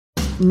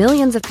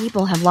Millions of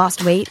people have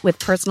lost weight with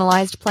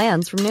personalized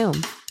plans from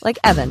Noom. Like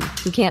Evan,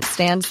 who can't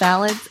stand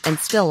salads and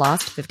still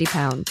lost 50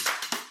 pounds.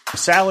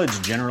 Salads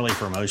generally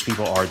for most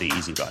people are the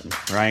easy button,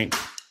 right?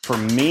 For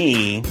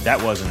me,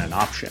 that wasn't an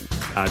option.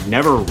 I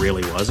never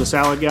really was a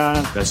salad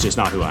guy. That's just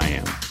not who I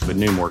am. But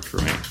Noom worked for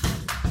me.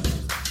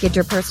 Get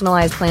your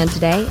personalized plan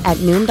today at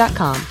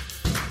Noom.com.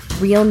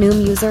 Real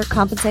Noom user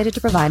compensated to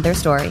provide their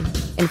story.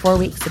 In 4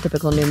 weeks, the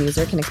typical Noom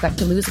user can expect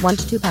to lose 1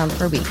 to 2 pounds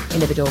per week.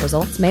 Individual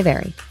results may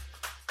vary.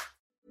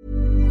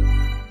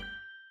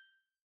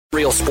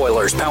 Real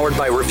spoilers powered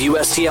by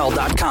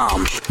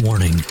ReviewSTL.com.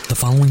 Warning, the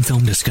following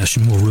film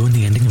discussion will ruin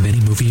the ending of any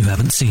movie you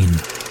haven't seen.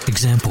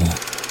 Example,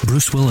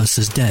 Bruce Willis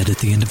is dead at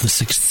the end of The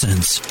Sixth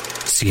Sense.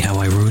 See how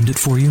I ruined it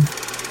for you?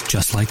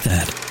 Just like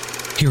that.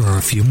 Here are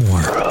a few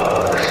more.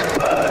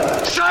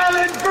 Rosebud.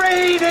 Silent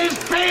breed is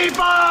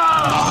people!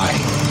 I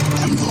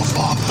am your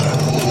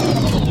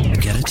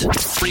father. Get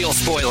it? Real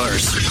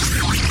spoilers.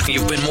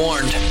 You've been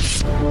warned.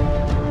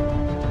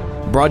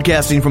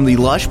 Broadcasting from the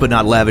lush but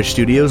not lavish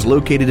studios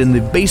located in the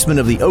basement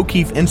of the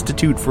O'Keefe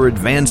Institute for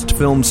Advanced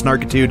Film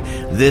Snarkitude,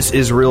 this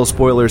is Real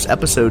Spoilers,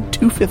 episode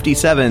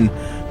 257,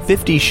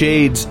 50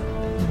 Shades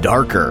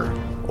Darker,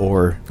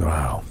 or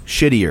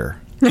shittier.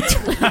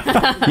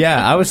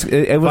 Yeah, it was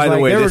By like the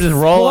way, they were just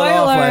rolling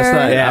off last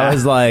night. Yeah. I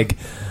was like,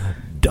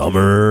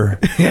 dumber,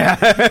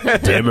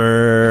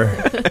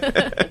 dimmer.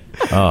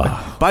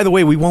 Oh. By the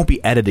way, we won't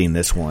be editing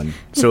this one,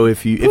 so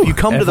if you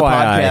come to the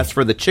FYI. podcast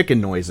for the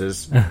chicken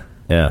noises,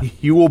 Yeah.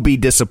 you will be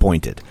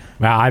disappointed.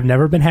 Wow, I've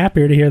never been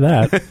happier to hear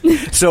that.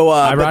 So,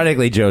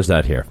 ironically, Joe's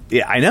not here.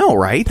 yeah, I know,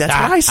 right? That's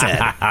what I said.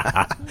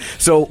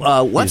 So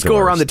let's go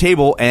around the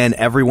table, and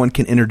everyone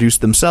can introduce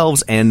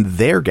themselves and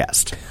their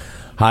guest.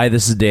 Hi,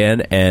 this is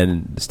Dan,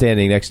 and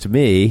standing next to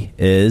me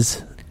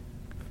is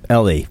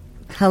Ellie,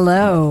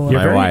 Hello.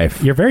 my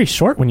wife. You're very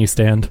short when you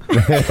stand.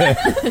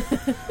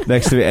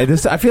 Next to me, and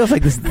I feel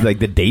like this is like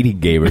the dating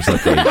game or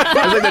something. It's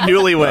like the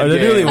newlywed Or the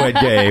game.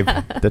 newlywed game.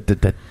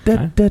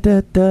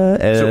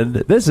 And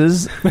this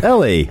is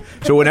Ellie.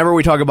 So whenever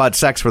we talk about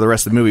sex for the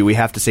rest of the movie, we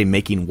have to say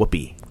making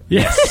whoopee.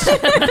 Yes.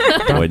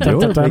 When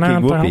you're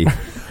making whoopee.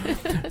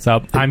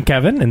 So, I'm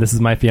Kevin, and this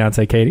is my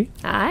fiance, Katie.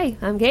 Hi,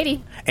 I'm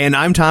Katie. And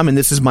I'm Tom, and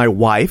this is my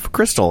wife,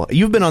 Crystal.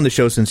 You've been on the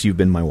show since you've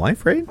been my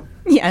wife, right?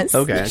 Yes.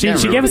 Okay.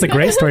 She gave us a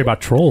great story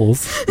about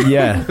trolls.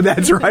 Yeah.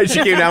 That's right.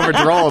 She came down for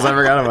trolls. I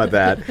forgot about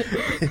that.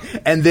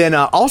 And then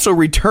also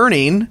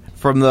returning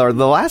from the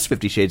last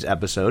 50 Shades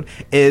episode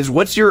is,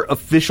 what's your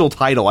official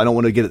title? I don't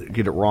want to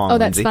get it wrong. Oh,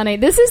 that's Lindsay. funny.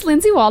 This is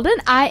Lindsay Walden.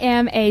 I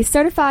am a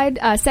certified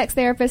sex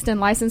therapist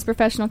and licensed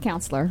professional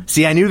counselor.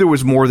 See, I knew there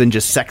was more than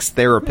just sex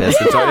therapist,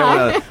 and so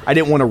I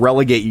didn't want to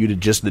relegate you to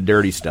just the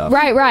dirty stuff.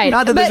 Right.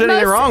 Not that there's But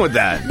anything wrong with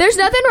that. There's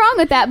nothing wrong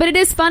with that, but it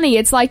is funny.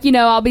 It's like,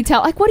 I'll be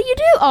like, what do you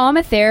do? Oh, I'm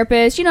a therapist.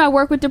 I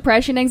work with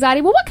depression,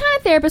 anxiety. Well, what kind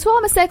of therapist? Well,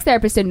 I'm a sex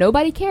therapist, and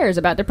nobody cares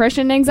about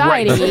depression and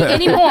anxiety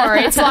anymore.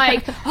 It's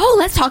like, oh,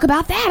 let's talk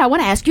about that. I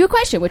want to ask you a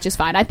question, which is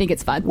fine. I think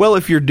it's fun. Well,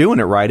 if you're doing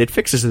it right, it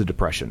fixes the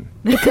depression.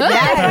 It could.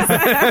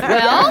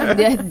 Well,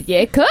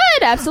 it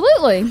could,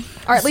 absolutely.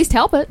 Or at least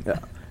help it.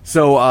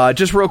 So,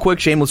 just real quick,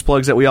 shameless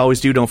plugs that we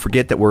always do. Don't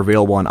forget that we're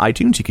available on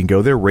iTunes. You can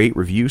go there, rate,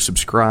 review,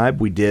 subscribe.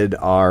 We did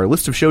our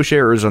list of show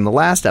sharers on the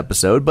last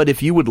episode, but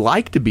if you would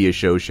like to be a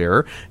show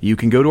sharer, you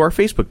can go to our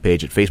Facebook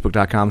page at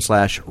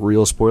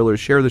facebook.com/Real Spoilers.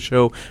 Share the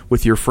show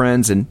with your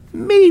friends and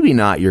maybe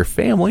not your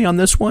family on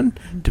this one.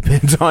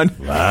 Depends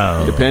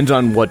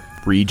on what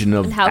region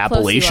of how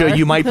close Appalachia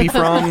you might be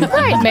from.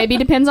 Right, maybe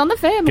depends on the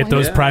family. Get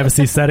those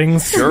privacy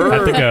settings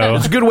at the go.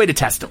 It's a good way to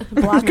test them.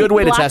 It's a good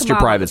way to test your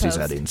privacy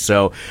settings.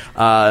 So,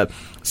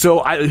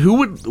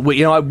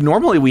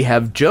 normally we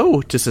have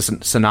Joe to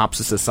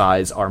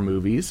synopsisize our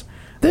movies.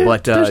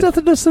 But there's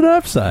nothing to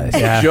synopsize.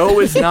 Yeah. Joe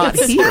is not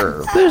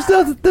here. There's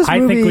nothing. This I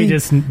movie, think we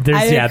just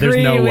there's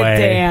no way.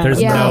 Dan.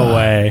 There's no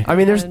way. I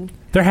mean,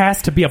 there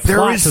has to be a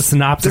plot to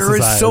synopsisize. There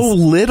is so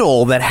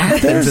little that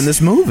happens in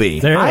this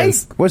movie. I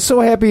was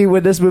so happy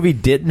when this movie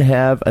didn't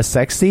have a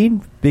sex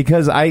scene,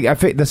 because I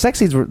think the sex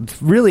scenes were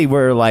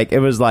like, it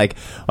was like,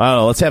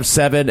 oh, let's have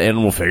 7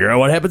 and we'll figure out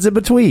what happens in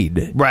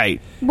between. Right.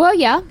 Well,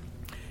 yeah.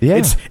 Yeah.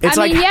 It's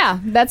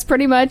that's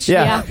pretty much,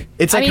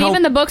 It's like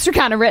even the books are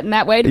kind of written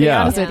that way, to be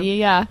honest with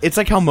you, It's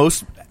like how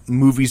most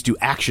movies do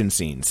action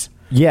scenes.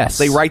 Yes.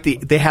 They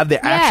have the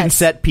action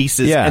set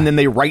pieces, and then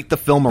they write the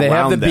film they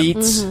around have the them.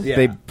 beats.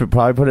 They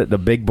probably put it in a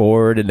big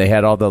board, and they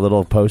had all the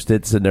little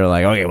Post-its, and they're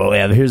like, okay, well,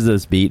 here's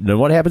this beat, and then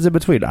what happens in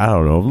between? I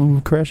don't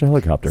know. Crash a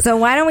helicopter. So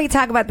why don't we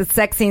talk about the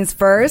sex scenes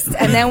first,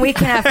 and then we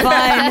can have fun. Ellie,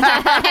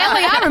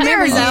 I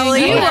remember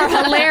you. You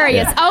were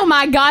hilarious. Yeah. Oh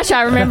my gosh,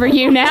 I remember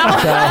you now.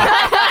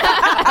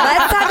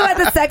 Let's talk about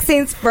the sex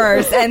scenes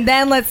first, and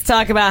then let's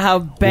talk about how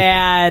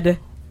bad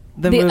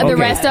the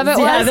rest of it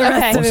was.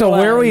 Okay. So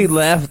where we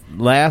left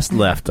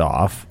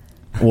off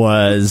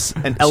was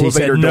an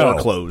elevator door no.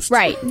 closed,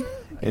 right,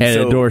 and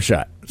a door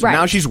shut. So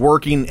now she's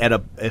working at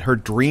her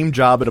dream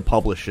job at a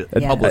publisher. A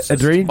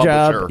dream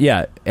job,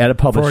 at a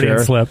publisher. Freudian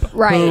slip.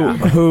 Right.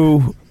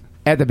 Who,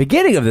 at the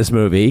beginning of this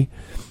movie,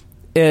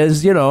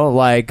 is,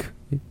 like,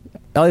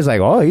 Ellie's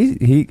like, oh,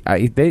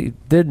 they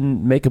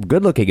didn't make him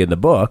good looking in the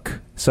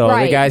book, so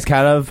Right. the guy's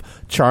kind of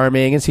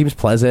charming and seems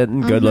pleasant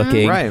and good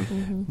looking. Right.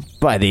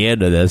 By the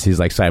end of this, he's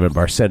like Simon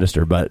Bar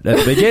Sinister. But at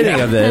the beginning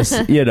of this,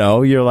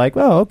 you're like,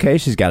 oh, okay,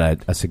 she's got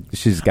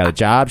a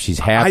job, she's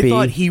happy. I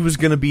thought he was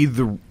going to be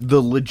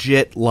the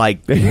legit like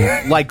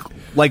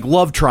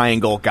love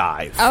triangle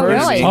guy. Oh,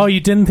 really? Oh,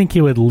 you didn't think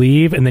he would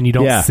leave, and then you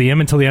don't see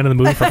him until the end of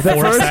the movie for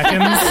 4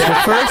 seconds?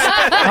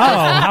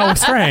 How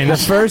strange. The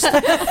first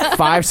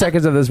 5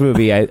 seconds of this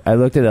movie, I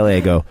looked at Ellie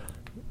and go,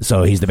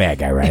 so he's the bad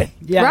guy, right?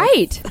 Yeah.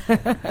 Right.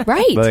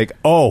 Right. Like,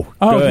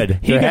 good.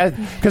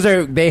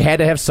 Because they had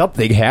to have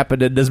something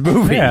happen in this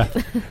movie. Yeah.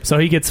 So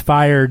he gets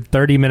fired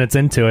 30 minutes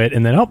into it,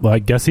 and then, I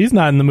guess he's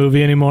not in the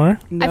movie anymore.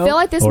 I feel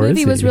like this Or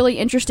movie is was he? really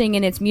interesting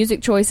in its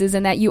music choices,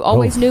 and that you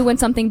always knew when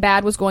something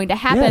bad was going to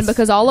happen,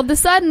 because all of a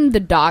sudden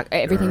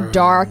everything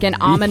dark and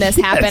ominous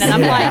happened, and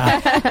I'm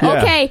like,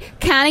 okay,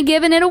 kind of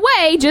giving it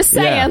away, just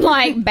saying,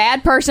 like,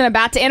 bad person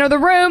about to enter the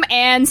room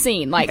and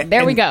scene. Like,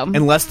 there we go.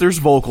 Unless there's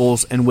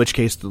vocals, in which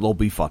case they'll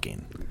be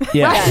fucking.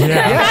 Yeah.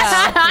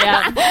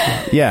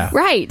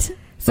 Right.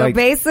 So Like-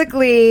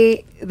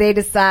 basically, they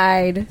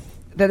decide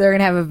that they're going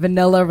to have a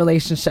vanilla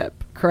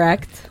relationship,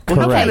 correct? Well,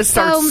 he'll Correct. kind of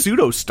start So-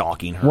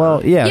 pseudo-stalking her.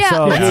 Well, yeah. Yeah,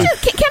 so let's he-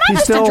 just, can I he's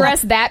just still-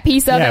 address that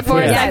piece of it for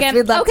a please. second? Yes,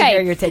 we'd love to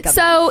hear your take on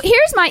so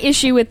here's my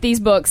issue with these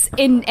books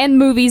and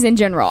movies in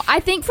general. I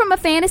think from a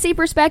fantasy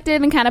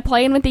perspective and kind of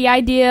playing with the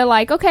idea,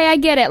 like, okay, I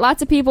get it.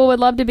 Lots of people would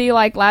love to be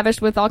like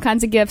lavished with all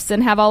kinds of gifts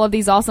and have all of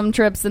these awesome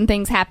trips and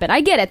things happen.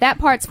 I get it. That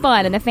part's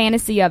fun and the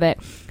fantasy of it.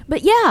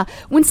 But yeah,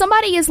 when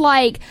somebody is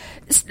like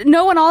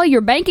knowing all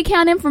your bank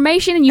account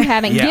information and you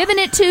haven't given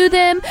it to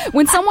them,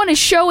 when someone is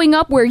showing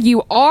up where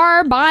you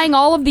are, buying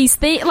all of these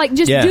things, like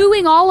just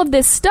doing all of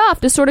this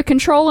stuff to sort of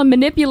control and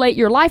manipulate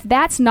your life,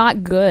 that's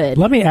not good.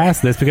 Let me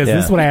ask this, because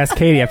this is what I asked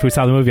Katie after we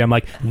saw the movie. I'm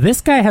like,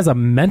 this guy has a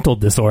mental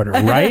disorder,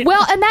 right?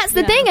 Well, and that's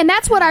the thing, and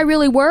that's what I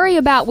really worry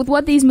about with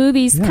what these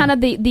movies, kind of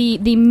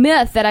the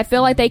myth that I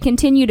feel like they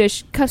continue to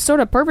sort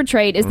of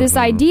perpetrate is this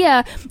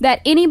idea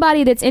that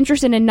anybody that's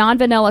interested in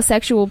non-vanilla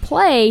sexual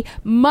play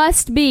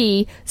must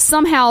be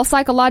somehow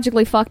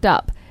psychologically fucked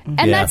up.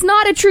 And that's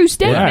not a true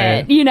statement,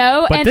 Right.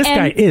 But and, this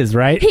guy is,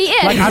 right? He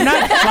is. Like, I'm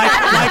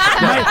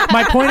not.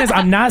 My point is,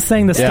 I'm not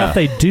saying the stuff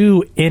they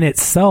do in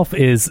itself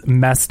is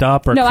messed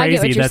up or No, I crazy.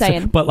 get what you're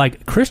saying. But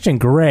like Christian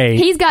Grey,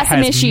 He's got some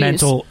has issues.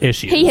 mental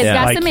issues. He has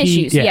got Like, some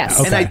issues, yes.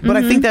 Okay. But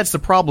I think that's the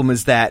problem,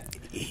 is that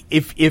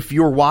if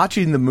you're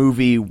watching the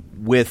movie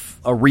with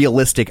a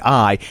realistic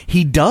eye,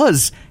 he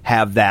does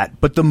have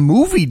that, but the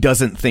movie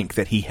doesn't think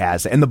that he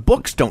has it, and the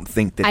books don't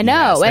think that I he know,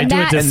 has it. and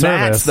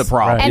that's the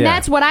problem. And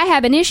that's what I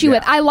have an issue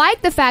with. I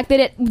like the fact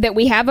that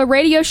we have a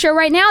radio show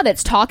right now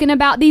that's talking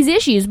about these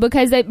issues,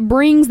 because it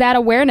brings that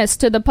awareness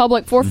to the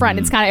public forefront.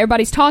 It's kind of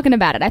everybody's talking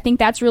about it. I think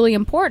that's really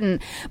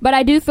important. But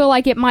I do feel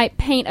like it might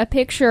paint a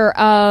picture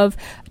of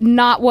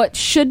not what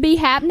should be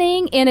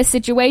happening in a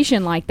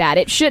situation like that.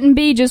 It shouldn't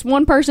be just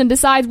one person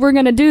decides we're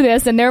going to do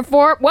this, and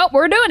therefore, well,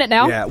 we're doing it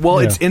now. Yeah, well,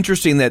 it's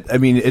interesting that, I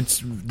mean,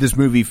 it's this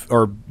movie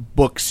or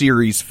book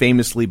series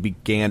famously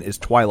began as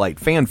Twilight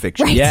fan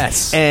fiction. Right.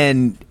 Yes.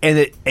 And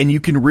you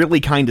can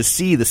really kind of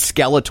see the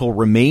skeletal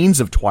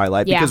remains of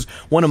Twilight, because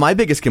one of my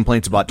biggest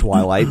complaints about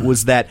Twilight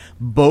was that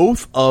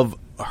both of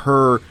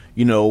her,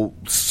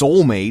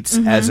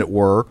 soulmates, as it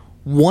were,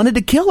 wanted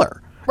to kill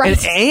her.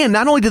 Right. And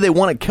not only did they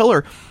want to kill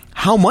her,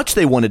 how much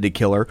they wanted to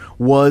kill her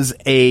was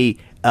an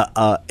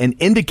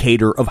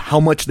indicator of how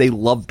much they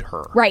loved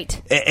her.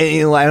 Right.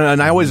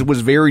 And I always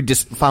was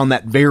found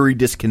that very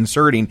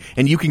disconcerting.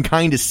 And you can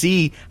kind of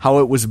see how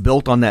it was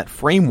built on that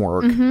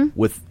framework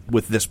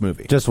with this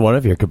movie. Just one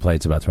of your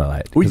complaints about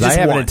Twilight. Because I Just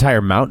have one. an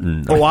entire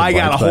mountain. Oh, I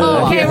got a whole.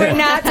 Oh, okay, we're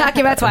not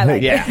talking about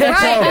Twilight. Yeah.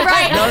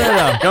 Right.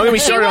 No. Don't get me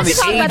She started on wants the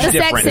to talk about age the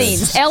difference. sex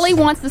scenes. Ellie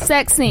wants the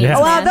sex scenes. Yeah.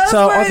 Well, those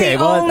So, were okay,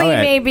 the well, only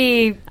okay.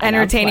 maybe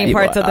entertaining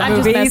parts of the I'm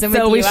just movie. messing with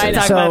So we you. I should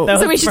talk talk about about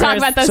those. So we should talk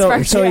about those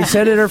first. So he's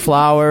sending her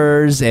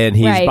flowers, and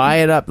he's Right.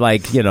 buying up,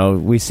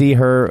 we see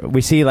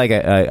like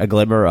a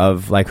glimmer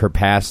of like her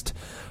past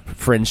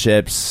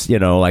friendships,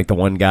 like the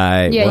one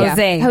guy.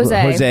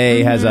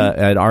 Jose has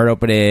an art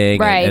opening,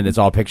 Right. and it's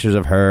all pictures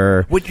of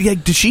her.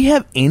 Does she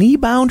have any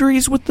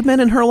boundaries with the men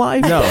in her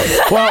life? No.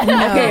 Well,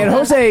 okay, and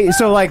Jose,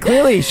 so like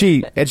clearly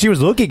she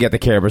was looking at the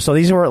camera, so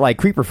these weren't like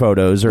creeper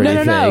photos or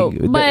anything.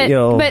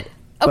 No. But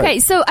okay,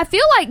 so I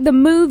feel like the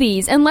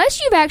movies,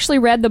 unless you've actually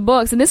read the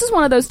books, and this is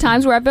one of those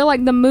times where I feel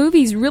like the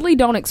movies really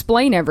don't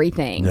explain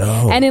everything.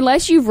 No. And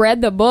unless you've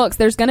read the books,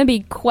 there's going to be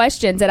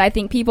questions that I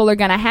think people are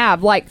going to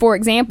have. Like, for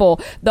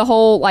example, the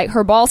whole, like,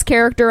 her boss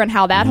character and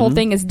how that whole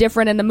thing is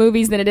different in the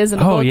movies than it is in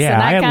the books. Oh, yeah.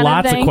 And that I had kind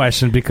lots of of thing.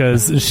 questions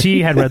because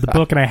she had read the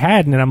book and I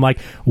hadn't. And I'm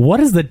like, what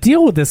is the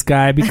deal with this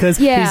guy? Because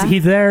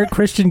he's there.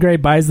 Christian Grey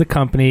buys the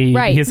company.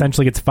 Right. He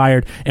essentially gets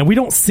fired. And we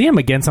don't see him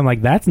again. So I'm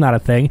like, that's not a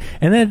thing.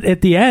 And then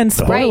at the end,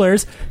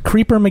 spoilers,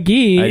 Creeper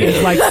McGee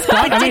is like,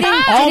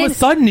 all of a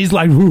sudden he's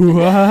like,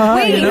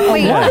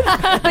 Wait.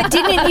 But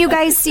didn't you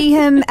guys see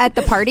him at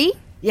the party?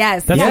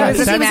 Yes. That's he right.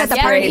 was at the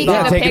Yeah, parade. he took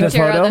a taking a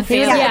picture photo? of the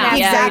Yeah, family.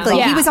 exactly.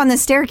 Yeah. He was on the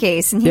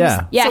staircase, and he was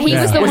he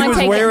was the When one he was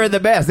taking. wearing the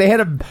mask. They had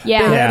a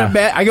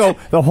Yeah. I go,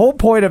 the whole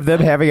point of them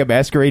having a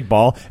masquerade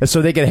ball is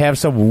so they could have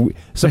some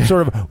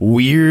sort of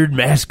weird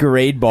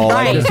masquerade ball.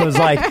 Right. And this was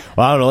like,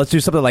 well, I don't know, let's do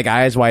something like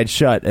Eyes Wide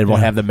Shut, and we'll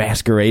have the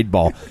masquerade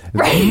ball.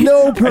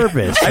 No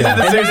purpose. I did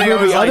the same thing.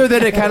 I was other like-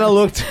 than it kind of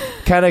looked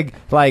kind of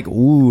like,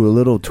 ooh, a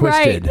little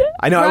twisted. Right.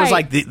 I know. I was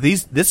Right. like,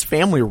 this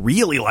family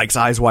really likes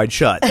Eyes Wide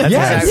Shut. That's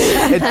Yes.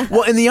 exactly-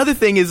 well, and the other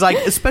thing is, like,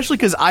 especially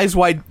because Eyes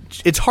Wide,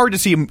 it's hard to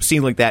see a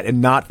scene like that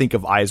and not think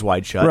of Eyes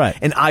Wide Shut. Right.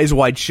 And Eyes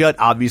Wide Shut,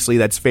 obviously,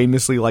 that's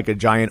famously like a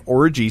giant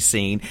orgy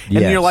scene. And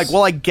Yes. you're like,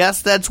 well, I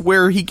guess that's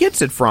where he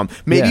gets it from.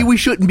 Maybe Yeah. we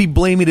shouldn't be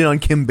blaming it on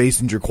Kim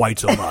Basinger quite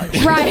so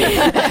much.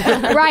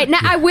 Right. Right. Now,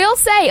 I will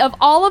say, of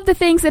all of the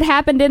things that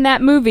happened in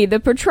that movie, the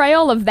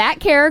portrayal of that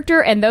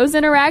character and those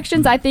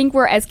interactions, I think,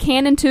 were as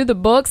canon to the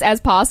books as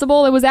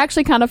possible. It was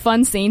actually kind of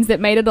fun scenes that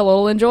made it a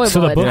little enjoyable.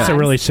 So the at books are times.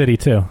 really shitty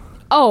too.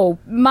 Oh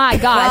my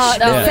gosh!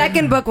 The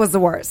second book was the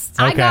worst.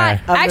 I Okay. got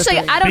actually.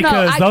 I don't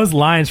know. Because those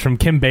lines from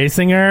Kim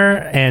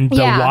Basinger and the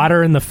Yeah.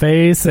 water in the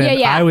face, and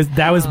Yeah.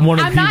 that was one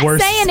of I'm the not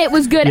worst. saying it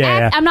was good.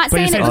 Yeah. I'm not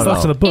But you're saying it was.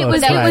 close to the book. It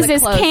was right?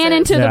 as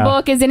canon to the Yeah.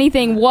 book as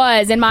anything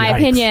was, in my Yikes.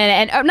 opinion,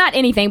 and not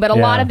anything, but a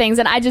lot of things.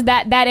 And I just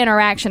that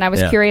interaction, I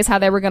was curious how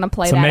they were going to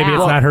play So that maybe out.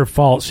 it's not her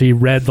fault. She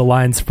read the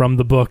lines from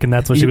the book, and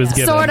that's what she was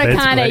given. Sort of,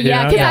 kind of, basically,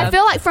 yeah. Because I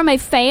feel like from a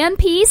fan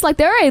piece, like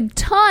there are a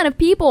ton of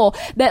people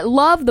that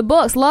love the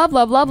books, love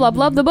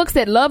the books,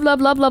 that love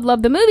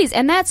the movies,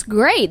 and that's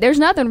great. There's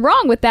nothing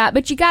wrong with that,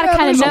 but you got to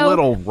kind of There's know. a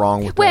little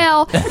wrong with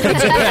Well,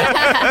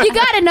 you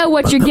got to know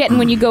what you're getting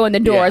when you go in the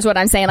door. Is what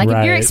I'm saying. Like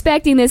if you're Right.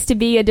 expecting this to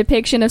be a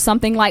depiction of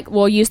something like,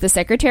 we'll use The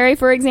Secretary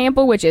for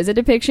example, which is a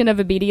depiction of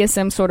a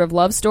BDSM sort of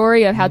love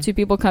story of how two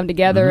people come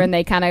together and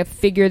they kind of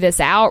figure this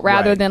out,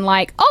 rather Right. than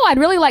like, oh, I'd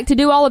really like to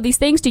do all of these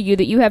things to you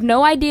that you have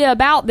no idea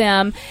about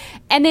them,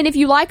 and then if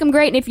you like them,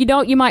 great, and if you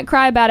don't, you might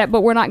cry about it,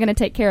 but we're not going to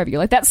take care of you.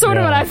 Like that's sort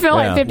of Yeah. what I feel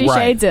like 50 Right.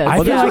 Shades is.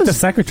 I feel like was- the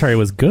secretary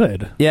was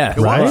good. Yeah,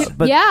 Right?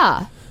 But,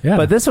 yeah. Yeah.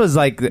 but this was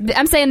like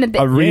I'm saying that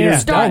a reader's Yeah.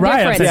 stark Oh, right.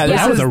 difference. I'm saying Yeah,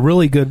 that this was is- a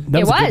really good. That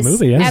It was a good was.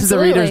 movie. Yeah. This is the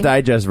Absolutely. Reader's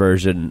Digest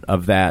version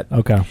of that.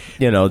 Okay.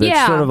 You know, that's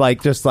Yeah. sort of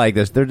like just like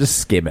this. They're just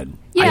skimming.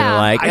 Yeah. They're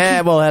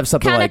like, we'll have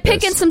something kind like of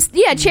picking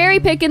this. cherry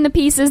picking the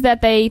pieces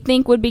that they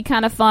think would be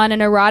kind of fun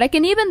and erotic.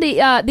 And even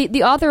the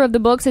author of the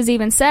books has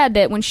even said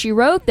that when she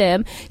wrote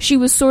them, she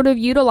was sort of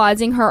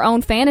utilizing her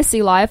own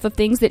fantasy life of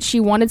things that she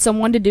wanted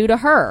someone to do to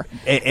her.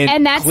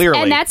 And clearly.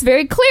 and that's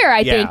very clear,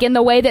 I think, in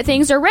the way that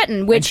things are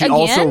written. And Which she again,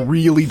 also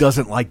really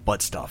doesn't like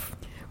butt stuff.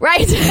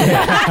 right?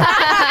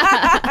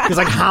 Because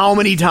like, how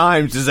many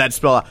times does that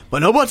spell out? But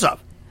no butt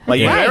stuff. Like,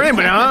 you know what I mean?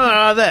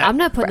 But that. I'm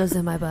not putting those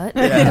in my butt.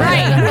 Right.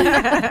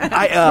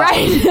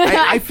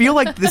 I feel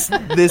like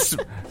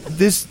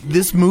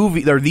this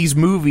movie, or these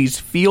movies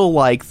feel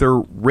like they're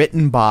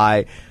written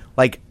by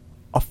like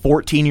a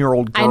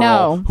 14-year-old I know.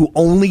 girl who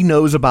only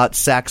knows about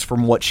sex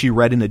from what she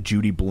read in a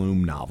Judy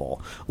Blume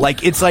novel.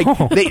 Like it's like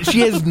she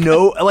has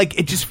no, like,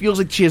 it just feels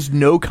like she has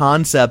no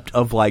concept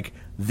of like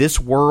this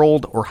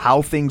world or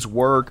how things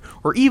work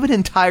or even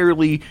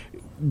entirely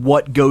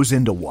what goes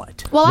into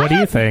what. Well, What do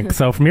you think?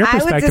 So, from your I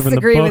would perspective,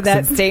 disagree in the with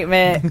that books,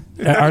 statement.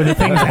 are the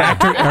things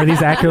are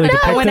these accurately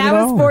depicted? When I at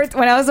all?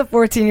 when I was a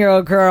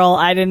 14-year-old girl,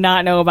 I did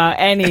not know about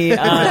any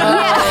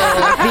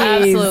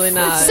Absolutely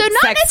not. So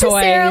not sex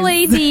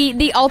necessarily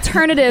the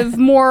alternative,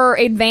 more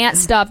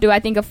advanced stuff do I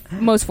think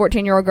most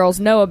 14-year-old girls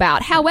know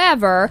about.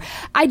 However,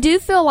 I do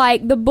feel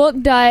like the book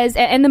does,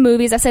 and the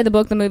movies, I say the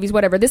book, the movies,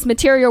 whatever, this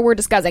material we're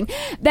discussing,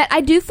 that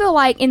I do feel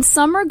like in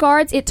some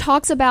regards it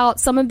talks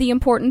about some of the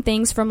important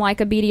things from like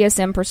a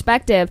BDSM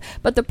perspective.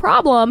 But the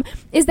problem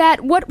is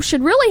that what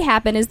should really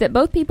happen is that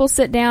both people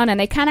sit down and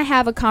they kind of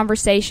have a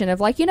conversation of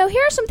like, here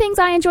are some things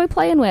I enjoy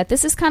playing with.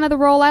 This is kind of the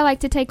role I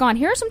like to take on.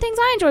 Here are some things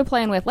I enjoy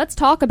playing with. Let's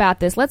talk about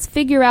this. Let's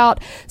figure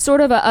out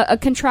sort of a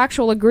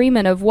contractual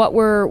agreement of what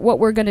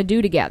we're going to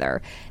do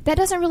together. That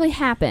doesn't really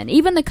happen.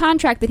 Even the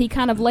contract that he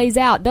kind of lays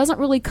out doesn't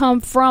really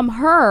come from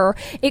her.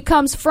 It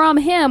comes from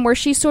him, where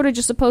she's sort of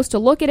just supposed to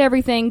look at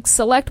everything,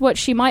 select what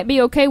she might be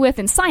okay with,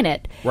 and sign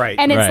it. Right.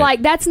 And it's Right.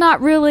 like, that's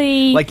not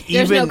really... Like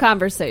There's even no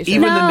conversation.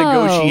 Even No. the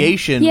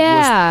negotiation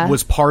Yeah.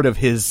 was part of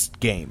his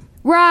game.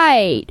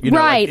 Right, You know,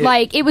 right.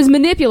 like It was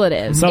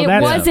manipulative. So it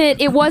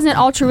that's- wasn't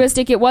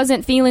altruistic. It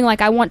wasn't feeling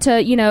like I want to,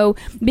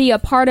 be a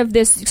part of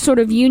this sort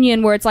of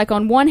union where it's like,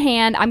 on one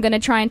hand, I'm going to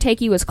try and take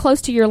you as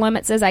close to your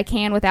limits as I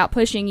can without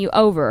pushing you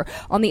over.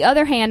 On the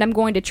other hand, I'm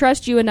going to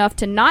trust you enough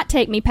to not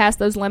take me past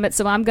those limits,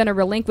 so I'm going to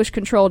relinquish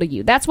control to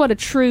you. That's what a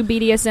true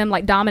BDSM,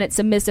 like dominant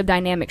submissive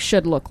dynamic,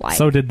 should look like.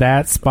 So did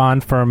that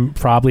spawn from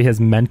probably his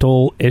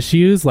mental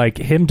issues? Like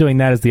him doing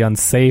that is the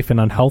unsafe and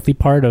unhealthy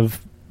part of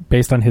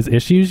based on his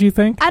issues, you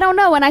think? I don't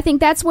know, and I think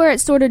that's where it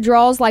sort of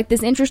draws like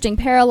this interesting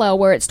parallel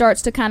where it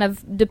starts to kind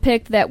of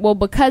depict that, well,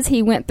 because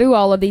he went through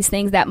all of these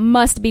things, that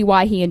must be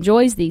why he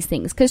enjoys these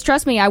things. Because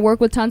trust me, I work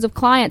with tons of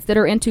clients that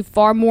are into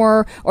far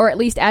more, or at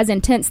least as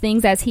intense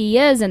things as he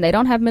is, and they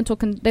don't have mental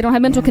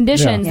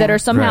conditions that are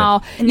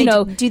somehow,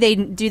 do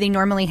they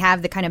normally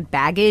have the kind of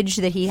baggage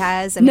that he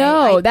has? I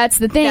mean, that's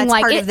the thing. That's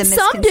like part of the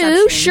some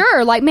do,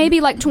 sure. Like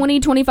maybe like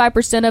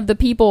 20-25% of the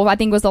people, I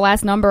think was the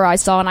last number I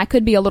saw, and I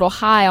could be a little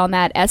high on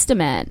that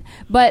estimate.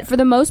 But for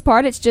the most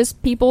part, it's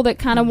just people that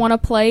kind of want to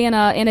play in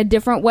a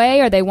different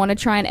way, or they want to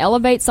try and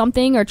elevate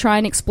something, or try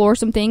and explore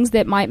some things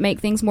that might make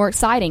things more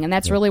exciting. And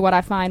that's really what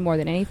I find more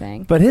than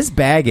anything. But his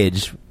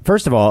baggage,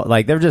 first of all,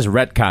 like they're just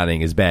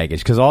retconning his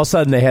baggage, because all of a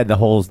sudden they had the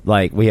whole,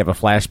 like, we have a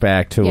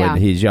flashback to when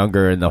he's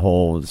younger and the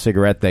whole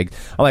cigarette thing.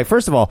 I'm like,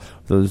 first of all,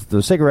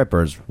 those cigarette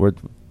burns were,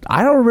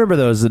 I don't remember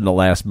those in the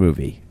last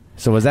movie.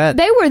 So was that...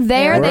 They were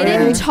there. They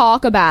didn't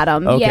talk about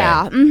them. Okay.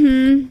 Yeah.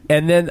 Mm-hmm.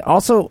 And then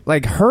also,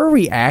 like, her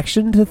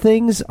reaction to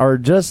things are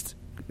just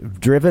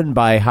driven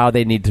by how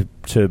they need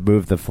to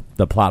move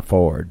the plot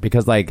forward.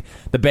 Because, like,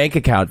 the bank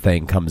account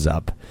thing comes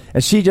up.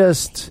 And she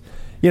just,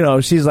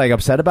 she's, like,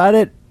 upset about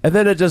it. And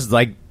then it just,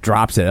 like,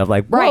 drops it. I'm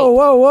like,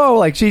 whoa.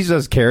 Like, she's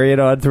just carrying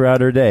on throughout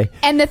her day.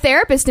 And the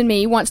therapist in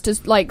me wants to,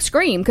 like,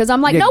 scream. Because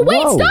I'm like, no, wait,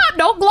 stop.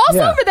 Don't gloss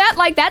over that.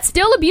 Like, that's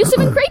still abusive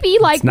and creepy.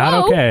 Like, it's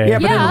not okay. Yeah,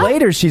 but then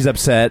later she's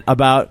upset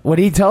about when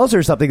he tells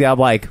her something that I'm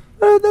like,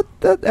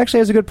 that actually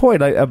has a good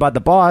point, about the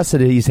boss,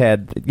 and he's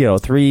had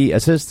 3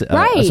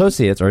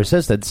 associates or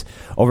assistants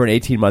over an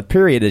 18-month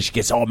period, and she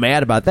gets all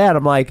mad about that.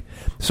 I'm like,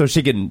 so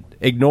she can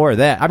ignore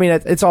that. I mean,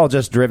 it's all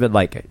just driven,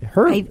 like,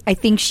 her. I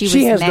think she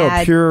has mad.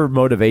 No pure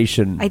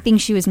motivation. I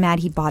think she was mad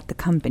he bought the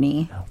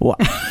company. Well,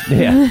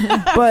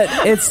 yeah, but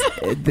it's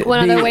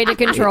one other way to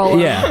control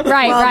him. Yeah,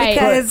 right.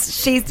 Because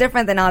she's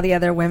different than all the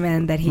other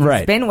women that he's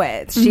been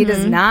with. She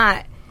does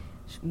not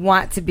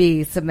want to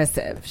be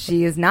submissive.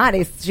 She is not.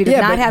 She does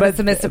not have a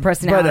submissive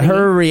personality. But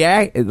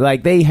her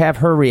they have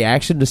her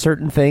reaction to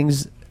certain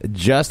things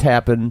just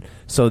happen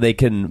so they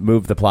can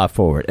move the plot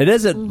forward. It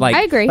isn't like,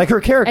 I agree. Like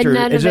her character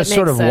is just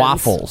sort of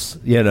waffles.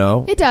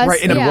 It does.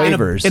 Right.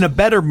 In a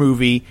better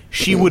movie,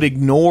 she would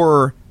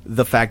ignore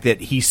the fact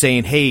that he's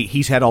saying, hey,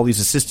 he's had all these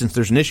assistants,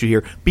 there's an issue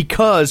here,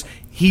 because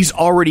he's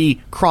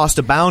already crossed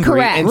a boundary.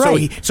 Correct.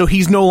 And so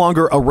he's no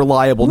longer a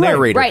reliable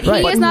narrator. Right. He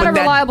is not a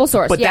reliable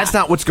source. But that's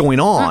not what's going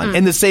on.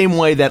 In the same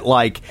way that,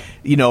 like,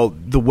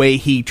 the way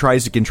he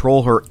tries to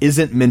control her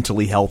isn't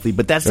mentally healthy,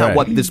 but that's not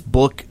what this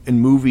book and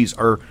movies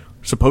are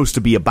supposed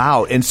to be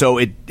about. And so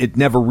it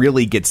never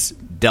really gets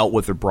dealt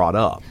with or brought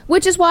up.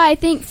 Which is why I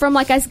think from,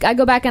 like, I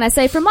go back and I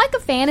say, from, like, a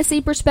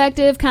fantasy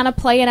perspective, kind of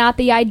playing out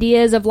the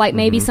ideas of, like,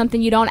 maybe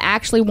something you don't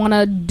actually want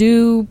to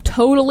do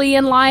totally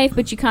in life,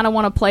 but you kind of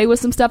want to play with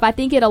some stuff, I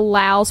think it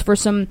allows for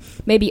some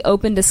maybe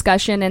open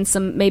discussion and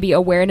some maybe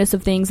awareness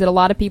of things that a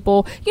lot of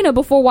people,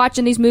 before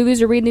watching these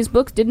movies or reading these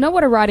books, didn't know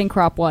what a riding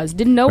crop was,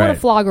 didn't know what a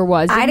flogger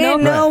was. I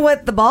didn't know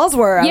what the balls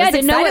were. I was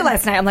excited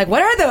last night. I'm like,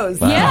 what are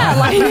those?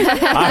 Yeah.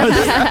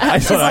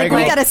 It's like,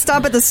 we got to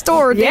stop at the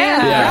store, Dan.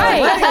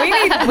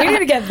 Right. We need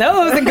to get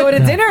those and go to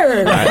dinner.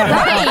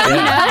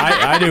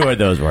 I knew what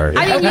those were.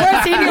 I mean, you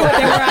knew what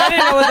they were. I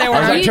didn't know what they were. I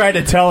was like trying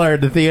to tell her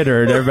in the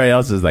theater, and everybody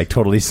else is like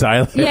totally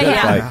silent.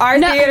 Yeah. Our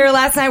theater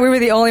last night, we were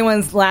the only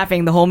ones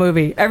laughing the whole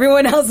movie.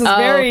 Everyone else was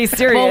very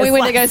serious. Well, we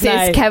went to go see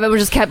it. Kevin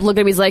just kept looking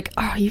at me. He's like,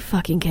 "Are you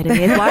fucking kidding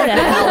me? Why the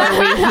hell are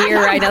we here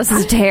right now? This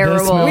is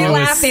terrible." We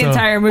laughed the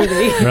entire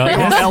movie.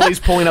 Ellie's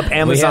pulling up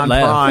Amazon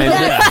Prime.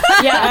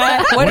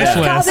 What are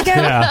those called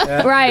again?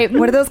 Yeah. Right.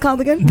 What are those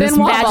called again?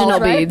 Vaginal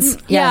beads.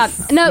 Yes.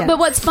 Yeah. No, but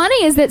what's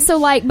funny is that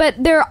but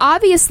there are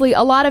obviously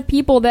a lot of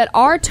people that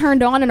are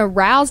turned on and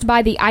aroused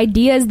by the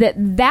ideas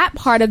that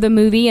part of the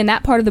movie and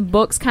that part of the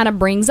books kind of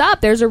brings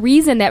up. There's a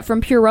reason that from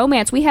Pure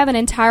Romance we have an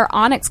entire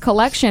Onyx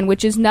collection,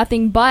 which is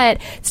nothing but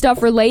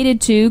stuff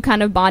related to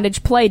kind of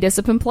bondage play,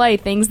 discipline play,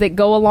 things that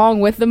go along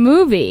with the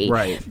movie.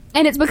 Right.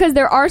 And it's because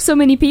there are so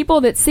many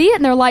people that see it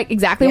and they're like,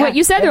 exactly what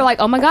you said. They're like,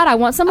 oh my God, I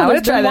want some of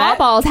those wall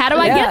balls. How do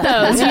I get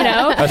those?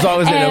 As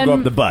long as they don't go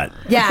up the butt.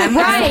 Yeah, I'm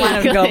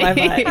right. Go up my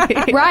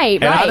butt. Right.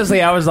 And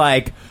honestly, I was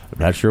like, I'm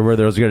not sure where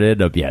those are going to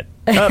end up yet.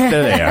 Oh,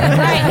 there they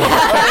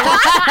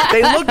are.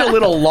 They looked a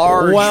little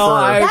large. Well,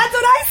 that's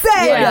what I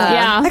say.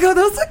 Yeah. I go,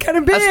 those look kind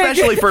of big.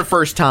 Especially for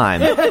first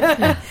time.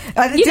 I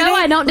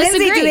don't disagree.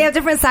 Lindsay, do they have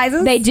different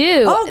sizes? They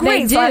do. Oh,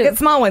 great. So I get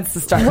small ones to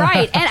start.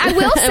 Right. And I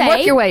will say...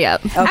 work your way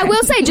up. Okay. I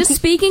will say, just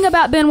speaking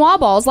about Ben Wa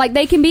balls, like,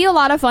 they can be a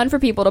lot of fun for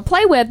people to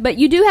play with, but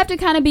you do have to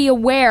kind of be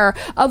aware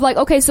of, like,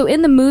 okay, so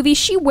in the movie,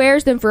 she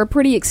wears them for a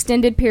pretty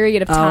extended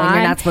period of time.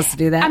 You're not supposed to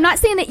do that? I'm not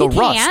saying that you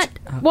can't.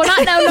 Well,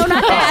 not that.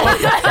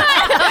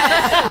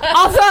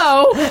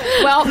 Although,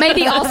 well,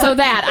 maybe also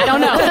that. I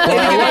don't know.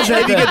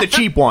 If you get the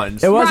cheap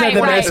ones. It was Right, at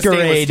the right.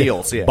 Masquerade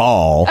Steels, yeah.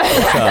 ball. So.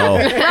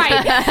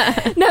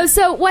 Right. No,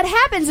 so what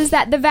happens is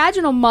that the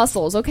vaginal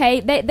muscles, okay,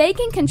 they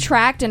can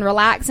contract and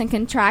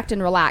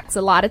relax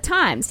a lot of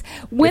times.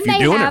 When If you're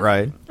doing it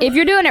right. If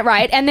you're doing it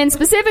right. And then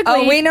specifically...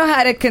 Oh, we know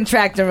how to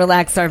contract and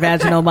relax our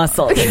vaginal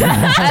muscles.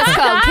 That's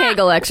called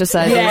Kegel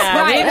exercises.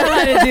 Yeah, we know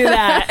how to do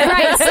that.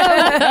 Right,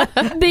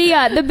 so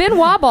the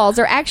Benoit balls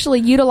are actually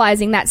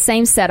utilizing that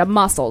same set of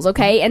muscles,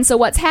 okay? And so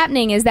what's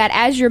happening is that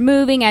as you're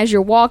moving, as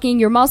you're walking,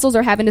 your muscles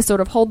are having to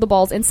sort of hold the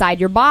balls inside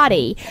your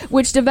body,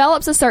 which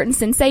develops a certain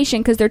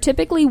sensation because they're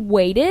typically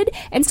weighted,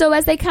 and so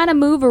as they kind of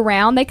move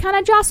around, they kind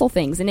of jostle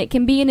things, and it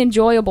can be an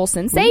enjoyable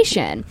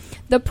sensation.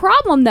 The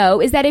problem, though,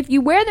 is that if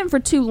you wear them for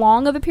too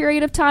long of a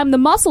period of time, the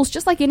muscles,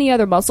 just like any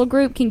other muscle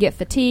group, can get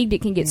fatigued,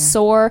 it can get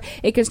sore,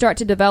 it can start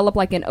to develop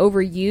like an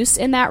overuse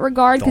in that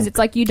regard because it's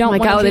like you don't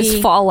want to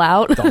this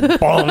fallout.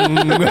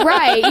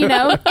 Right, you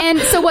know. And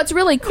so what's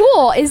really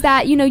cool is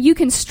that, you know, you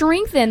can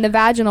strengthen the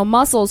vaginal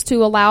muscles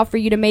to allow for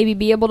you to maybe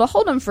be able to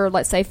hold them for,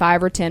 let's say,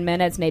 5 or 10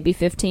 minutes, maybe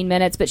 15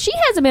 minutes. But she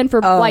has them in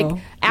for like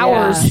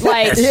hours,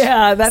 like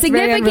that's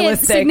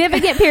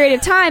significant period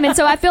of time. And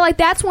so I feel like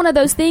that's one of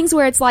those things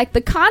where it's like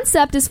the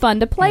concept is fun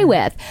to play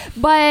with,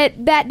 but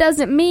that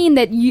doesn't mean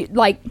that you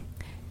like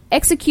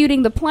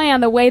executing the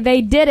plan the way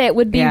they did it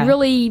would be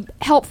really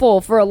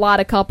helpful for a lot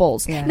of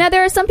couples. Now,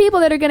 there are some people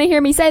that are going to hear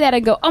me say that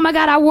and go, oh my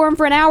God, I wore them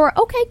for an hour.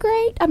 Okay,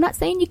 great. I'm not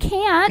saying you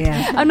can't.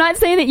 I'm not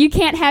saying that you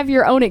can't have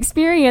your own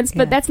experience,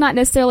 but that's not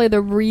necessarily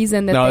the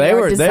reason that they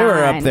were designed. They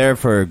were up there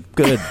for a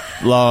good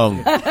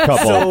long couple.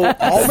 So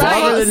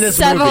longer than this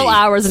several movie.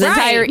 hours, an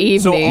entire evening.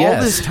 So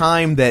all this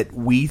time that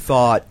we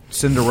thought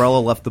Cinderella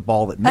left the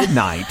ball at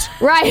midnight,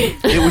 right?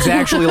 It was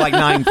actually like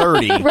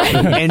 9:30, Right.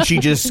 And she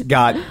just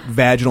got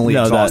vaginally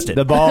exhausted.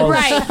 The balls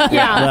Right.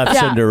 left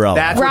Cinderella.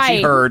 That's what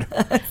she heard.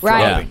 Right.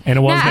 Yeah. And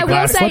it wasn't now, a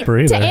glass slipper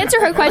either. To answer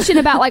her question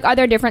about like, are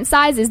there different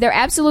sizes? There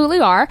absolutely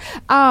are.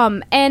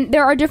 And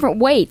there are different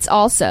weights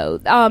also.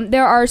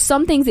 There are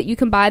some things that you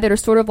can buy that are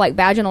sort of like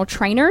vaginal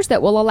trainers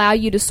that will allow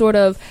you to sort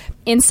of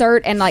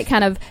insert and like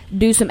kind of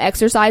do some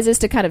exercises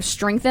to kind of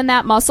strengthen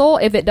that muscle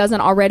if it doesn't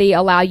already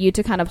allow you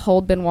to kind of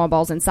hold Benoit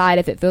balls inside,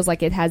 if it feels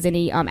like it has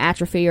any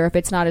atrophy or if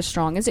it's not as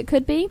strong as it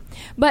could be.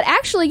 But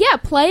actually,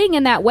 playing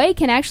in that way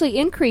can actually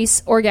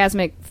increase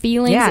orgasmic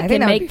feelings. Yeah, it I can think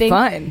that make would be things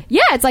fun.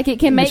 Yeah, it's like it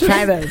can make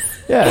Try those.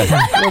 Yeah.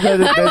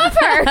 I love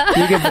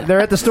her. They're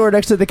at the store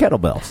next to the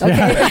kettlebells.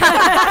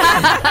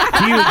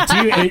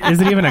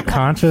 Is it even a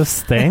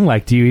conscious thing?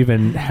 Like, do you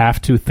even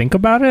have to think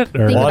about it?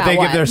 Or? Well, I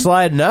think if they're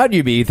sliding out,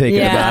 you'd be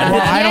thinking about it.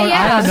 Well,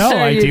 I don't know.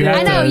 Sure Do you have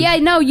I know. to- Yeah,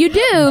 no, you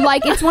do.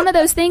 Like, it's one of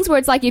those things where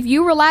it's like if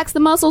you relax the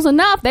muscles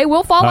enough, they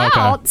will fall Okay.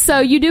 out. So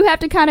you do have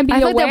to kind of be I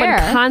thought aware.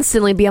 that would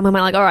constantly be on my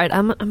mind. Like, all right,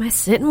 am I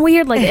sitting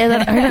weird? Like, are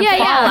they going to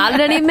fall out at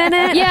any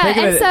minute? Yeah,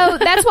 and so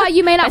that's why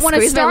you may not want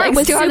to start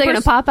with Are they going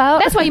to pop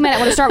out? That's why you may not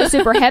want to start with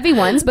super heavy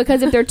ones,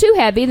 because if they're too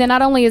heavy, then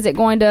not only is it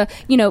going to,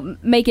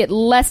 make it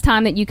less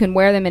time that you can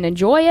wear them and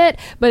enjoy it,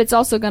 but it's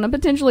also going to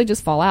potentially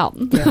just fall out.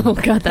 Oh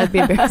God, that'd be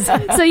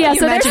embarrassing. So yeah,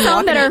 so there's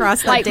some that are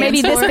like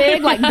maybe this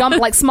big, like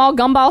like small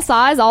gumball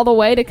size, all the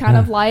way to kind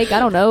of like, I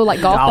don't know,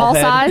 like golf ball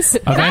size.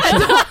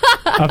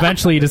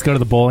 Eventually, you just go to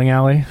the bowling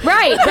alley.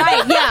 Right,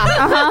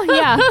 yeah,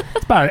 yeah.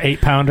 It's about an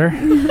 8-pounder.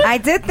 I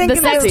did think The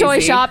in sex the toy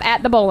shop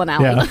at the bowling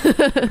alley.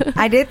 Yeah.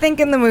 I did think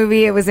in the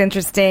movie it was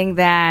interesting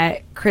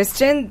that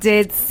Christian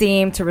did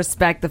seem to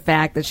respect the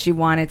fact that she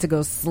wanted to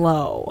go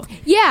slow.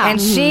 Yeah.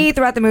 And she,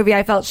 throughout the movie,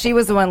 I felt she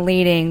was the one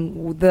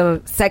leading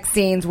the sex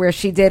scenes where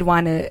she did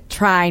want to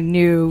try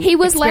new. He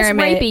was less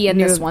experiment, rapey in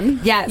new- this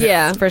one. Yes,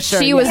 Yeah, for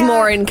sure. She was yeah.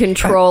 more in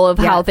control of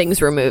how things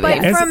were moving.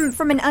 But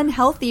from an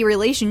unhealthy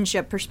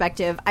relationship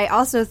perspective, I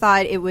also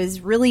thought it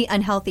was really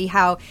unhealthy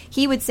how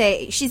she'd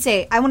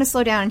say, I want to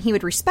slow down, and he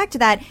would respect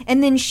that,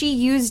 and then she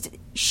used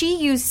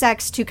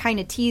sex to kind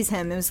of tease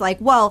him. It was like,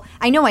 well,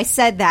 I know I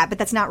said that, but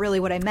that's not really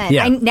what I meant.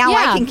 Yeah.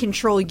 I can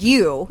control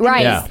you.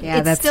 Right. Yeah,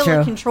 it's that's still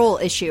true. a control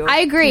issue. I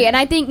agree. And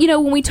I think,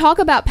 when we talk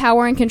about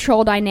power and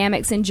control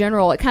dynamics in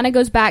general, it kind of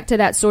goes back to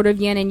that sort of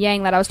yin and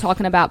yang that I was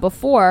talking about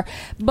before.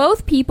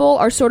 Both people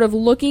are sort of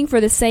looking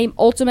for the same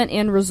ultimate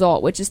end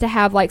result, which is to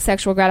have like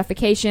sexual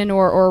gratification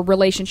or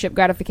relationship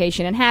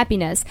gratification and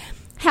happiness.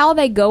 How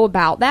they go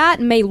about that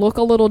may look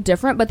a little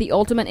different, but the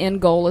ultimate end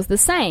goal is the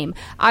same.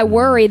 I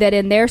worry that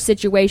in their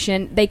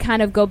situation, they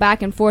kind of go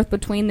back and forth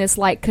between this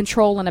like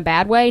control in a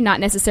bad way, not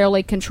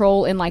necessarily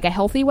control in like a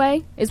healthy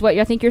way, is what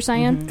I think you're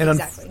saying. And,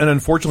 and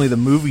unfortunately, the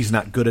movie's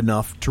not good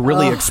enough to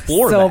really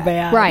explore so that.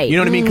 bad. Right. You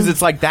know what I mean? Because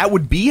it's like that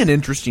would be an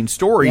interesting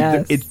story.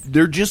 Yes.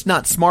 They're just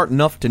not smart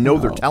enough to know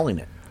they're telling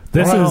it.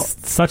 This is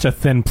such a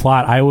thin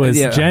plot. I was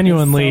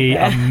genuinely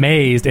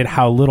amazed at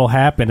how little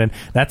happened, and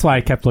that's why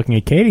I kept looking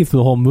at Katie through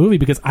the whole movie,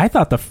 because I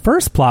thought the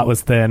first plot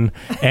was thin,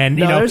 and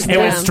it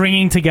was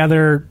stringing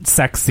together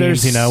sex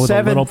scenes. There's with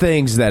 7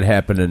 things that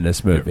happen in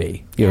this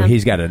movie.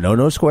 He's got a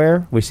no-no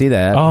square. We see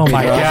that. Oh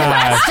my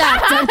god!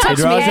 Stop! Don't touch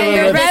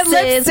me.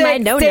 This is my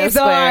no-no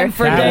square.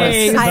 For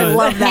days. I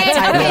love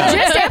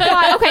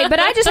that. Okay, but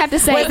I just have to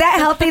say, was that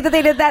healthy that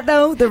they did that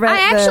though?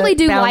 I actually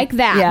do like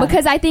that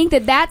because I think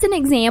that that's an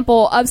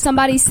example of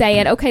somebody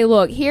saying, okay,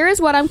 look, here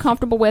is what I'm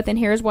comfortable with and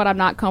here's what I'm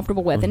not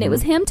comfortable with. And it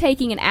was him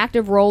taking an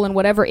active role in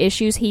whatever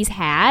issues he's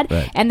had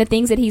and the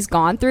things that he's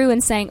gone through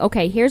and saying,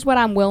 okay, here's what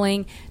I'm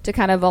willing to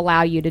kind of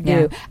allow you to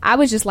do. I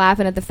was just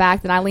laughing at the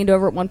fact that I leaned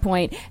over at one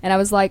point and I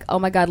was like, oh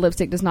my God,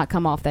 lipstick does not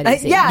come off that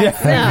easy.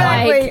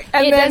 Exactly.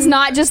 It does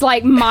not just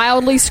like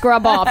mildly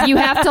scrub off. You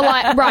have to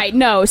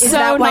Is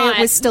that why it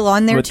was still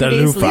on there 2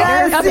 days later?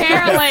 Yes.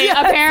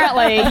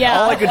 Apparently,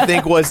 yeah. All I could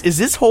think was, is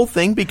this whole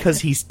thing because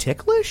he's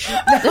ticklish? From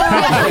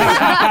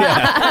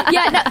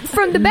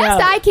the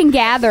best I can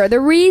gather, the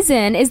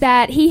reason is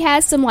that he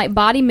has some like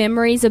body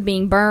memories of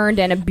being burned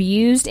and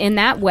abused in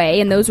that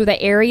way, and those were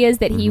the areas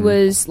that he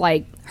was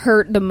like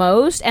hurt the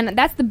most, and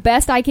that's the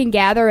best I can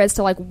gather as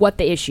to like what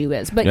the issue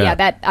is. But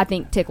that I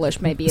think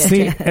ticklish may be it.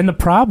 See, and the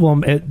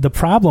problem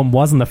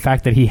wasn't the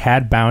fact that he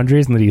had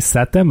boundaries and that he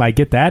set them. I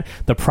get that.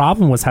 The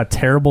problem was how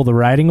terrible the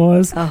writing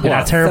was, and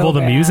how terrible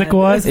the music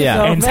was,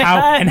 and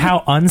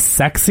how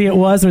unsexy it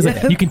was. It was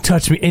like, you can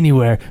touch me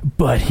anywhere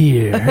but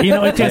here.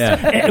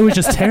 It was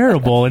just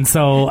terrible, and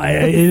so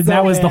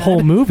that was the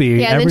whole movie.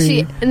 Yeah,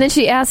 and then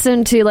she asked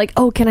him to like,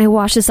 oh, can I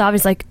wash this off?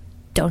 He's like,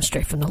 don't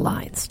stray from the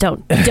lines.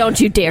 Don't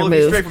you dare move. If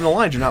you stray from the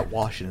lines, you're not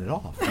washing it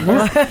off.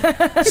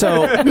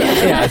 So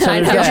there's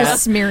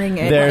just smearing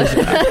it.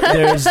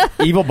 There's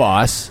Evil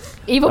Boss.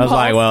 I was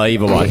like, well,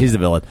 Evil Boss, he's the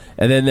villain.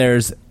 And then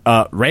there's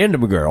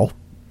Random Girl.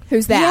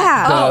 Who's that?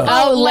 Yeah.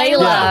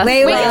 Layla.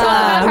 We can talk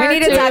about her. We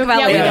need to talk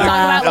about Layla. We can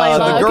talk about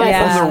Layla. The girl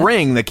from The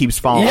Ring that keeps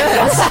falling.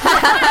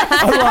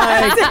 I'm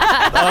like,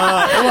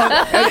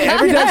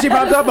 every time she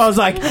popped up, I was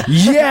like,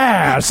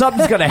 yeah,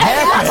 something's going to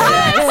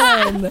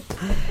happen.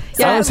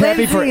 I was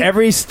happy for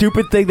every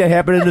stupid thing that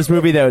happened in this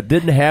movie that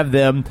didn't have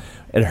them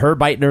and her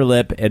biting her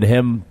lip and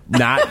him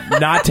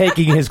not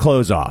taking his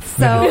clothes off.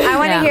 So I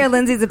want to hear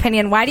Lindsay's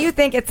opinion. Why do you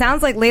think it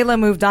sounds like Layla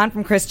moved on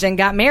from Christian,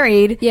 got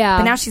married,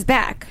 but now she's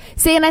back?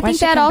 See, and I think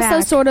that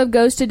also sort of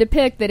goes to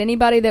depict that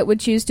anybody that would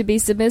choose to be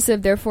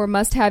submissive therefore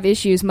must have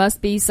issues,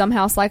 must be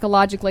somehow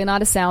psychologically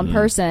not a sound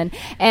person.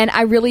 And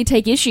I really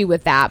take issue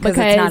with that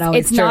because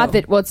it's not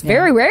that, well, it's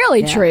very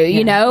rarely true,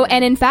 you know?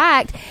 And in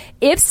fact,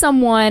 if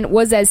someone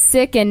was as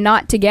sick and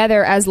not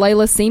together as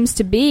Layla seems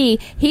to be,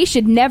 he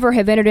should never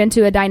have entered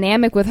into a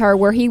dynamic with her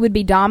where he would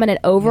be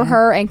dominant over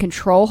her and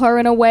control her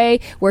in a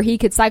way where he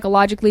could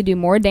psychologically do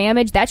more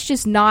damage. That's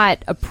just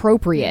not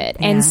appropriate.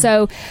 And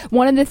so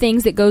one of the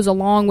things that goes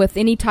along with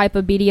any type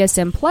of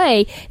BDSM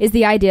play is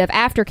the idea of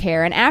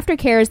aftercare. And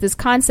aftercare is this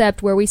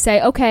concept where we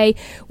say, okay,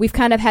 we've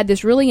kind of had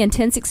this really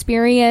intense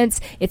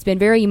experience. It's been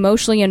very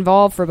emotionally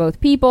involved for both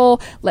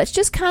people. Let's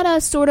just kind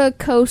of sort of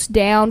coast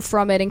down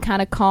from it and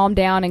kind of calm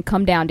down and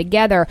come down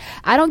together.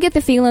 I don't get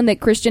the feeling that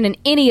Christian in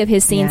any of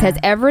his scenes has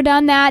ever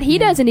done that. He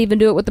doesn't even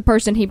do it with the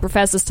person he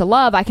professes to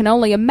love. I can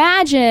only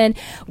imagine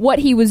what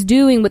he was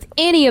doing with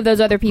any of those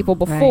other people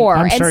before.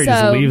 I'm sure he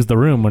just leaves the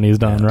room when he's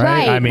done,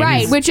 right?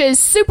 Right, which is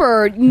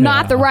super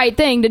not the right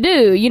thing to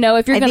do. You know,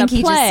 if you're going to play,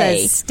 he just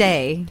says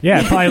stay.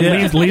 Yeah,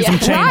 probably leaves him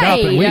chained up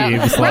and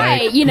leaves.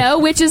 Right, you know,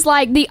 which is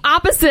like the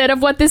opposite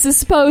of what this is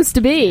supposed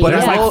to be. But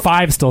there's like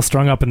 5 still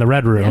strung up in the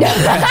red room.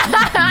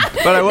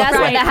 That's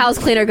why the house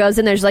cleaner goes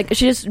in. There's like,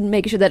 she just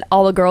makes sure that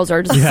all the girls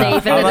are just safe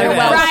and that they're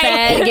well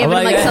fed. Give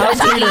them like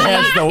something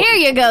to eat. Here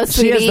you go,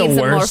 sweetie. Some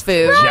more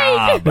food.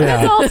 Job.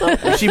 That's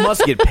awesome. She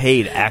must get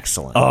paid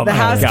excellent. The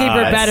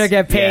housekeeper better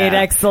get paid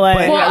excellent.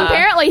 Well,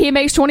 apparently he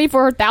makes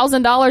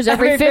 $24,000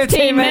 every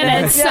 15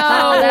 minutes. So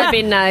that'd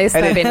be nice.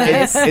 That'd be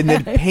nice. And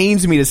it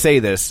pains me to say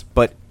this,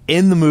 but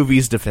in the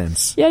movie's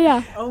defense,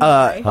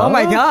 oh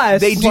my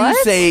gosh, they do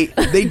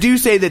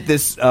say that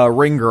this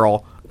ring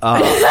girl.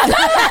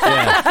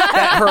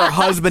 That her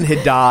husband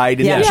had died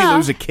and then she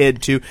lose a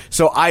kid too.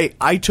 So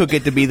I took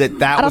it to be that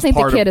I don't was think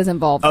part the kid of, is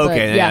involved.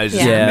 Okay, I was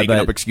just making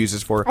up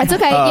excuses for her. It's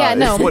okay.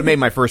 It's what made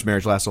my first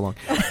marriage last so long.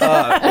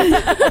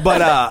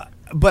 But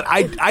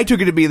I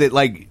took it to be that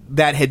like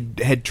that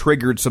had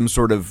triggered some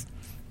sort of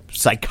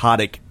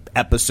psychotic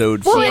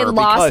episode. Well, she had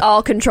lost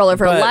all control of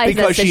her life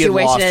because she had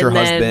lost her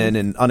husband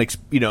and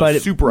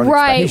super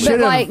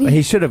unexpected. Right,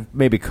 he should have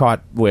maybe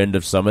caught wind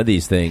of some of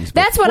these things.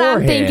 That's what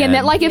I'm thinking.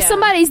 That like if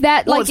somebody's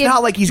that it's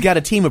not like he's got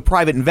a team of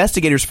private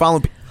investigators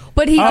following.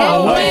 But he did.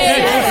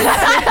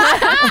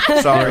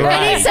 Sorry.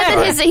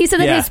 And he said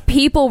that his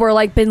people were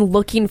like been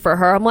looking for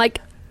her. I'm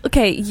like,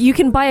 okay, you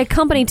can buy a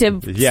company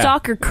to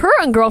stalk your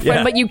current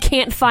girlfriend, but you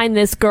can't find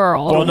this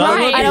girl. Well, not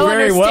I don't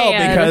very well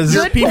because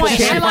your people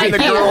can't find the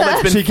girl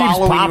that's been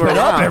following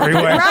you up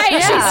everywhere. Right.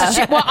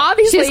 Yeah. Well,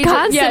 obviously, she's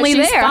constantly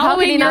she's there. How can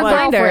following you your not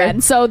find her?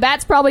 girlfriend. So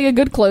that's probably a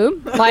good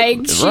clue.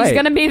 Like, she's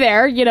going to be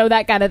there,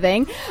 that kind of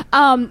thing.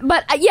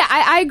 But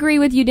I agree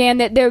with you, Dan,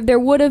 that there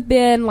would have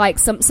been like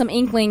some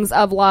inklings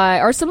of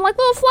like, or some like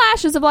little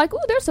flashes of like, ooh,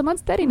 there's some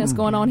unsteadiness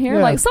going on here.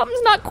 Like,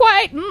 something's not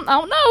quite, I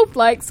don't know,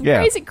 like some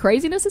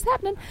craziness is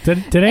happening.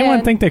 Did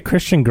anyone think that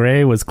Christian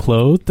Grey was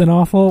clothed an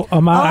awful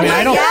amount?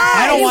 I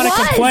don't want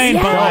to complain,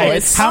 but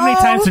like, how many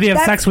times did he have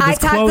sex with his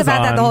clothes on? I talked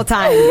about that the whole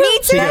time. Me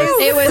too.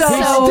 It was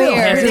so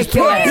weird.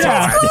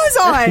 Clothes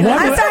on.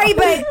 I'm sorry,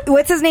 but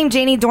what's his name?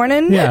 Jamie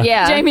Dornan?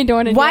 Yeah. Jamie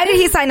Dornan. Why did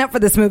he sign up for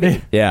this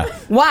movie? Yeah.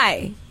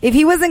 Why? If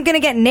he wasn't going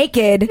to get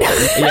naked,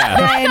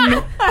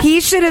 then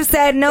he should have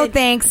said, no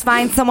thanks,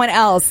 find someone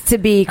else to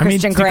be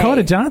Christian Grey.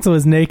 Dakota Johnson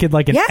was naked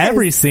like in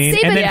every scene,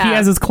 and then he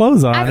has his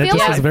clothes on. It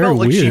just was very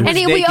weird. She was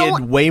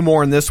naked way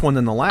more in this one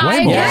than the last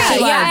one.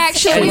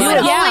 Actually, we would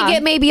only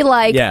get maybe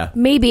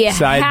a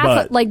side half,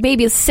 butt. like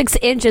maybe 6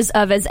 inches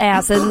of his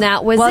ass, and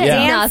that was well, it.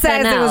 Dan Nothing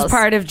says else. it was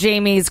part of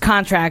Jamie's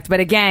contract,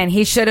 but again,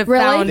 he should have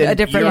found a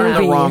different you're movie.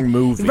 in the wrong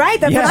movie. Right,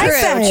 that's what I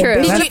said.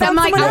 True. I'm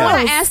like, I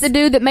want to ask the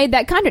dude that made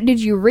that contract,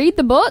 did you read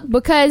the book?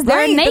 Because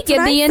they're naked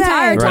the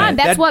entire time.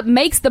 That's what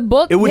makes the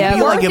book it would be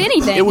worth like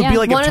anything. It would be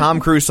like if Tom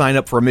Cruise signed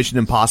up for a Mission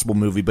Impossible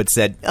movie but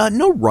said,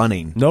 no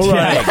running. No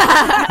running.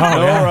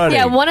 No running.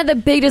 Yeah, one of the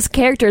biggest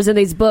characters in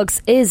these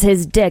books is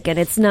his dick, and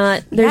it's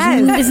not.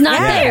 It's not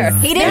there.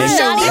 He didn't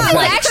show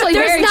up.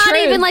 There's not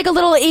even like a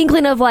little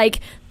inkling of like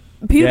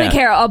pubic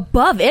hair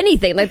above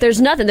anything. Like there's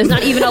nothing. There's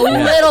not even a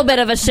little bit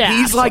of a shaft.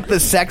 He's like the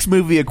sex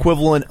movie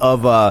equivalent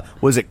of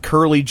was it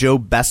Curly Joe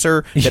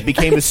Besser that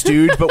became a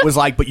stooge but was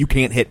like, but you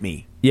can't hit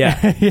me. Yeah.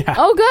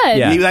 Oh, good.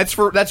 Yeah.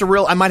 That's a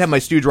real. I might have my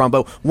stooge wrong,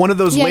 but one of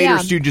those later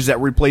stooges that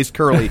replaced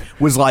Curly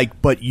was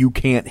like, but you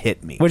can't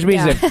hit me. Which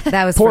means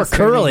that was poor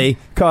Curly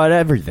caught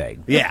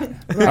everything. Yeah.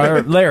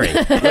 Or Larry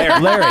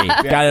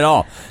got it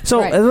all. So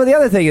the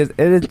other thing is,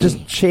 it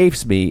just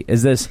chafes me,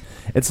 is this.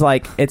 It's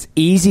like, it's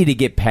easy to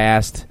get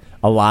past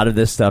a lot of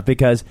this stuff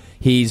because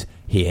he's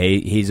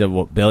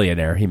a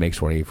billionaire. He makes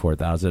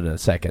 $24,000 a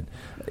second.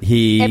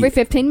 Every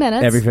 15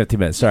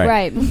 minutes. Sorry.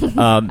 Right.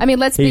 I mean,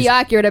 let's be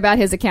accurate about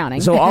his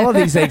accounting. So all of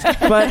these things.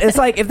 But it's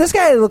like, if this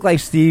guy looked like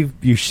Steve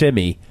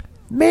Buscemi,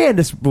 man,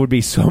 this would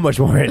be so much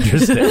more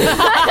interesting.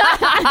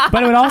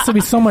 But it would also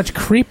be so much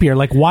creepier.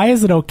 Like, why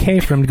is it okay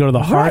for him to go to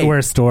the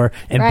hardware store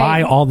and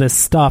buy all this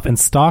stuff and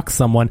stalk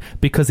someone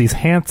because he's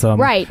handsome?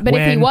 Right, but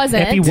if he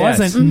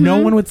wasn't, no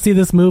one would see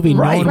this movie.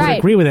 No one would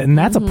agree with it, and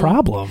that's a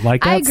problem.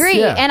 Like, I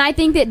agree, and I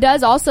think that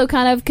does also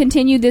kind of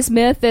continue this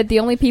myth that the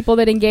only people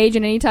that engage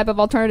in any type of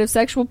alternative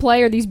sexual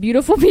play are these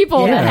beautiful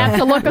people that have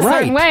to look a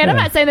certain way. And I'm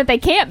not saying that they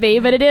can't be,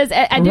 but it is.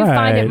 I do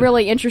find it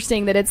really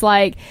interesting that it's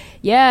like,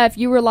 if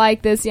you were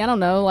like this, I don't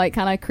know, like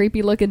kind of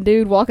creepy looking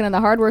dude walking in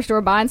the hardware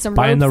store buying some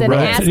ropes and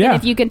asking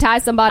if you can tie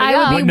somebody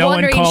up. I would be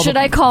wondering, should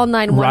I call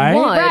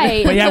 911?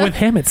 Right. But with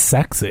him, it's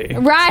sexy.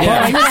 Right.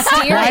 Yeah.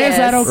 Why is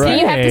that okay?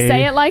 Do you have to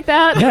say it like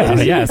that?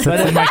 Yes,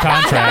 that's in my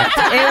contract.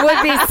 It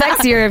would be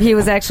sexier if he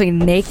was actually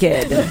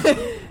naked.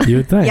 You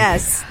would think.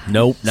 Yes.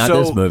 Nope, not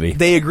this movie.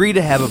 They agree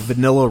to have a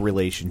vanilla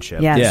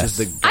relationship. Yes.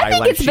 This is the I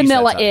think it's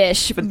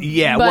vanilla-ish.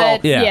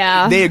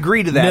 They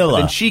agree to that, vanilla. but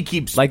then she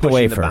keeps like pushing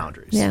the the wafer.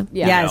 boundaries. Yeah.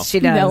 Yes, she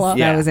does. Vanilla.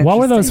 That was What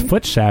were those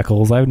foot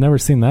shackles? I've never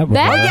seen that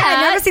before.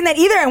 I've never seen that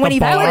either. And when he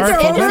puts her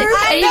over,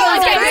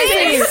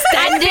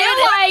 I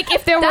feel like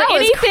if there were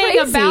anything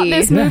about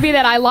this movie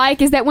that I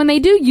like is that when they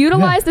do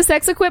utilize the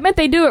sex equipment,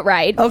 they do it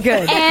right. Oh,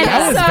 good. And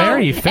that was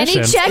very efficient.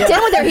 And he checked in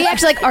with her. He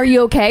actually like, are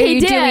you okay? Are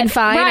you doing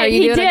fine? Right, are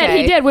you doing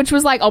okay? He did, which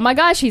was like, oh my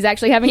gosh, he's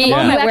actually having a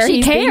moment where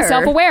he's being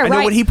self-aware. I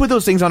know when he put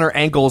those things on her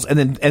ankles and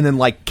then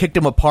like kicked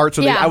them apart.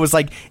 So I was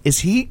like, is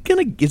he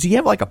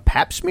have like a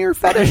pap smear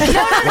fetish?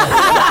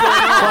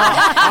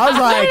 I was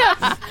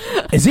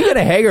like, is he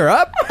gonna hang her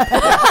up?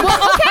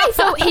 Well, okay,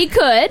 so he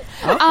could,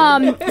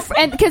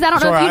 and because I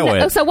don't know if you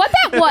know. So what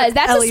that was,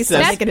 that's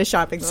making a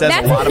shopping list.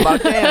 Says a lot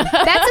about Dan.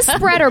 That's a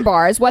spreader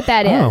bar, is what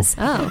that is.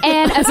 Oh.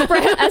 And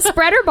a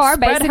spreader bar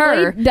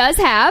basically does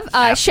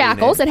have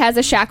shackles. It has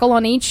a shackle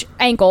on each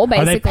ankle,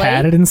 basically. Are they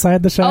padded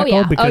inside the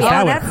shackle? Because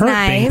that would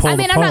hurt being pulled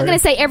apart. I'm not going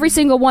to say every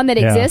single one that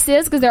exists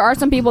is, because there are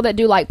some people that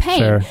do like pain.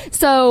 Sure.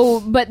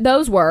 So, but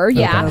those were,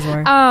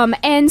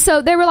 and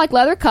so they were like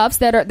leather cuffs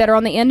that are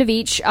on the end of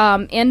each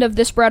end of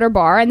the spreader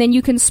bar, and then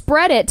you can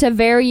spread it to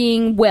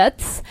varying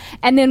widths.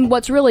 And then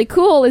what's really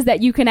cool is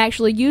that you can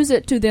actually use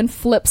it to then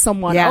flip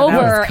someone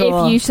over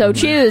if you so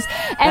choose.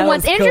 And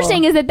what's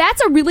interesting is that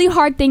that's a really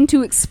hard thing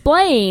to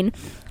explain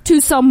to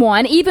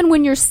someone, even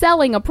when you're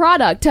selling a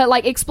product, to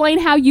like explain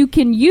how you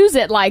can use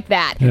it like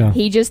that. Yeah.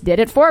 He just did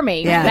it for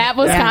me. Yeah. That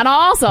was kind of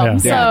awesome.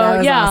 So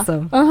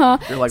awesome.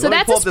 So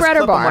that's a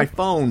spreader bar. On my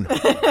phone.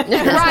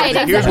 Right.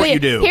 Exactly. Here's what you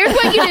do. Here's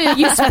what you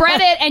do. You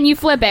spread it and you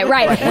flip it.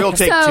 Right. We'll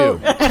take two.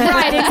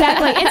 Right.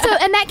 Exactly.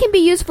 And that can be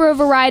used for a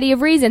variety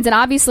of reasons. And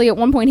obviously, at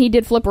one point, he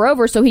did flip her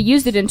over, so he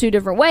used it in 2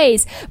 different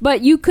ways.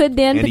 But you could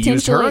then and potentially he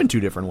used her in 2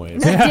 different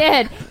ways. He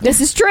did.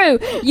 This is true.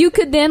 You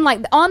could then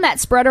like on that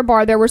spreader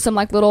bar, there were some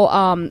like little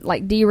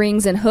like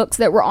D-rings and hooks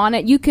that were on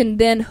it. You can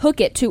then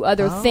hook it to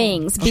other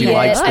things, be it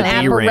an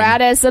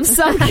apparatus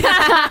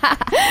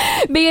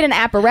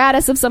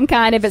of some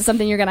kind, if it's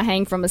something you're going to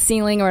hang from a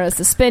ceiling or a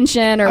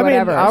suspension or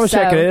whatever. I was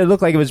checking it. It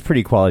looked like it was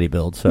pretty quality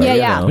build. So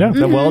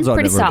the welds on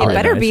it were solid. It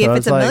better be if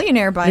it's a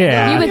millionaire buying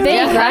it. You would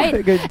think,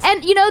 right?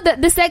 And you know,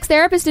 the sex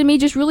therapist in me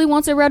just really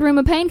wants a red room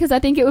of pain because I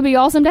think it would be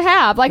awesome to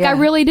have. Like I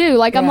really do.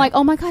 Like I'm like,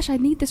 oh my gosh, I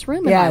need this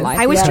room in my life.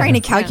 I was trying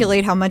to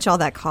calculate how much all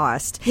that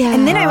cost,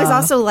 and then I was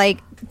also like,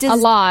 a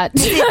lot.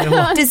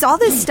 Does all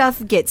this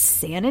stuff get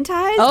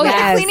sanitized? Oh,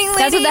 yeah. Cleaning lady?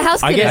 That's what the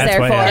house cleaner's there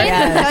for.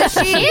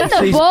 In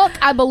the book,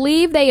 I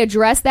believe they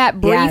address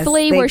that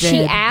briefly where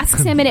she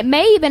asks him, and it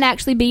may even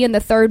actually be in the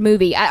 3rd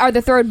movie, or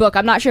the 3rd book.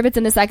 I'm not sure if it's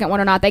in the 2nd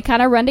one or not. They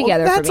kind of run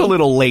together that's for me. A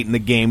little late in the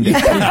game. To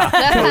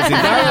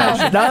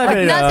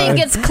nothing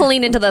gets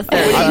clean into the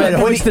 3rd. I've been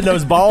hoisting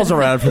those balls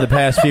around for the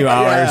past few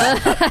hours.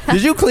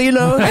 Did you clean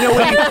those? I know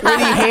when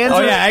he hands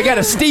her... I got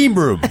a steam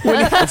room. It's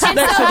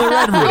next to the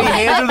red room. When he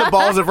hands her the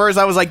balls at first,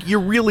 I was like, you're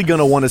really going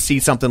to want to see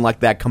something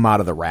like that come out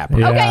of the wrapper.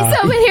 Yeah. Okay,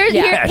 so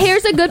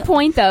here's a good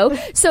point, though.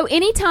 So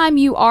anytime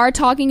you are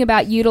talking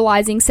about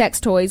utilizing sex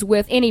toys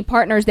with any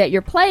partners that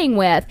you're playing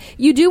with,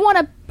 you do want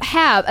to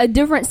have a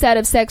different set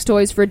of sex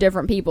toys for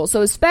different people.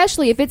 So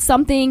especially if it's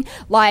something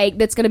like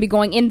that's going to be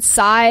going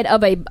inside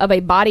of a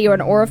body or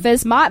an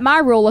orifice, my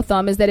rule of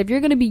thumb is that if you're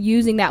going to be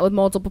using that with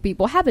multiple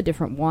people, have a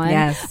different one.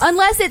 Yes.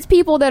 Unless it's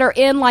people that are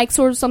in like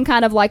sort of some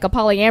kind of like a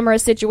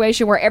polyamorous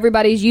situation where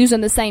everybody's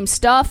using the same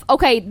stuff.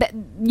 Okay,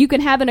 you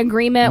can have an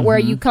agreement where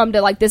you come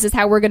to like, this is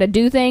how we're going to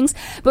do things.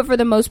 But for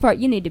the most part,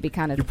 you need to be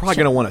kind of... You're probably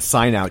going to want a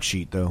sign-out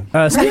sheet, though.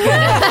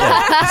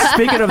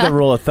 Speaking of the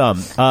rule of thumb,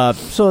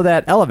 so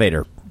that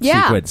elevator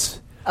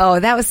sequence. Oh,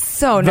 that was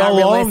so not the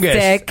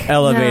realistic. Longest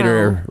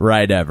elevator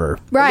ride ever.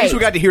 Right. At least we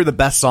got to hear the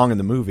best song in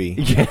the movie.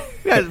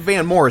 Yeah,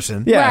 Van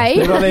Morrison. Yeah.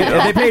 Right.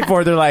 They paid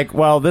for it. They're like,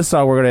 well, this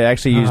song, we're going to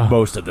actually use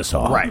most of the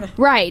song.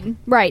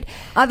 Right.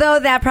 Although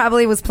that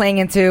probably was playing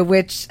into,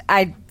 which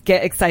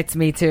excites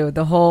me too.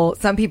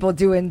 Some people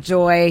do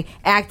enjoy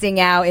acting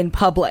out in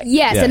public.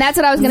 Yes, and that's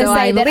what I was going to say.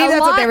 I believe that's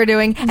what they were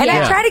doing. And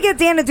I try to get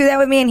Dan to do that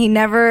with me, and he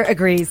never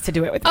agrees to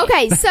do it with me.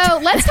 Okay, so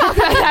let's talk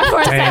about that for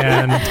a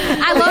second.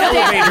 I love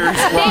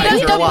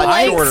Dan. The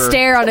blank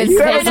stare on his face.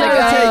 You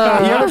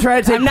ever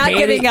try to take I'm not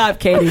getting up,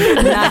 Katie.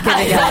 I'm not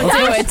getting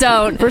up.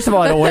 Don't. First of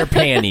all, I don't wear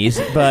panties,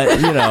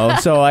 but,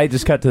 so I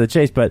just cut to the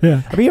chase. But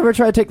have you ever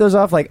tried to take those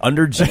off, like,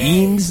 under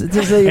jeans?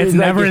 It's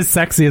never as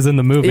sexy as in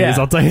the movies,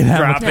 I'll tell you that.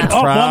 Drop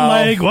it. One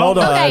leg. Hold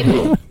on.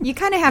 Okay. You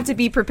kind of have to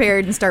be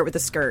prepared and start with a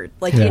skirt.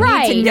 Like, you need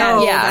to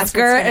know. Yeah,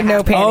 skirt and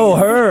no panties. Oh,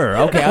 her.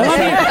 Okay. Well,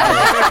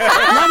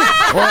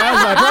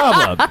 that's my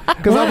problem.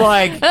 Because I'm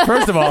like,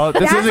 first of all,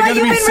 this isn't going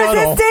to be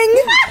subtle.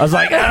 I was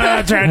like,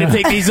 trying to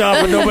take these off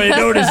and nobody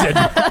noticing.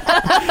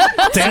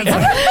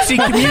 See,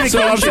 communication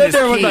so I'm sitting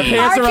there with my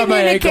pants around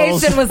my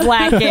ankles. Communication was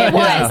lacking.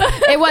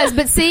 It was.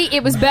 But see,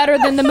 it was better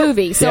than the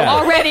movie. So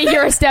already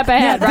you're a step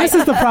ahead, right? This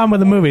is the problem with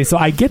the movie. So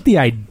I get the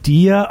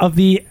idea of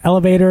the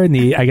elevator and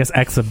the, I guess,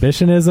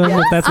 exhibitionism,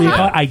 if that's what you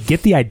call it. I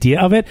get the idea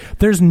of it.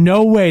 There's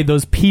no way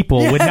those people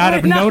would not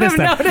have noticed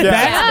that.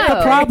 That's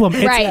the problem.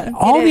 It's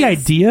all the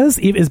ideas,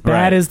 as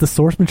bad as the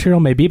source material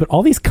may be, but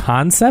all these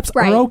concepts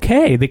are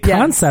okay. The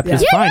concept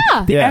is fine.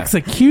 The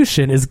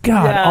execution is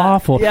god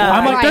awful.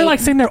 I'm like, they're like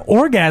sitting there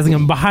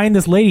orgasming behind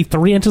this lady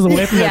 3 inches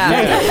away from their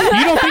face.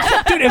 You don't think,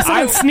 dude, if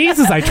someone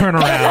sneezes, I turn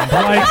around.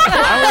 Like,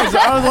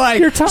 I was like,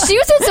 she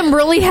was doing some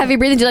really heavy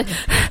breathing. She's like,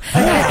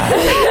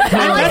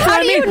 how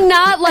do you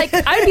not like?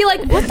 I'd be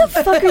like, what the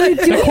fuck are you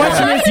doing? The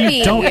question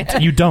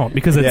is, you don't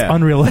because it's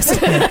unrealistic.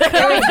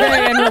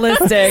 Very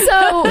unrealistic.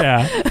 So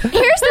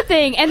here's the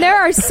thing, and there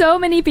are so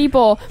many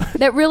people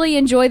that really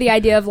enjoy the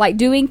idea of like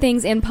doing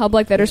things in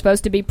public that are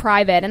supposed to be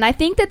private, and I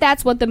think that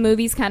that's what the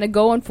movie's kind of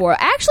going for.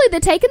 Actually, the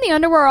taking the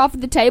underwear off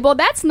of the table,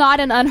 that's not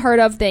an unheard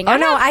of thing.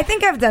 I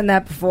think I've done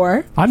that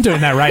before. I'm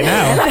doing that right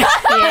now.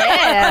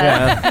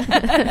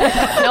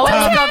 No one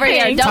look over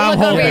here. Don't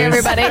look over here,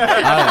 everybody. Oh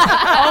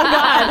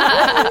God.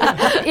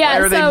 Why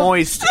are they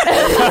moist?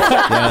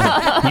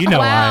 You know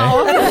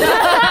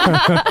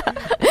why.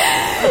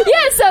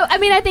 So I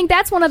mean, I think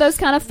that's one of those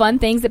kind of fun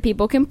things that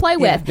people can play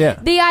with.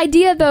 The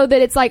idea, though,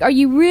 that it's like, are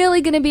you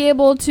really going to be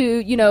able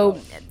to,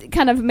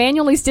 kind of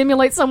manually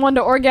stimulate someone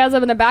to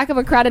orgasm in the back of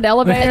a crowded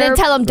elevator and then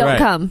tell them don't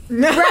come?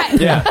 Right.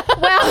 Yeah.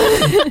 Well,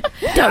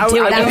 don't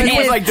do it.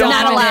 It's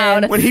not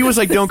allowed. When he was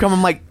like, "Don't come,"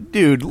 I'm like,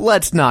 "Dude,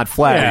 let's not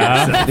flatter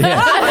yourself."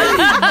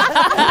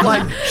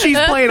 Like, she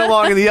she's playing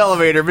along in the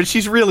elevator, but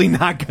she's really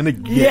not going to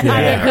get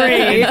I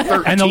agree.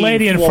 And the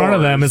lady in front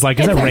of them is like,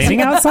 is it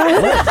raining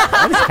outside?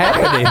 What is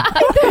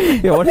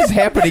happening? What is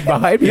happening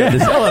behind me in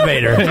this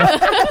elevator?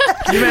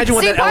 Can you imagine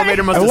what that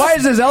elevator must have... Why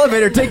is this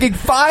elevator taking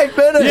 5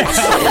 minutes?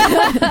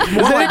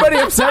 Is anybody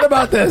upset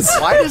about this?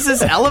 Why does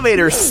this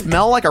elevator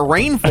smell like a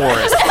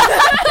rainforest?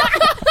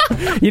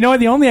 You know what?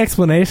 The only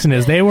explanation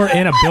is they were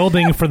in a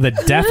building for the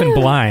deaf and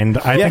blind.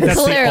 I think that's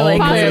clearly, the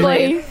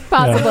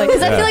possibly. only...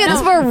 Because I feel like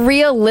this more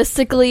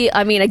realistically.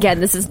 I mean,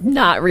 again, this is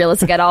not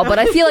realistic at all. But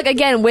I feel like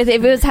again, if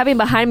it was happening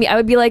behind me, I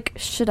would be like,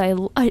 "Should I?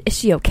 Is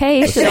she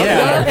okay? Should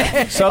I look?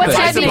 What's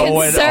happening?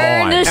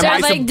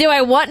 Concerned? Do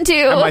I want to?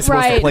 Am I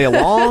supposed to play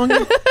along?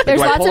 Do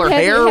I pull her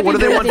hair? What do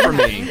they want from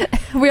me?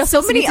 We're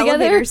so many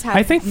elevators have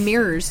I think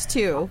mirrors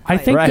too. I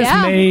think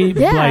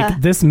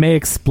this may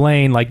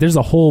explain there's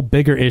a whole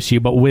bigger issue,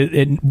 but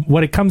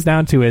what it comes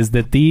down to is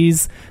that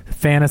these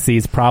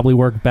fantasies probably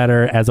work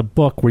better as a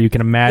book where you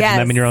can imagine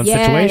them in your own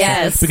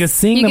situation. Because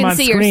seeing them on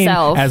screen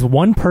as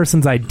one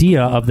person's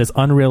idea of this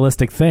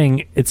unrealistic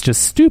thing, it's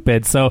just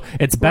stupid. So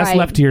it's best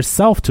left to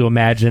yourself to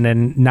imagine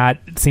and not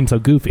seem so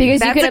goofy.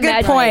 Because that's a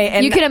good point.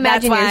 And you can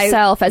imagine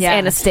yourself as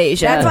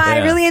Anastasia. That's why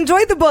I really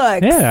enjoyed the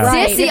book. Yeah.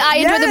 Right. See, I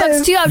enjoyed the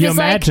books too. I was you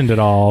just imagined it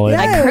all.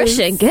 Like,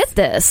 Christian, get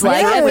this.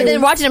 And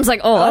then watching it, I was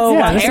like,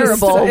 that's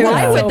terrible.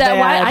 Why would that?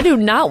 Why? I do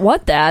not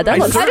want that. That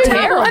looks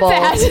terrible.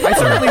 I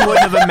certainly wouldn't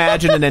have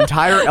imagined an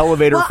entire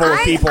elevator full of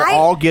people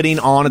all getting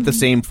on at the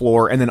same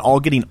floor and then all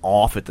getting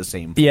off at the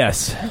same floor.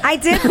 Yes. I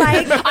did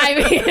like...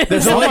 I mean...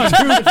 There's only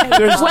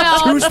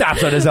two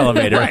stops on this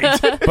elevator,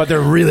 but they're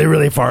really,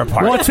 really far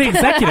apart. Well, it's the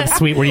executive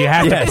suite where you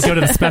have to go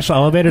to the special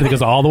elevator that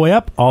goes all the way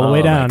up, all the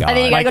way down. And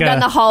then you got to go down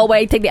the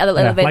hallway, take the other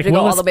elevator to go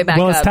all the way back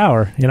Willis up.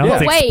 Tower,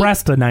 it's Wait.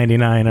 express to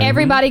 99.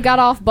 Everybody got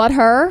off but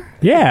her.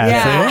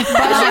 Yeah. But she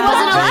wasn't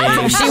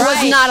allowed to. She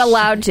was not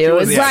allowed to. It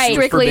was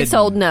strictly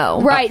told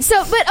no. Right. So,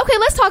 but okay,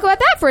 let's talk about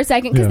that for a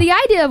second, because the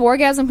idea of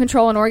orgasm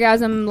control and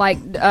orgasm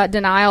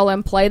denial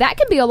and play, that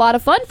can be a lot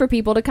of fun for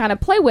people to kind of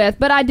play with.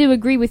 But I do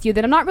agree with you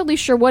that I'm not really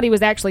sure what he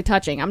was actually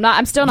touching.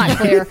 I'm still not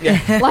clear.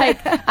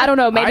 I don't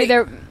know. Maybe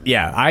they're.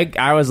 Yeah,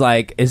 I was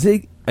like, is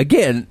he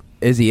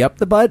up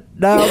the butt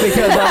now?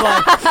 Because I'm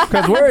like,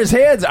 because where his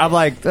hands? I'm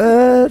like,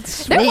 there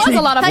was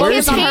a lot of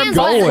his hands.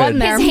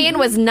 His hand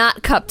was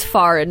not cupped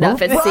far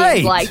enough. It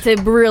seemed like to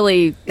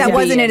really. That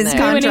wasn't in his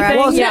contract.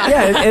 Well,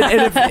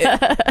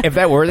 and if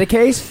that were the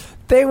case,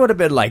 they would have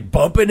been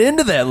bumping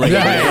into that lady.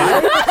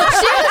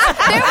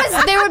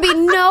 There would be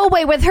no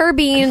way with her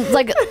being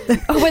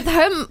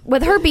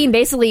with her being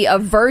basically a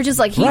virgin,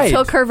 he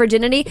took her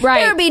virginity. Right.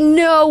 There would be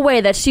no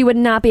way that she would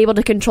not be able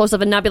to control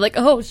herself and not be like,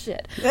 oh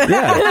shit.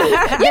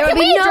 Yeah. There would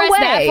be no way.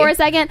 That for a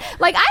second?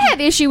 I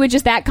have issue with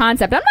just that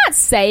concept. I'm not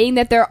saying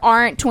that there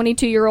aren't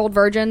 22-year-old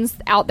virgins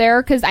out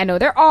there, because I know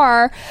there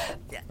are.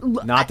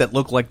 Not that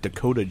look like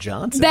Dakota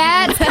Johnson.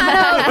 That's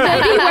kind of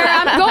maybe where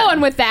I'm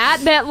going with that.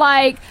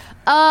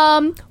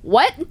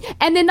 What?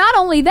 And then not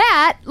only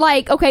that,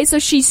 okay, so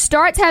she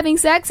starts having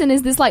sex and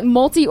is this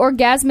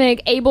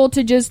multi-orgasmic, able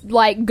to just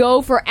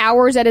go for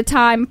hours at a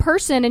time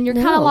person, and you're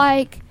kind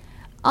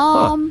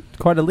of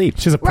quite a leap.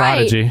 She's a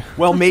prodigy.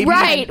 Well, maybe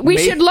we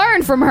should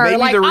learn from her.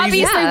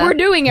 Obviously, we're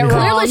doing it wrong.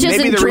 Clearly, just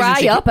didn't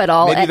dry up at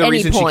all. Maybe at the any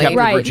reason point. she kept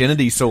her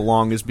virginity so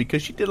long is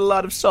because she did a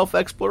lot of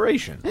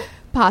self-exploration.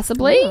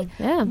 Possibly,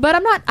 but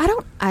I'm not.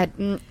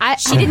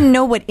 She didn't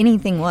know what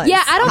anything was.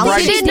 Yeah, I don't think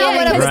she didn't know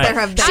what it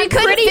was. She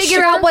couldn't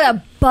figure out what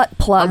a butt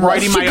plug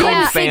was. She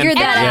couldn't figure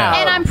that out.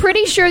 And I'm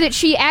pretty sure that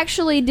she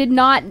actually did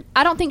not.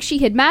 I don't think she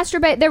had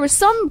masturbated. There was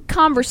some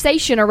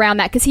conversation around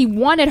that because he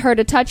wanted her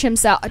to touch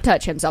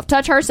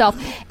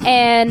herself,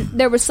 and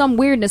there was some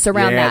weirdness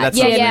around that.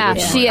 Yeah.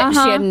 She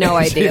had no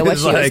idea what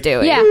she was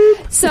doing. Yeah,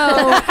 so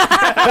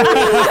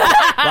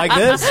like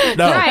this,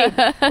 no,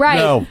 right,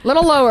 no.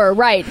 Little lower,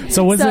 right.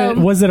 So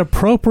was it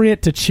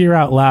appropriate to cheer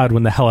out loud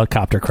when the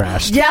helicopter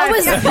crashed? Yeah, we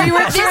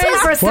were cheering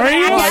for some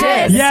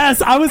action.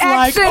 Yes, I was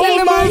action like,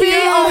 in the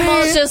movie.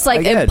 Almost just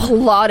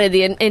imploded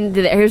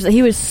into the air.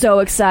 He was so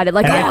excited,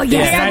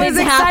 everything's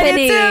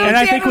happening. And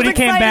I think when he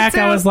came back,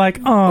 I was like,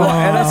 oh.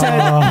 And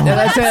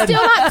I said,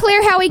 still not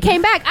clear how he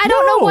came back. I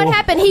don't know what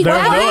happened. I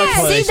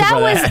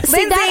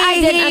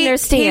didn't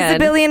understand. He's a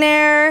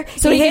billionaire,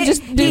 so he can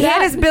just do he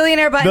that. hit his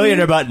billionaire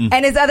button,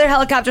 and his other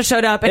helicopter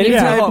showed up, and he flew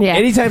home.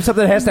 Anytime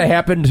something has to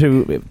happen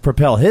to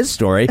propel his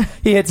story,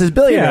 he hits his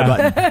billionaire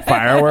button.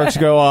 Fireworks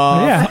go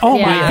off. Yeah. Oh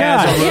my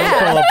god. He has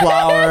a room full of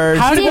flowers.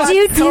 How did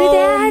you do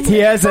that? He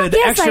has an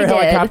extra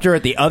helicopter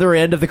at the other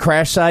end of the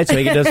crash site, so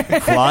he can just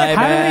fly back.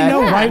 How do they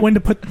know right when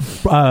to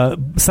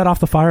set off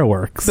the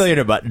fireworks?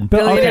 Billionaire button.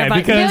 Billionaire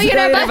button.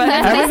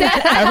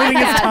 Everything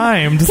is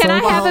timed. Can I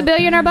have a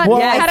billionaire button?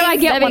 How do I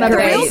get one of those?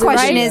 The real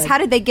question is, how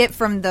did they get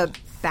from the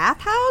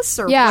bathhouse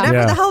or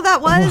whatever the hell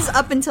that was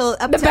up to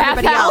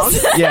everybody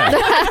else? Yeah.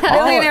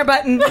 Billionaire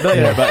button.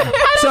 Billionaire button.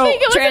 So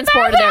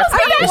transported there. I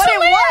forgot what it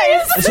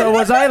was. So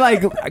was I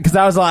because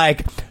I was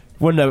like,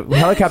 when the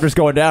helicopter's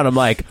going down, I'm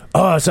like,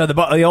 oh, so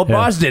the old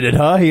boss did it,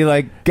 huh? He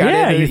got in,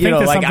 I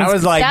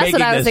was like, that's making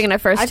what I was thinking at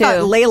first I too. thought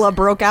Layla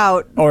broke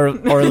out, or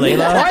Layla, or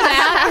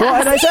that. Well,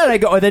 and I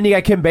said, and then you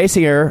got Kim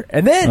Basinger,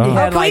 and then you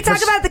had can we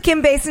talk about the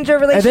Kim Basinger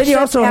relationship? And then you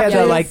also had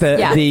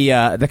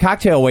the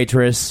cocktail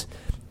waitress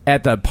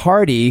at the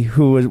party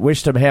who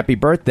wished him happy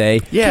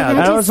birthday. Yeah, and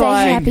I was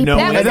like, no.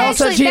 That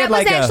was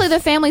actually the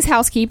family's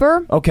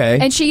housekeeper. Okay.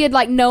 And she had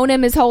known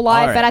him his whole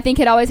life, and I think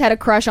had always had a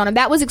crush on him.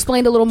 That was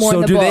explained a little more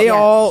in the book. So do they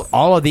all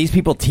of these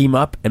people team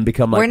up and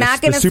become We're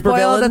not going to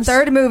spoil the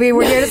third movie.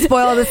 We're here to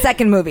spoil the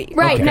second movie.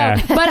 Right, okay. No.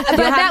 But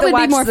that would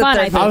be more fun,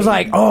 I think. I was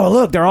like, oh,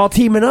 look, they're all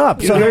teaming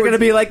up. So they're going to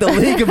be like the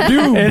League of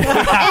Doom.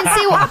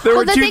 There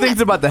were two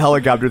things about the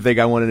helicopter thing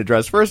I wanted to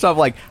address. First off,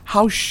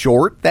 how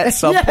short that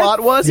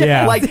subplot was.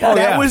 Yeah.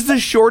 That was the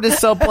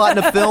shortest subplot in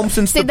a film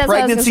since the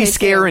pregnancy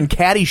scare in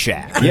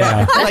Caddyshack.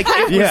 Yeah.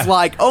 It was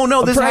like, oh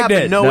no, this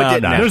happened. No, it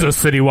didn't. There's a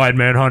citywide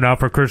manhunt out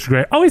for Christian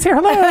Grey. Oh, he's here.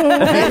 Hello.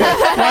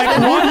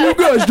 What are you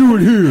guys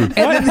doing here?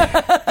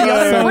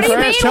 What do you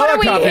mean? What are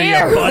we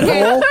here?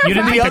 You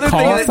didn't need to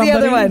call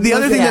somebody? The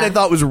other thing that I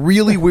thought was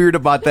really weird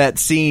about that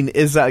scene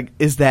is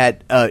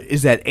that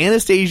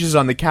Anastasia's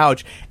on the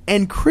couch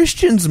and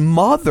Christian's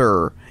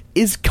mother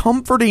is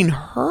comforting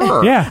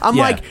her. Yeah. I'm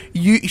like,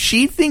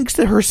 she thinks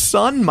that her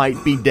son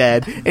might be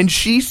dead, and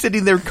she's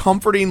sitting there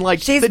comforting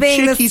she's the being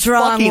chick the he's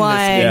strong fucking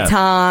one,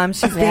 Tom.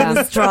 She's being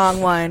the strong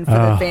one for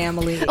the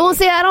family. Well,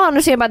 see, I don't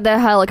understand about the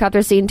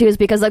helicopter scene too, is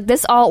because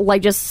this all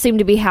just seemed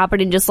to be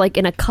happening just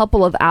in a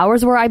couple of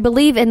hours. Where I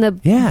believe in the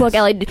book,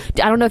 I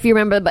don't know if you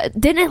remember, but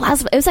didn't it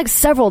last? It was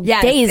several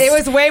days. It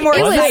was way more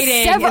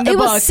exciting. It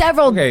was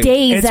several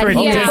days that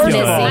he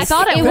ridiculous. I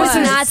thought it was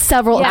not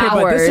several hours.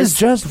 But this is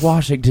just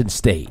Washington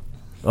State.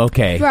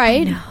 Okay.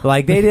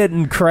 Right. They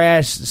didn't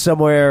crash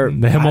somewhere in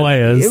the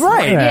Himalayas.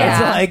 Right.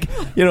 Yeah. It's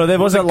there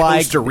wasn't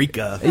Costa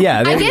Rica. Yeah.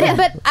 I get it,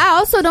 but I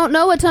also don't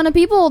know a ton of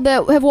people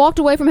that have walked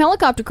away from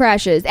helicopter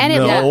crashes, and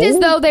it looked as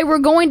though they were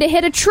going to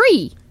hit a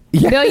tree.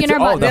 Yes. Billionaire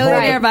button.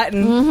 Billionaire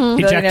button.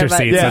 Mm-hmm. Ejector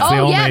seats. Yeah. That's the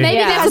only. Maybe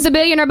that's what the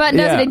billionaire button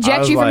does. It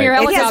ejects you from your It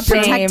has helicopter.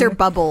 protector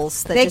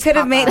bubbles. That They could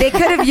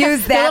have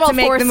used that to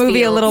make the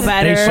movie a little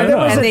better,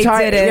 and they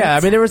didn't. Yeah, I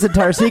mean, there was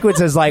entire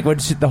sequences when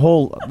the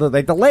whole the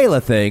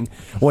Layla thing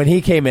when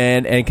he came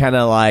in and kind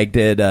of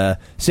did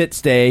sit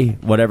stay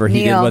whatever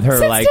he did with her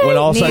when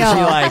all of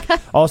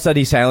a sudden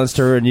he silenced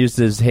her and used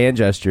his hand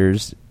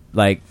gestures.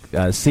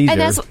 Caesar.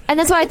 And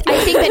that's why I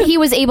think that he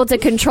was able to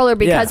control her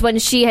because when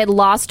she had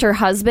lost her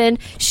husband,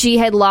 she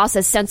had lost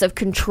a sense of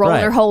control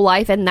in her whole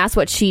life, and that's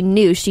what she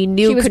knew. She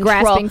knew she was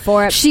control. grasping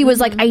for it. She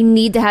was like, I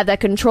need to have that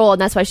control, and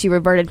that's why she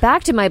reverted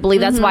back to him. I believe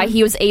that's why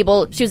she was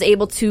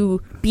able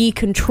to be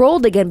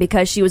controlled again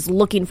because she was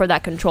looking for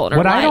that control in her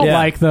life. What I don't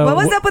like though. What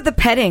was up with the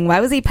petting?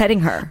 Why was he petting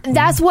her?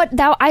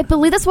 I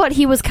believe that's what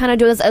he was kind of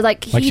doing.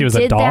 He she was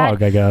did a dog,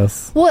 that. I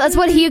guess. Well, that's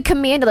what he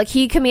commanded.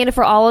 He commanded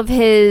for all of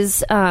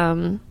his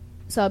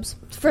subs.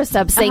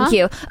 Thank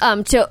you.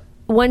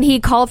 When he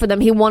called for them,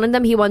 he wanted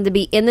to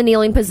be in the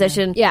kneeling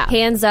position,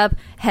 hands up,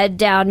 head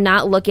down,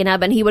 not looking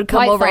up, and he would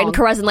come over and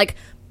caress, and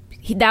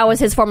that was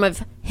his form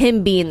of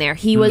him being there.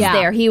 He was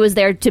there. He was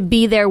there to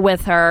be there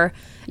with her.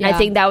 And I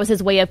think that was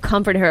his way of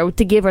comforting her,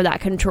 to give her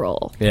that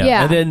control.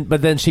 Yeah.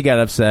 But then she got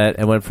upset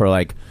and went for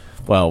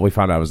we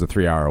found out it was a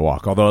 3-hour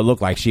walk. Although it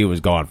looked like she was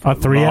going for a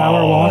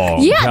 3-hour walk.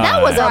 Yeah,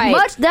 that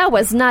was that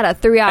was not a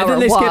 3-hour walk. And then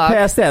they skip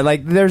past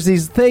that. There's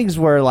these things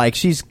where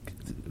she's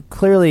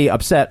clearly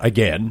upset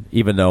again,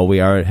 even though we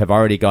have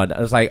already gone.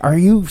 I was like, "Are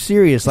you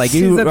serious?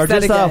 You are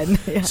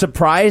just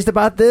surprised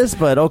about this?"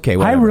 But okay,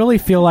 whatever. I really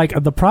feel like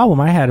the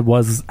problem I had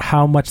was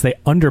how much they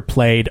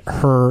underplayed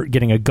her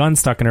getting a gun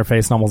stuck in her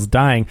face and almost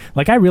dying.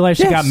 I realized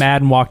she got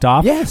mad and walked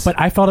off, but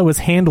I felt it was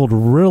handled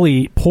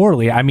really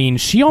poorly. I mean,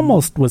 she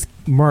almost was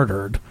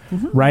murdered.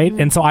 Right?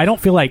 And so I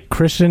don't feel like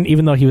Christian,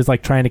 even though he was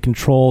trying to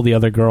control the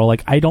other girl,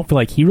 I don't feel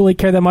like he really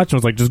cared that much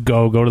and was just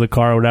go to the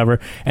car or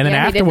whatever. And then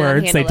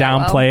afterwards they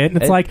downplay it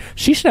and it's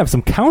she should have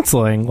some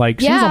counseling.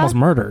 She was almost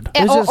murdered.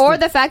 Or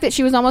the fact that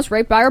she was almost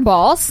raped by her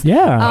boss.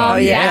 Yeah.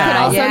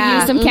 That could also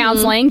use some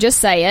counseling, just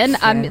saying.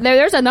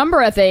 There's a number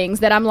of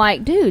things that I'm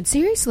like, dude,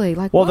 seriously.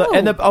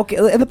 And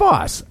the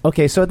boss.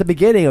 Okay, so at the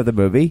beginning of the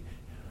movie,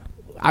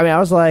 I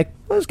was like,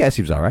 well, this guy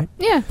seems all right.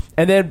 Yeah.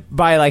 And then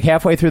by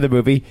halfway through the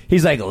movie,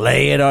 he's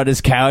laying on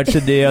his couch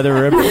in the other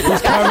room.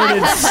 He's covered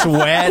in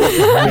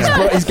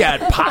sweat. He's got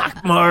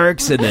pock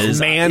marks and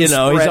his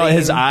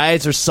his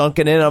eyes are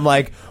sunken in. I'm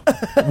like,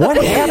 what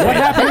happened? What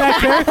happened to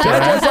that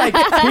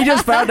character? He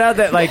just found out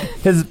that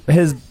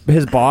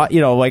his boss,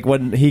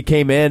 when he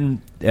came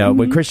in.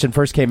 When Christian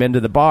first came into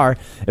the bar,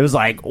 it was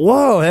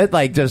whoa,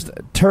 it just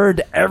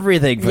turned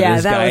everything for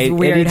this guy. Was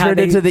weird, and he turned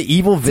into the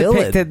evil villain.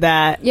 Depicted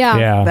that.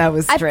 Yeah. That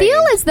was strange. I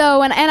feel as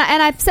though, and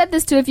I've said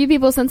this to a few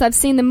people since I've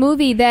seen the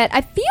movie, that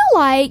I feel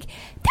like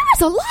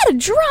there's a lot of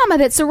drama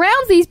that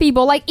surrounds these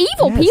people.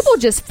 Evil people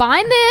just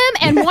find them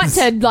and want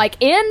to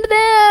end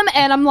them,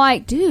 and I'm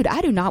like, dude, I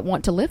do not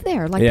want to live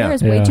there. There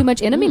is way too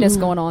much eneminess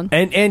going on.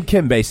 And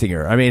Kim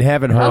Basinger. I mean,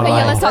 having her.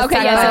 Okay, let's talk.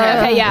 Okay,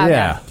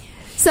 yeah.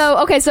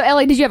 So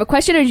Ellie, did you have a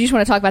question, or did you just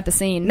want to talk about the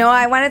scene? No,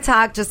 I want to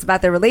talk just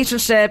about their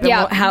relationship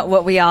and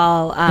what we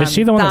all is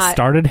she the one that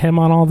started him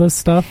on all this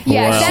stuff?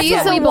 Yeah,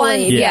 she's the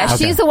one. Yeah,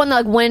 Okay. she's the one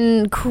that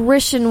when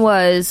Christian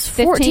was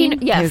 14.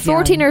 15? Yeah,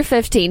 14 or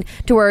 15,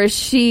 to where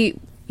he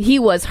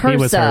was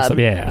her sub.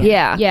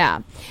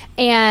 Yeah.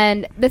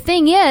 And the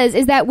thing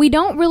is that we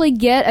don't really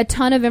get a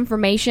ton of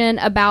information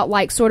about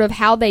like sort of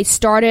how they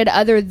started,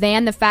 other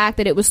than the fact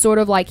that it was sort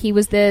of like he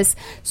was this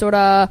sort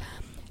of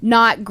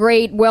not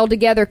great, well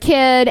together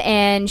kid,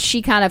 and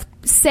she kind of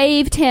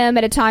saved him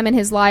at a time in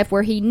his life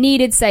where he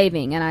needed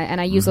saving,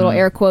 and I use little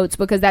air quotes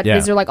because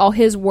these are like all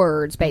his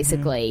words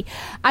basically.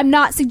 I'm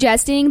not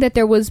suggesting that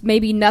there was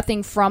maybe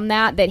nothing from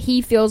that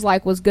he feels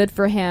like was good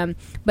for him,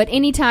 but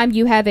anytime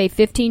you have a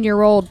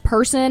 15-year-old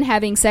person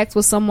having sex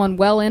with someone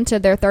well into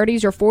their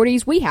 30s or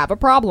 40s, we have a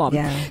problem.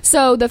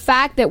 So the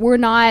fact that we're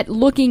not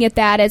looking at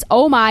that as,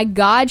 oh my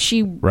God,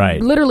 she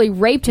literally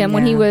raped him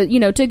when he was,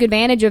 took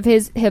advantage of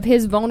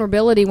his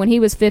vulnerability when he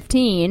was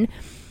 15,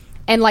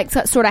 and like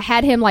sort of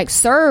had him like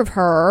serve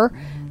her,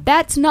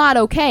 that's not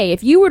okay.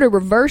 If you were to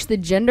reverse the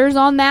genders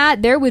on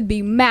that, there would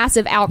be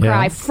massive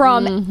outcry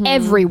from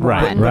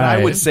everyone. But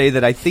I would say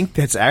that I think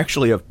that's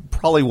actually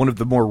probably one of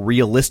the more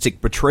realistic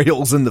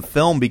portrayals in the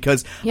film,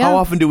 because how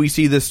often do we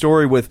see this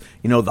story with,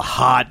 the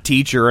hot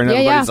teacher and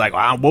everybody's like,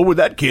 wow, what would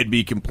that kid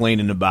be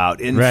complaining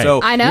about? And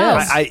so I know.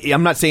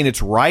 I'm not saying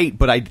it's right,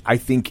 but I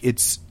think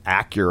it's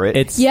accurate.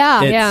 It's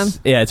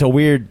a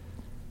weird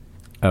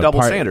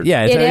double standard.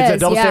 Yeah, it's a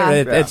double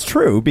standard. It's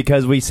true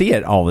because we see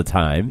it all the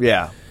time.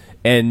 Yeah,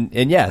 and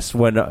yes,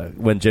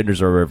 when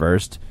genders are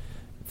reversed,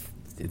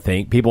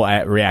 people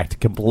react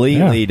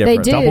completely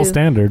different. They do. Double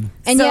standard.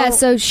 And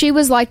so she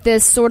was like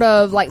this sort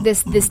of like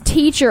this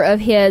teacher of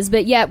his,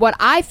 but yet what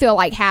I feel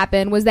like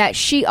happened was that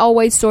she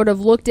always sort of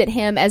looked at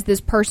him as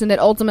this person that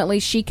ultimately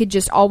she could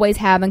just always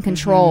have and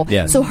control.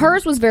 Yes. So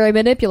hers was very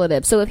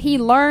manipulative. So if he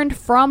learned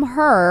from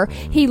her,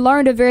 he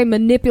learned a very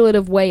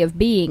manipulative way of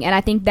being, and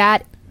I think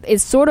that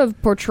is sort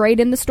of portrayed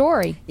in the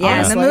story.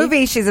 Yeah, in the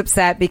movie, she's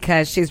upset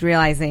because she's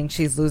realizing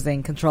she's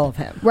losing control of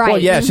him. Right. Well,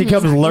 yeah, she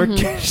comes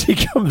she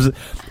comes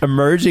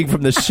emerging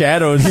from the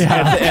shadows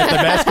at the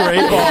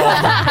masquerade ball.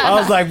 I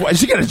was like, what,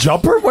 is she going to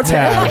jump her? What's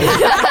happening?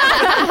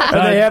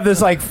 And they have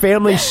this like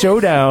family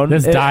showdown.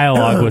 This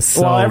dialogue was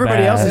so while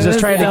everybody else is just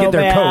trying to get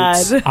their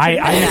coats.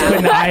 I just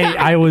couldn't.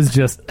 I was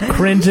just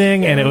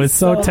cringing, and it was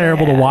so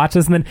terrible to watch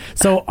this. And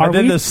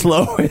then the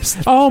slowest.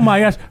 Oh my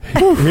gosh!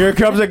 Here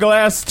comes a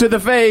glass to the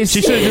face.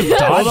 She should have just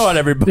dodged. Hold on,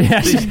 everybody.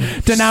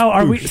 So now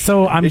are we?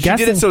 So I'm guessing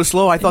she did it so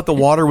slow. I thought the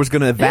water was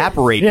going to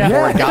evaporate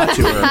before it got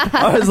to her.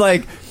 I was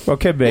like, well,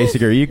 Kim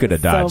Basinger, you could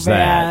have dodged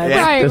that.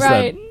 Yeah.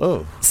 Right.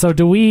 So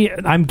do we?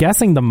 I'm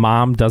guessing the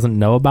mom doesn't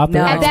know about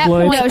their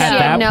exploits at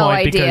that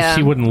point because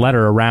she wouldn't let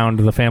her around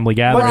the family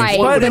gathering. Right.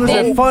 But it was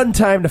a fun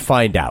time to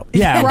find out.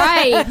 Yeah.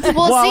 Right.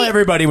 Well, while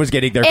everybody was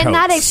getting their coats. And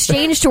that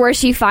exchange to where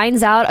she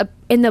finds out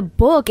in the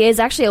book is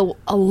actually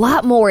a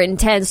lot more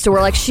intense, to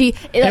where like she...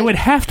 it would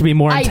have to be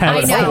more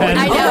intense. I know.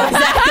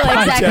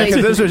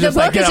 Exactly. This was the just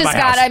book like, is just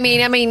got... I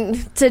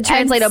mean, to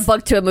translate a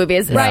book to a movie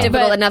is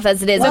difficult enough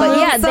as it is. Well, but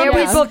yeah, some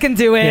people can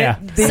do it. Yeah.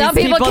 Some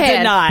people can.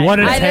 Did not. What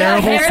a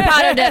terrible... Harry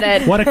Potter did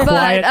it. What a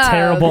quiet,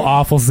 terrible,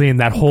 awful scene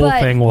that whole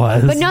thing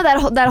was. But no,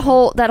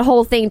 that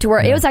whole thing to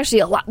where it was actually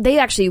a lot... They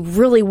actually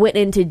really went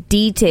into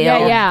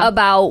detail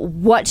about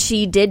what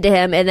she did to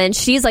him, and then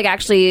she's like,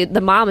 actually,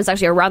 the mom is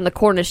actually around the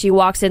corner. She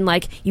walks in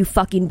like, you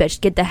fucking bitch,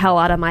 get the hell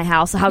out of my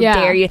house. How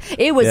dare you?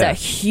 It was a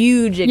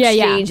huge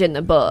exchange in in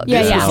the book.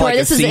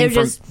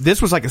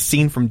 This was like a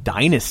scene from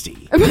Dynasty.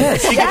 She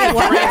gets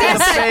cracked in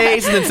the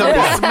face, and then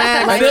somebody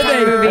smacks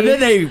her. And then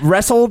they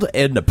wrestled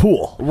in the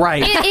pool.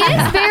 Right. It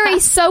is very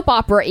soap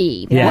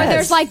opera-y, where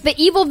there's like the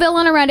evil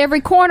villain around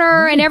every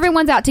corner, and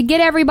everyone's out to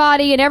get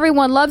everybody, and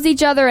everyone loves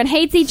each other and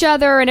hates each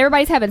other, and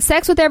everybody's having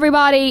sex with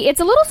everybody. It's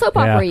a little soap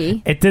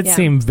opera-y. It did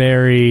seem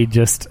very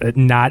just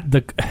not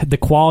the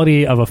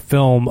quality of a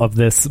film of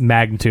this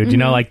magnitude. You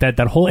know, like that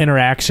whole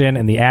interaction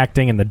and the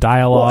acting and the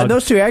dialogue. Well, and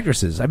those two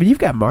actresses. I mean, you've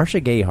got Marcia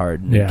Gay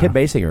Harden and Kim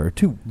Basinger, are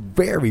two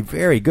very,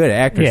 very good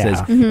actresses,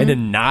 and to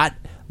not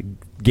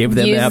give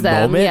them that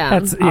moment. I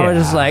was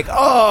just like,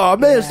 oh,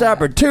 missed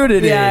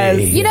opportunity.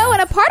 Yes. You know,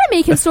 and a part of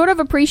me can sort of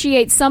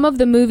appreciate some of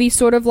the movie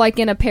sort of like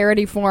in a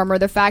parody form, or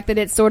the fact that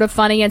it's sort of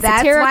funny and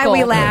satirical. That's why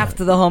we laughed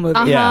the whole movie.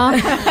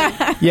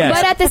 Yes.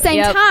 But at the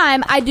same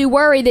time, I do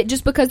worry that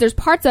just because there's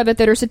parts of it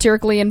that are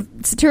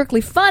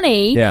satirically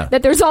funny,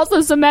 that there's also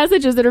some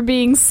messages that are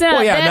being sent.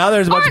 Well, now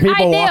there's a bunch of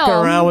people walking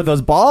around with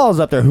those balls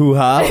up their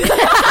hoo-ha.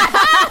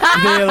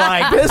 They're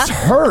like, this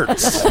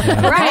hurts.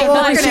 Right. How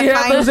long does she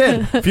have those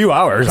in? A few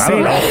hours. I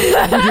don't know.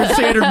 Your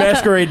standard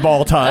masquerade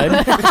ball time.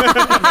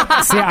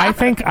 See, I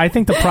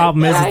think the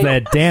problem is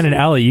that Dan and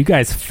Ellie, you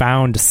guys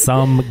found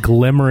some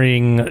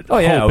glimmering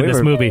hope in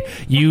this movie.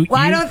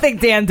 I don't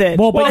think Dan did.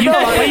 Well, but you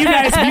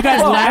guys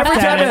laughed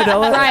every time at it.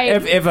 Right.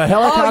 If a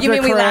helicopter you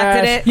mean we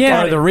laughed at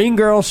crashed, or the Ring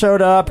Girl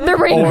showed up, the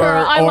Ring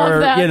Girl, I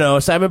love that. You know,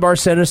 Simon Bar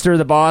Sinister,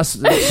 the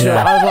boss. I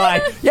was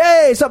like,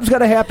 yay, something's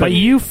gonna happen. But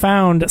you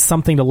found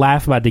something to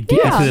laugh about to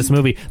get into this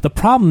movie. The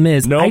problem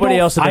is nobody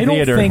else in the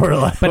theater.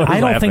 I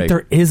don't think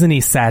there is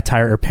any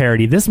satire or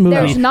parody. This movie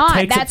There's not.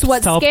 takes That's what's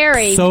itself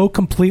scary. so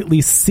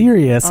completely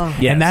serious,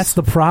 and that's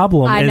the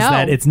problem. I is know.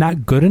 that it's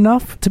not good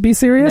enough to be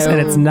serious, and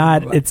it's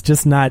not. It's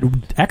just not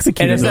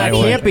executed. And it's not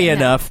campy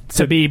enough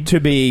to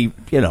be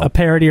a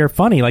parody or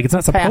funny. Like it's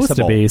not supposed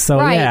passable. to be. So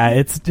yeah,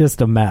 it's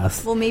just a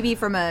mess. Well, maybe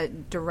from a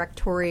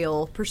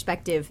directorial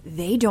perspective,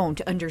 they don't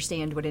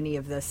understand what any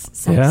of this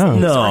sex Yeah.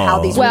 is No. or how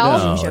these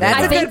relationships.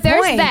 I think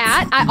there's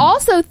that. I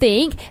also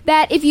think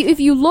that if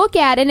you look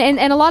at and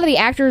a lot of the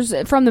actors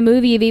from the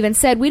movie have even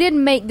said we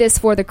didn't make this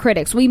for the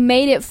critics, we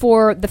made it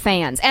for the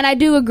fans, and I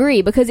do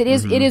agree because it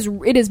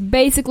is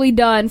basically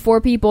done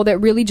for people that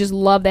really just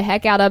love the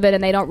heck out of it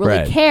and they don't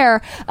really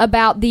care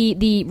about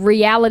the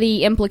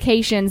reality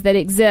implications that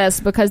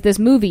exist because this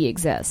movie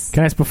exists.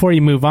 Can I ask before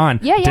you move on?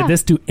 Yeah. Did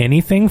this do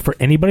anything for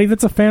anybody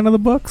that's a fan of the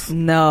books?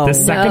 No. The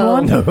second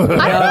one?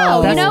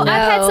 I don't know. I've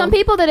had some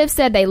people that have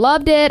said they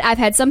loved it. I've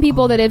had some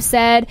people that have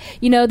said,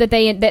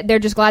 that they're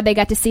just glad they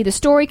got to see the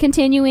story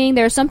continuing.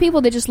 There are some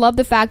people that just love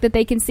the fact that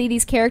they can see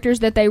these characters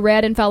that they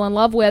read and fell in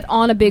love with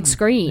on a big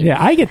screen.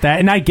 Yeah, I get that,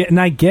 and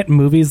I get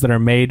movies that are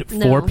made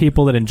for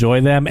people that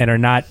enjoy them and are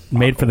not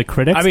made for the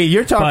critics. I mean,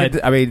 you're talking.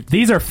 But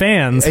these are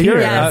fans. You're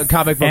here. a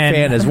comic book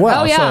fan as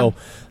well. Oh, yeah. So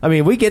I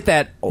mean, we get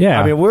that.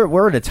 Yeah. I mean,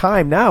 we're at a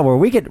time now where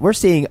we're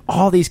seeing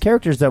all these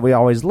characters that we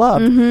always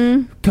loved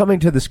coming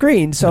to the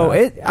screen. So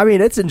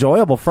it's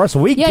enjoyable for us.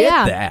 We get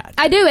that.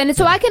 I do, and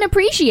so I can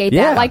appreciate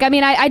that. Like, I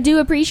mean, I do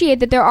appreciate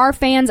that there are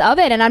fans of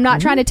it, and I'm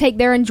not trying to take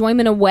their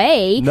enjoyment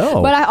away.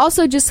 No, but I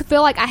also just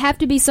feel like I have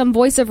to be some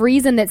voice of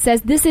reason that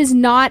says this is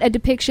not a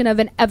depiction of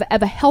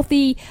a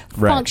healthy,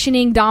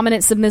 functioning,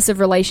 dominant, submissive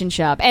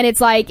relationship, and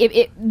it's like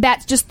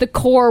that's just the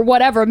core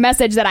whatever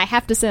message that I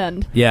have to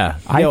send. Yeah,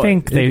 I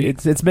think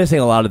it's missing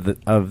a lot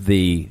of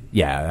the.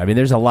 Yeah, I mean,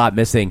 there's a lot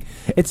missing.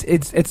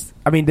 It's.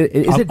 I mean,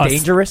 is it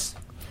dangerous?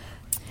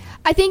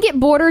 I think it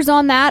borders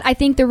on that. I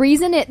think the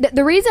reason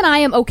I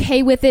am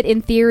okay with it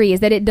in theory is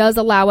that it does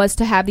allow us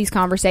to have these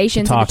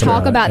conversations and to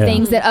talk about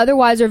things that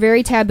otherwise are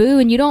very taboo.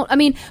 And you don't, I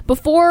mean,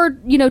 before,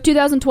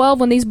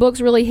 2012 when these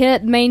books really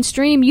hit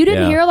mainstream, you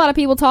didn't hear a lot of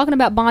people talking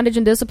about bondage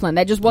and discipline.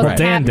 That just wasn't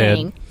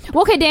happening. Did.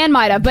 Well, okay, Dan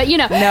might have, but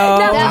that's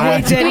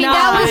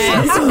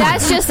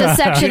just a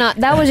section.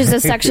 That was just a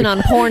section on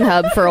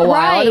Pornhub for a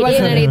while. Right. There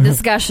wasn't any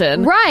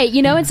discussion, right?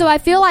 And so I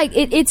feel like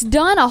it's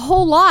done a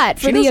whole lot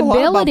for the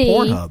ability. A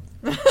lot about Pornhub.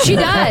 She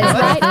does,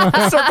 right?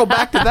 Let's circle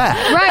back to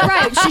that.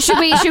 Right. Should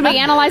we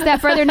analyze that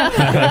further? No.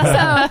 So,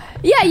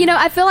 yeah,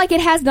 I feel like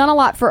it has done a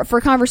lot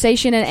for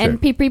conversation and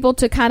people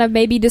to kind of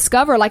maybe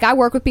discover. Like, I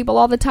work with people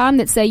all the time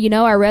that say,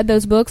 I read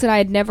those books and I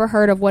had never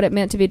heard of what it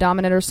meant to be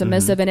dominant or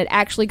submissive, and it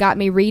actually got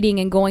me reading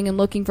and going and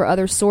looking for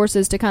other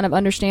sources to kind of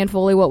understand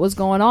fully what was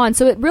going on.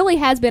 So it really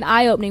has been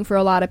eye-opening for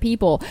a lot of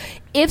people.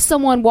 If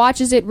someone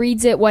watches it,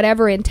 reads it,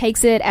 whatever, and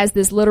takes it as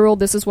this literal,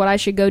 this is what I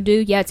should go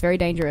do, it's very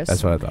dangerous.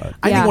 That's what I thought.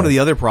 I think one of the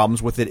other problems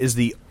with it is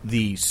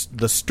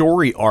the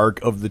story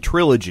arc of the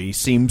trilogy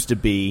seems to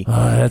be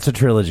that's a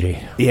trilogy.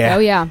 Yeah. Oh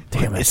yeah.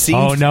 Damn it. Seems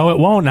oh no, it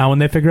won't. Now when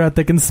they figure out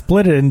they can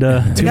split it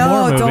into two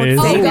more movies.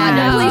 Don't say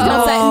that. Please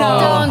don't say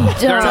no.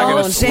 They're not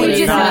going to split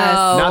it.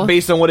 Not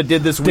based on what it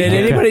did this week. Did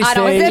anybody say?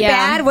 Was it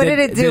bad? What did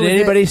it do? Did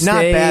anybody say?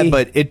 Not bad,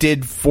 but it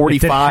did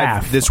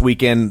 45 this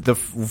weekend. The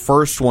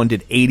first one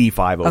did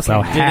 85. Okay.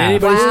 So did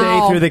anybody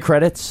stay through the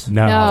credits?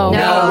 No.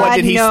 What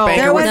did he spank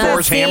her with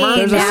Thor's hammer?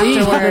 There's a scene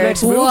in the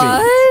next movie.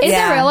 What? Is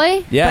it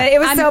really? Yeah. But it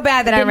was so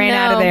bad that I ran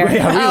out of there.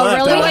 Oh,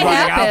 really? What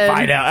happened? I'll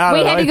find out.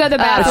 We had to go to the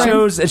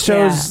bathroom. It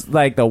shows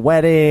like the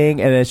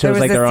wedding, and it shows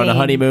like they're on a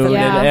honeymoon.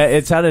 And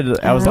it sounded.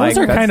 I was like,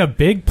 those are kind of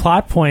big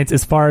plot points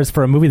as far as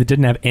for a movie that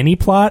didn't have any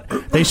plot.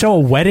 They show a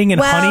wedding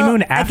and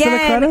honeymoon after the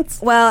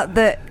credits. Well,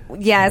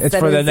 yes, it's that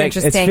for is the next.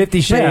 interesting. It's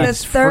 50 Shades. But the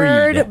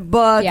third Freed.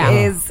 book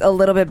is a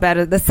little bit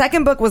better. The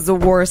second book was the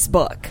worst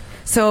book.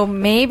 So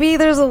maybe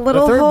there's a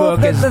little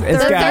hope that the third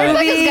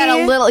book has got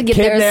a little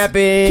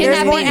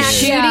kidnapping,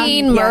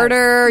 shooting,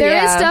 murder.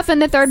 There is stuff in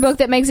the third book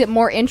that makes it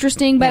more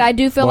interesting, but I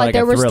do feel like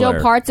there were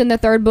still parts in the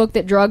third book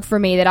that drug for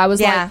me that I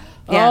was like,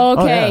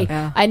 okay,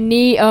 I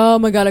need. Oh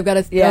my god, I've got to.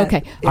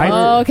 Okay,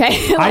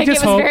 okay. Like it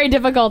was very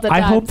difficult. At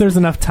times. I hope there's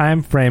enough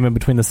time frame in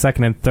between the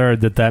second and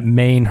third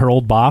that her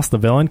old boss, the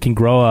villain, can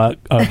grow a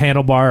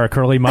handlebar or a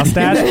curly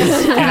mustache,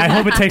 and I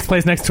hope it takes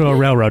place next to a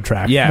railroad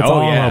track. Yeah, that's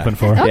all I'm hoping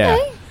for. Okay. Yeah.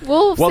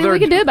 We'll see what we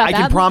can do about I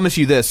that. can promise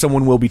you this: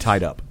 someone will be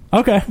tied up.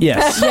 Okay.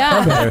 Yes.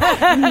 Yeah.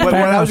 But what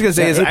I was going to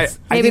say is, I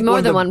maybe think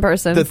more than one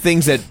person. The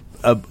things that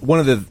one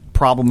of the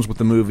problems with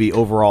the movie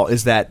overall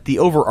is that the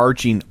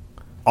overarching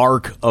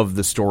arc of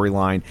the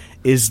storyline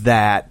is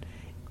that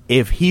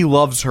if he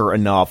loves her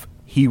enough,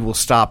 he will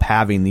stop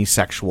having these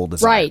sexual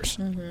desires. Right.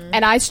 Mm-hmm.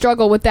 And I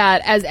struggle with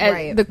that as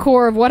the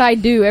core of what I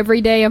do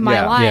every day of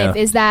my life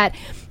is that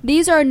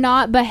these are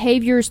not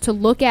behaviors to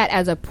look at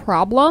as a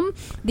problem.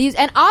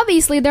 And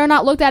obviously they're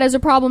not looked at as a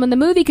problem in the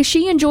movie because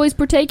she enjoys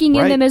partaking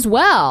in them as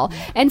well.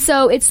 And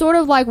so it's sort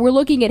of like we're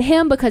looking at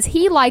him because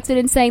he likes it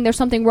and saying there's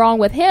something wrong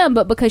with him,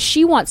 but because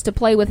she wants to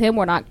play with him,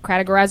 we're not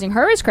categorizing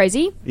her as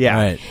crazy. Yeah.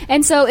 Right.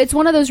 And so it's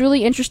one of those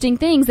really interesting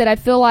things that I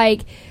feel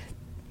like,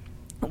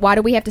 why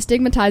do we have to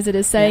stigmatize it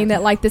as saying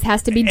that like this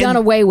has to be done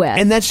away with?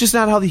 And that's just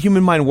not how the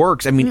human mind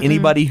works. I mean,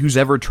 anybody who's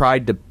ever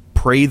tried to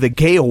pray the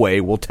gay away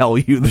will tell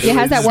you that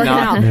how's that working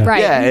out?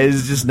 Right. Yeah,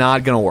 it's just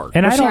not going to work.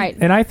 And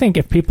I think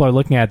if people are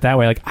looking at it that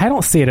way, like I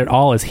don't see it at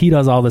all as he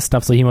does all this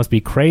stuff, so he must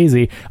be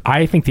crazy.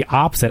 I think the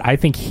opposite. I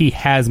think he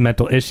has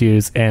mental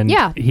issues, and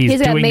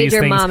he's doing these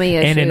things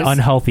in an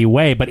unhealthy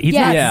way. But he's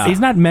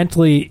not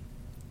mentally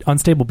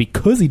unstable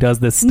because he does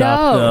this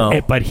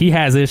stuff, but he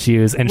has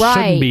issues and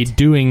shouldn't be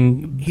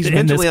doing. He's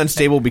mentally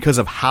unstable because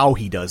of how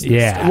he does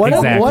this stuff.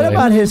 What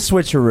about his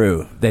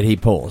switcheroo that he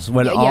pulls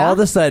when all of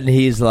a sudden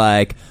he's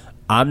like,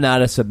 I'm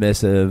not a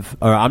submissive,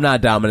 or I'm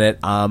not dominant,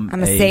 I'm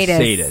a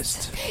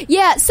sadist.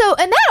 Yeah, so,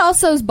 and that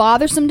also is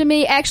bothersome to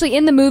me. Actually,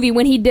 in the movie,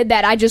 when he did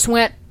that, I just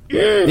went,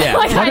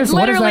 like I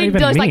literally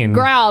just like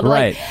growled.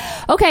 Right.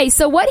 Like, okay,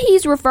 so what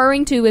he's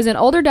referring to is an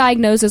older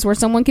diagnosis where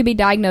someone could be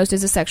diagnosed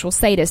as a sexual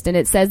sadist, and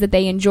it says that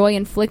they enjoy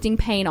inflicting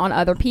pain on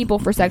other people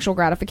for sexual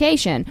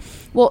gratification.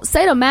 Well,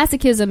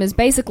 sadomasochism is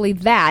basically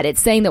that. It's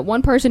saying that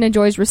one person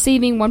enjoys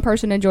receiving, one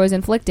person enjoys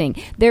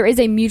inflicting. There is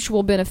a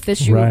mutual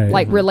beneficial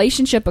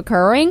relationship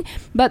occurring,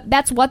 but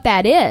that's what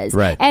that is.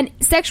 Right. And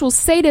sexual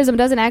sadism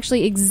doesn't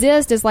actually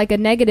exist as like a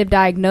negative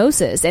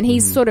diagnosis, and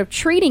he's sort of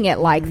treating it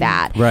like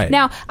that. Right.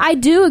 Now, I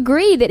do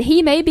agree that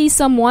he may be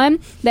someone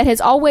that has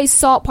always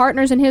sought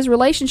partners in his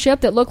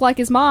relationship that look like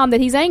his mom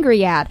that he's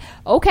angry at.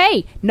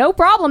 Okay, no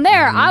problem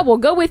there. I will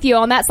go with you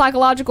on that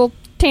psychological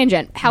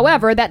tangent.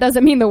 However, that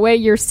doesn't mean the way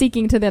you're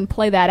seeking to then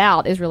play that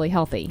out is really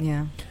healthy.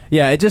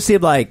 Yeah, it just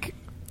seemed like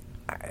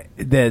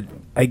that.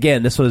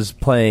 Again, this was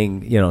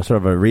playing, sort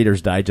of a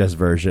Reader's Digest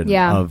version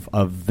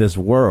of this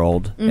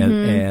world,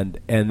 and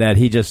that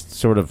he just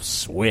sort of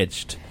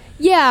switched.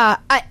 Yeah,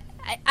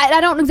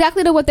 I don't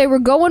exactly know what they were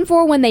going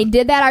for when they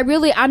did that.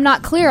 I'm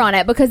not clear on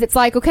it because it's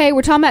like, okay,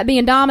 we're talking about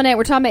being dominant.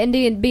 We're talking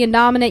about being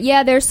dominant.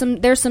 Yeah, there's some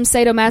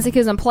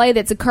sadomasochism play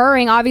that's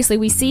occurring. Obviously,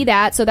 we see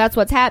that, so that's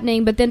what's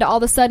happening. But then to all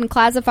of a sudden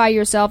classify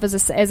yourself as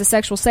a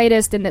sexual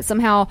sadist and that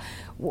somehow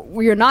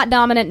you're not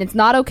dominant and it's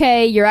not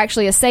okay. You're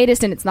actually a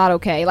sadist and it's not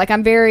okay. Like I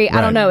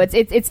don't know.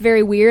 It's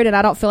very weird, and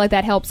I don't feel like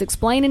that helps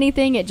explain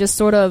anything. It just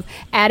sort of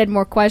added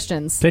more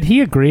questions. Did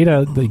he agree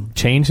to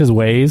change his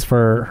ways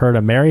for her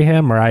to marry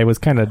him, or I was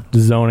kind of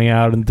zoning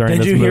out during this movie?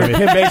 Did you hear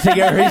him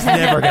basically? He's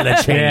never going to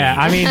change. Yeah,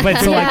 I mean, but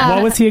so like,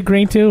 what was he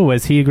agreeing to?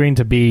 Was he agreeing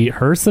to be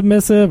her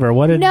submissive, or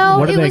what did? No,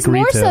 what did it was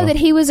more so that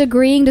he was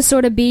agreeing to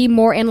sort of be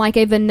more in like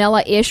a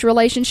vanilla-ish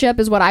relationship,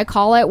 is what I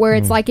call it, where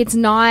it's like it's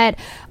not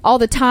all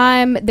the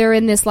time they're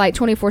in this like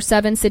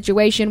 24/7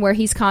 situation where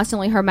he's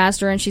constantly her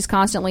master and she's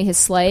constantly his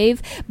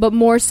slave, but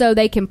more so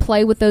they can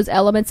play with those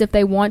elements if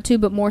they want to,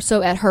 but more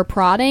so at her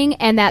prodding,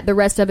 and that the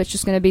rest of it's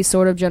just going to be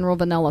sort of general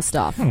vanilla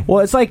stuff. Well,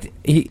 it's like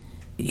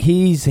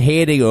he's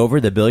handing over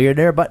the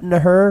billionaire button to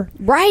her,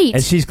 right?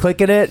 And she's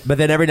clicking it, but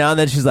then every now and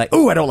then she's like,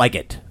 "Ooh, I don't like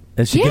it."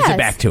 And she gives it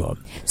back to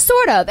him.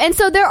 Sort of. And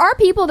so there are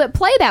people that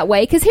play that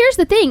way, because here's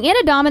the thing. In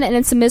a dominant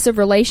and submissive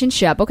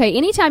relationship, okay,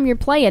 anytime you're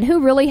playing,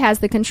 who really has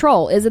the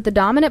control? Is it the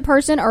dominant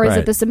person or is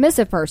it the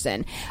submissive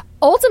person?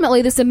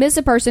 Ultimately, the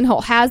submissive person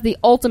has the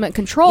ultimate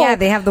control. Yeah,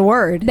 they have the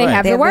word. They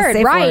have the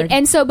word, right?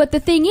 And so, but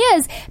the thing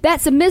is, that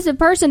submissive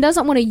person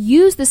doesn't want to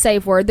use the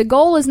safe word. The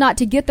goal is not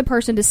to get the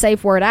person to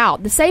safe word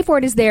out. The safe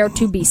word is there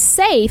to be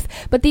safe,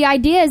 but the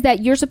idea is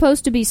that you're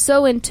supposed to be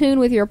so in tune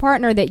with your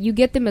partner that you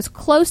get them as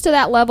close to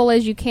that level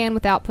as you can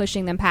without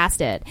pushing them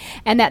past it.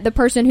 And that the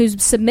person who's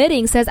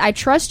submitting says, I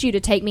trust you to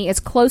take me as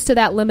close to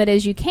that limit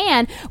as you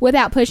can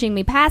without pushing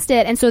me past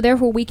it. And so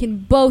therefore we can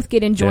both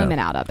get enjoyment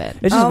out of it.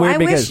 It's just weird I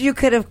wish you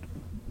could have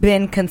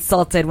been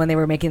consulted when they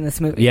were making this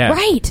movie. Yeah.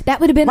 Right.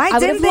 That would have been. Why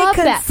didn't they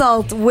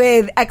consult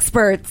with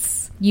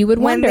experts? You would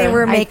when wonder. they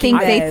were making. I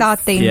think they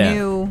thought they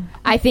knew.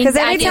 I think because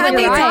every time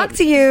they talk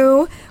to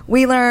you,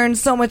 we learn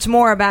so much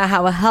more about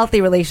how a healthy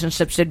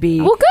relationship should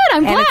be. Well, good.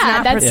 I'm glad.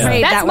 It's not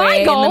portrayed that my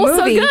way goal. In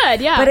the movie. So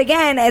good. Yeah. But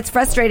again, it's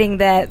frustrating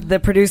that the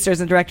producers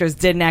and directors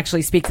didn't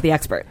actually speak to the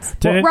experts.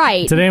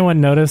 Right. Did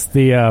anyone notice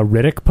the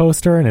Riddick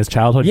poster in his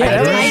childhood?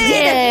 Yeah,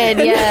 I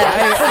did.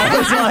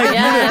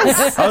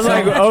 I was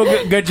like,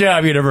 oh, good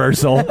job,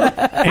 Universal.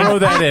 Throw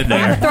that in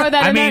there. Throw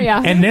that in there.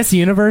 Yeah. In this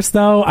universe,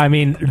 though, I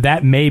mean,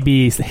 that may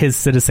be his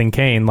Citizen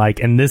Kane, like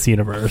in this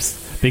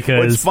universe,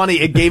 because it's funny.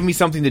 It gave me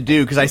something to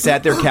do because I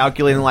sat there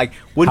calculating, like,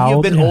 wouldn't you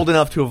have been old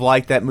enough to have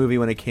liked that movie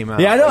when it came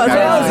out? Yeah, I know. That's what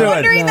I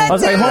was doing. I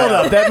was like, hold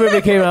up, that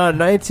movie came out in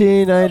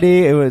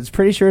 1990. It was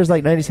pretty sure it was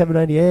like 97,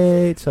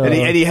 98. So. And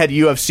he had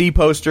UFC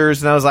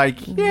posters, and I was like,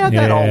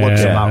 that all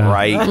looks about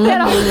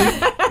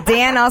right.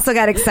 Dan also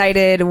got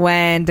excited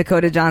when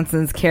Dakota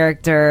Johnson's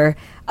character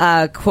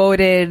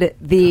quoted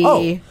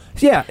the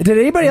Yeah. Did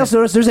anybody else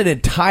notice there's an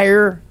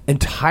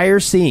entire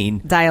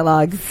scene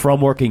dialogue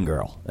from Working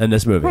Girl in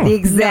this movie? The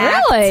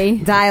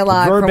exact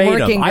dialogue verbatim. from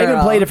Working Girl. I even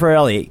played it for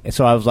Ellie,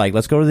 so I was like,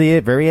 let's go to the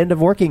very end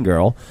of Working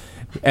Girl,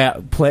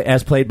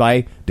 as played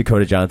by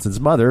Dakota Johnson's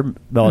mother,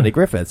 Melanie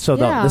Griffith. So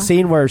the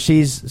scene where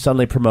she's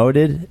suddenly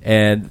promoted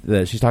and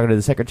she's talking to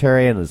the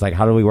secretary and it's like,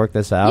 how do we work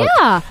this out?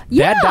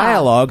 That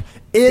dialogue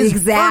is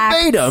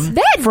verbatim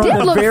from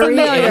the very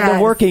end of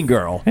Working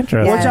Girl.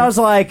 Interesting. Which I was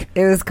like,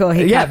 it was cool.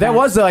 That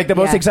was like the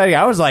most exciting.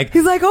 I was like,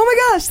 he's like, oh my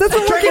gosh, that's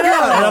what Working Girl.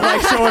 And I'm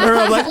like showing her,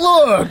 I'm like,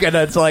 look, and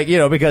it's like,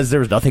 because there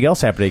was nothing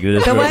else happening in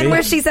this movie. The one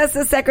where she says to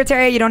the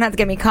secretary, you don't have to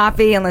get me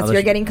coffee unless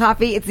you're getting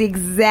coffee. It's the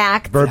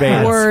exact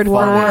verbatim word for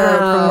word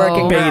from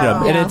Working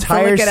Girl. An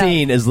entire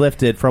scene is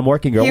lifted from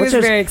Working Girl. He which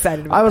was very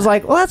excited about I was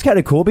like, well, that's kind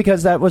of cool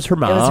because that was her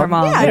mom. It was her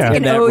mom. Yeah, it's like in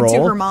an that ode role.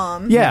 to her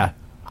mom. Yeah.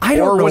 I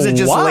don't know was it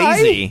just why.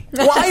 lazy?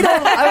 Well,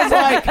 I was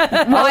like,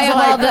 why of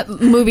all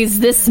the movies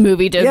this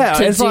movie to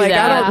it's do like,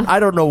 that?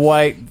 I don't know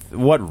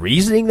what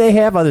reasoning they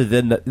have other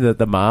than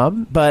the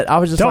mom, but I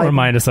was just don't like,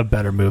 remind us of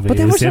better movies. But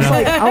that was just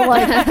like, I'm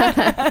like,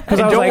 and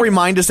don't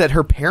remind us that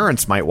her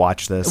parents might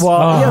watch this. Well,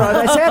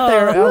 I sat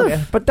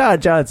there, but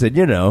Don Johnson,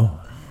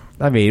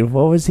 I mean,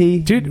 what was he?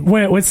 Dude,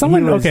 when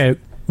someone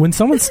when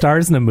someone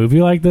stars in a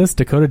movie like this,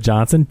 Dakota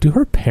Johnson, do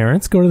her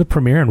parents go to the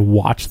premiere and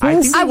watch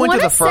this? I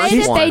want to say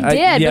that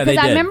they did because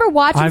I remember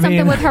watching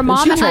something with her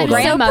mom and my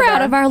grandmother. So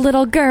proud of our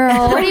little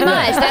girl. Pretty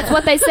much, that's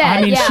what they said.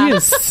 I mean, she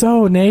is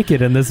so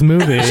naked in this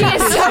movie. She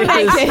is so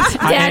naked.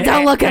 Dad,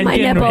 don't look at my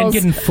nipples. And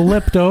getting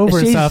flipped over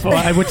and stuff.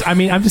 Which I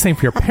mean, I'm just saying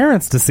for your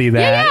parents to see that.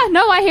 Yeah,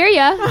 no, I hear you.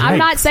 I'm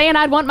not saying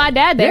I'd want my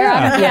dad there.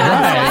 I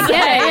get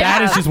it.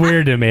 That is just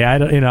weird to me.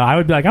 I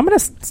would be like, I'm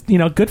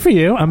gonna, good for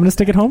you. I'm gonna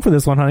stick it home for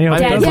this one, honey.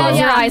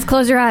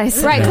 Close your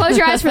eyes. Right, close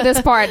your eyes for this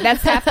part.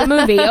 That's half the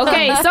movie.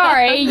 Okay,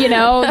 sorry,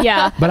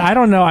 But I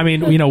don't know. I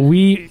mean,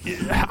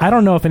 I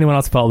don't know if anyone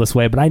else felt this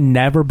way, but I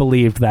never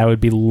believed that I would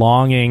be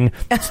longing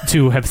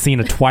to have seen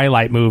a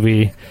Twilight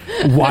movie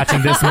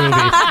watching this movie.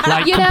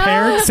 Like,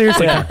 compared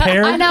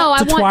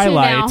to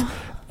Twilight.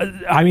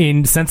 I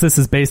mean, since this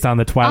is based on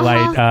the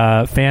Twilight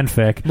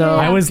fanfic,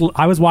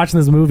 I was watching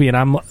this movie and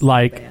I'm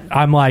like,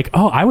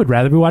 oh, I would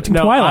rather be watching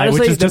Twilight, honestly,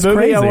 which is just the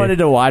movie crazy. I wanted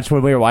to watch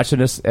when we were watching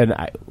this, and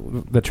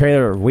the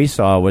trailer we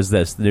saw was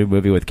the new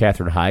movie with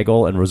Katherine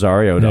Heigl and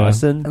Rosario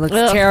Dawson. It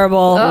looks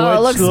terrible. It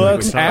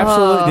looks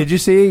absolutely. Did you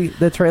see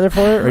the trailer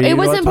for it? It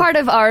wasn't part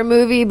of our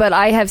movie, but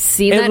I have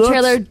seen that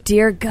trailer.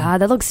 Dear God,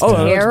 that looks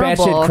terrible. It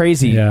looks batshit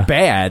crazy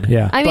bad.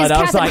 Yeah. I mean, it's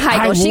Katherine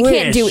Heigl. She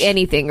can't do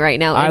anything right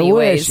now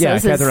anyways. I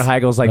wish. Katherine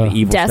Heigl's like the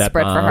evil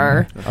desperate stepmom. for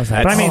her. I was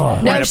like, but I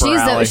mean, no,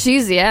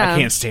 she's I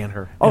can't stand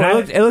her.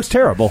 It looks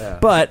terrible.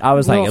 But I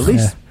was like, at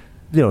least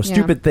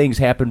stupid things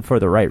happen for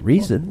the right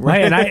reason.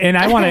 Right, and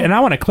I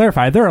want to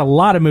clarify. There are a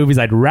lot of movies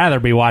I'd rather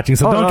be watching.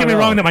 So don't get me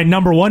wrong that my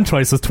number one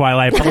choice was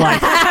Twilight. But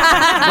like,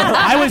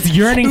 I was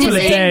yearning for the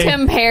day.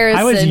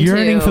 I was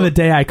yearning for the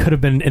day I could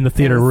have been in the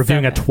theater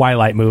reviewing a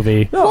Twilight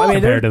movie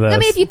compared to this. I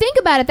mean, if you think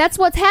about it, that's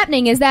what's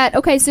happening. Is that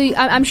okay? So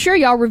I'm sure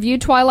y'all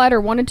reviewed Twilight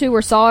or wanted to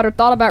or saw it or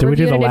thought about reviewing it.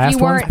 Did we do the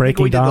last ones?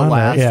 Breaking Dawn.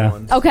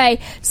 Ones. Okay,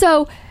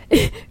 so.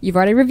 You've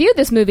already reviewed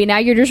this movie. Now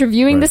you're just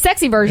reviewing the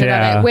sexy version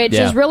of it, which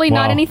is really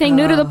not anything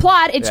new to the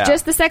plot. It's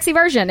just the sexy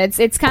version. It's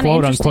kind of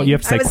interesting. Unquote, you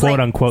have to say quote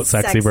unquote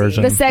sexy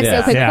version. The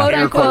sexy, quote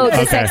unquote,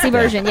 the sexy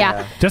version.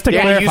 Yeah. Just to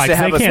clarify, they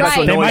can't.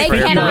 They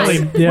cannot.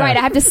 Right.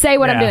 I have to say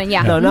what I'm doing.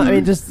 Yeah. No. I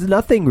mean, just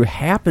nothing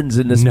happens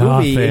in this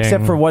movie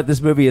except for what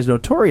this movie is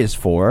notorious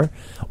for,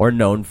 or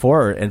known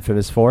for, or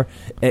infamous for,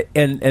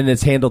 and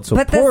it's handled so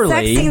poorly.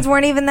 But the sex scenes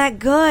weren't even that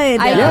good.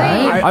 I agree.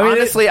 I mean,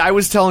 honestly, I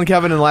was telling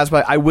Kevin in the last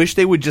part, I wish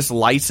they would just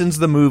license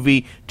the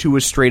movie to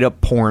a straight up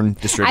porn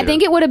distributor. I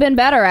think it would have been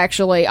better,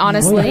 actually,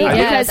 honestly,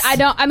 because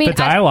the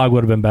dialogue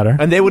would have been better,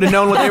 and they would have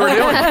known what they were doing.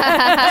 There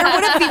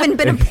would have even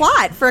been a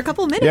plot for a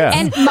couple minutes. Yeah.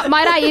 And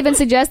might I even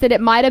suggest that it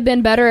might have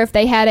been better if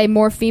they had a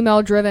more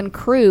female-driven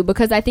crew,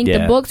 because I think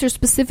the books are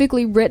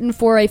specifically written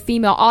for a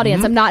female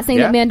audience. I'm not saying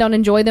that men don't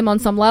enjoy them on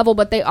some level,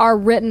 but they are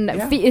written.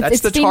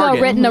 It's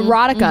female-written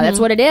erotica. That's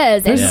what it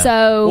is. And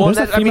so,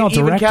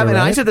 even Kevin,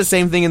 I said the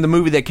same thing in the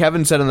movie that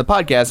Kevin said on the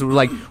podcast. It was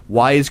like,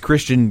 why is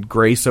Christian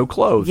Grey so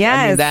clothed?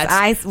 Yes,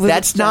 I mean,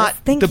 that's not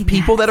the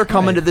people that are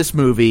coming to this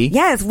movie.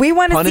 Yes, we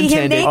want to see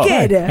him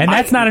naked. And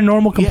that's not a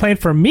normal complaint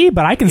for me,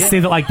 but I can see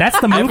that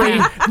that's the movie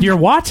you're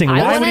watching.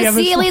 I want to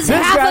see at least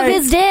half of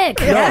his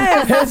dick.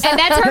 Yes. And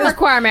that's her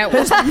requirement.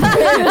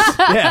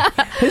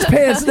 His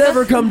pants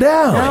never come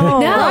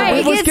down. No,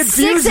 he gets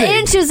 6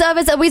 inches of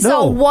it. We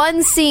saw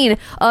one scene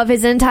of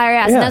his entire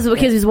ass, and that's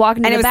because he was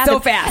walking in the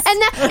bathroom. And it was so fast. And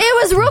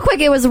it was real quick.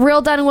 It was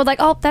real done, and we're like,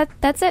 oh,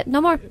 that's it. No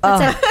more.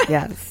 That's it.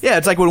 Yes. Yeah,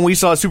 it's like when we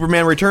saw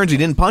Superman Returns, he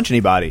didn't punch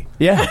anybody.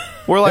 Yeah.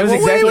 We're like, well,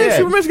 exactly wait,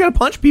 Superman's got to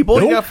punch people.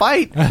 Nope. You got to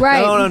fight.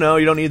 Right. No,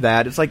 you don't need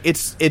that. It's like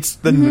it's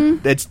the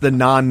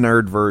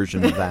non-nerd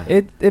version of that.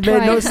 It made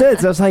no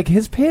sense. I was like,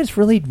 his pants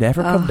really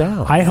never come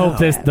down. I hope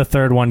the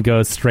third one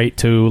goes straight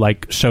to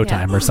like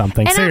Showtime or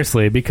something. And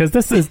Seriously, because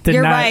this is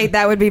You're right.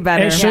 That would be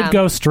better. It should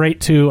go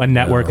straight to a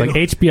network like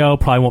HBO.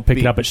 Probably won't pick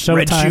it up at Showtime.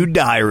 Red Shoe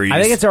Diaries.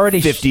 I think it's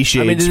already 50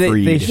 Shades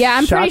Freed. Yeah,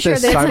 I'm pretty sure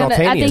that's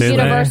I think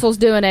Universal's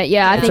doing it.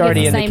 Yeah, I think it's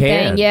the same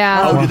thing.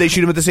 Yeah. Oh, did they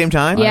shoot them at the same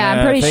time? Yeah,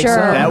 I'm pretty sure.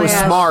 That was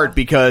smart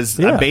because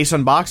based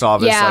on box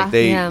office, like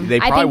they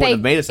probably would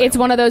have made it. It's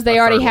one of those they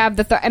already have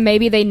and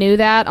maybe they knew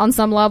that on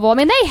some level. I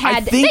mean, they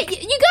had. You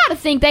got to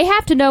think they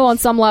have to know on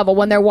some level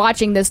when they're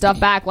watching this stuff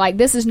back. Like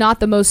this is not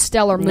the most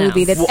stellar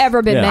movie that's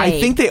ever been made. I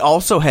think they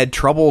also had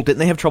trouble. Didn't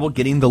they have trouble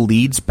getting the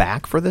leads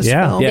back for this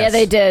film? Yeah,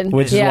 they did.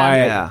 Which is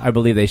why I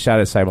believe they shot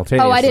it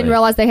simultaneously. Oh, I didn't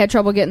realize they had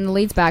trouble getting the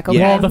leads back. Okay.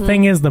 Well, the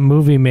thing is, the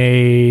movie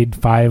made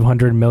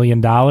 $500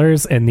 million,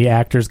 and the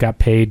actors got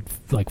paid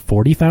like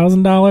 $40,000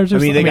 or something.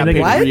 I mean, they got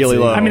paid really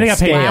low. I mean, they got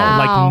paid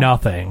like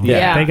nothing.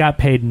 Yeah. They got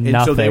paid nothing.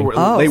 And so they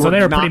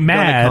were pretty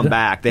mad. Come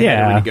back. They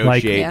had to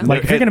renegotiate.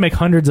 Like if you're going to make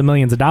hundreds of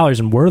millions of dollars,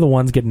 and we're the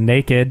ones getting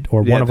naked,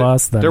 or one of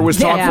us, then there was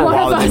talk for a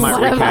while that they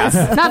might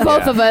recast. Not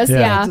both of us.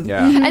 Yeah.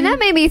 And that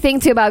made me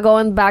think too about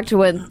going back to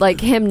when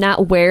like him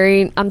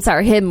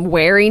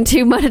wearing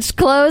too much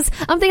clothes.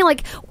 I'm thinking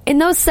like in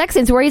those sex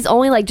scenes where he's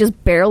only like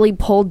just barely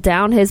pulled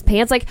down his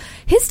pants, like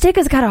his dick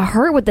has got to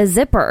hurt with the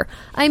zipper.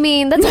 I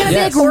mean, that's going to be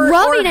like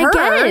rubbing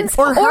against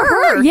or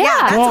her. Yeah,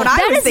 that's what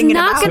I was thinking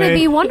about. That is not going to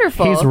be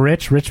wonderful. He's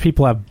rich. Rich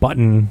people have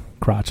button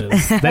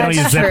crotches. They don't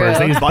use zippers.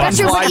 They use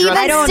buttons.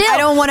 I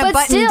don't want a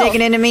button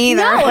digging into me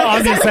either. No, I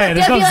was just saying,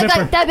 there's no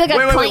zipper. That'd be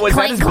like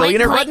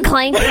clank,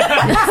 clank.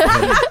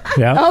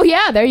 Yeah. Oh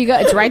yeah, there you go.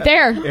 It's right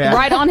there,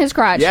 right on his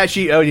crotch. Yeah,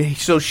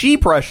 she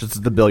precious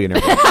the billionaire.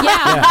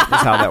 Yeah,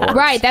 that's how that works.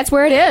 Right, that's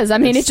where it is. I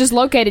mean, it's just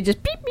located, just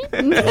beep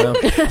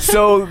beep.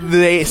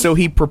 So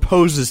he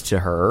proposes to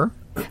her.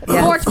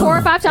 Four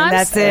or five times. And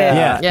that's it.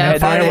 Yeah.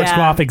 Fireworks go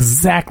off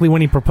exactly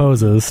when he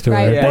proposes to her.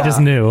 Right. They just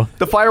knew.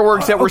 The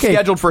fireworks that were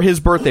scheduled for his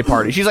birthday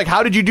party. She's like,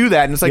 how did you do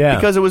that? And it's like,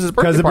 because it was his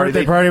birthday party. Because the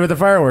birthday party with the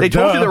fireworks. They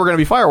told you there were going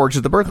to be fireworks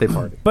at the birthday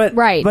party.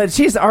 But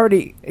she's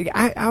already...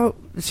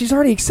 she's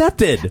already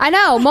accepted. I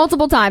know,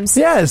 multiple times.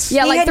 Yes.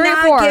 Yeah, he like had 3 or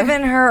not 4.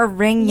 given her a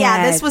ring yet.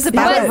 Yeah, this was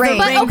about a ring.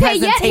 But okay,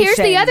 yet here's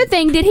the other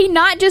thing. Did he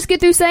not just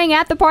get through saying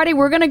at the party,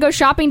 we're going to go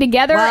shopping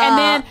together, and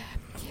then...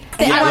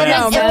 It was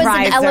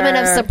an element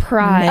of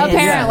surprise.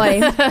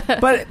 Apparently.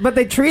 But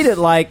they treat it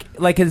like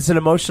it's an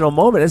emotional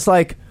moment. It's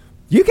like,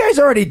 you guys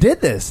already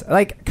did this.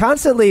 Like,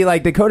 constantly,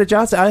 like, Dakota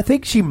Johnson, I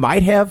think she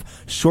might have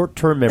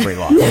short-term memory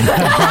loss.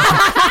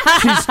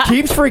 She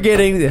keeps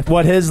forgetting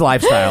what his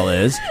lifestyle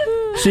is.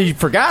 She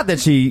forgot that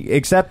she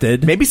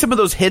accepted. Maybe some of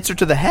those hits are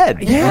to the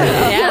head.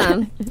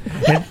 Yeah.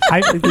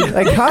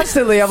 Like,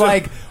 constantly, I'm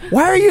like,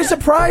 why are you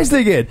surprised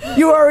again?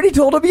 You already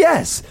told him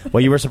yes.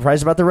 Well, you were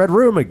surprised about the Red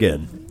Room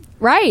again.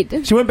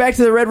 Right. She went back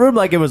to the Red Room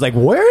like it was like,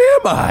 where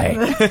am I?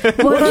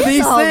 What are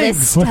these things?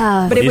 This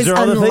stuff? But it These was are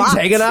all the things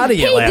hanging out of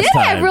you last He did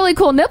time. have really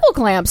cool nipple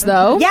clamps,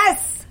 though.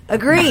 Yes.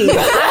 Agreed.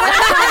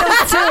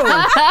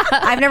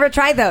 I've never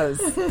tried those.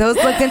 Those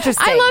looked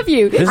interesting. I love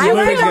you. I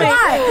learned a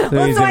lot.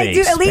 Well, so I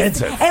do at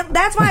least, and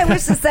that's why I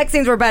wish the sex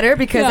scenes were better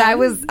because I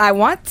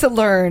want to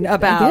learn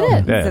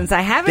about since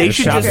I haven't. They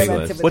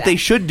should what they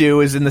should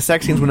do is in the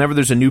sex scenes, whenever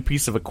there's a new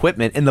piece of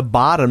equipment, in the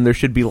bottom there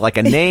should be like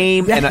a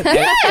name and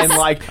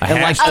like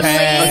a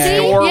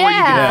store where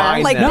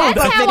you can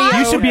find them.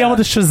 You should be able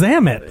to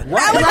Shazam it.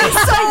 That would be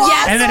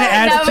so and then it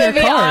adds to your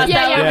card.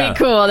 That would be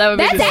cool.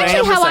 That's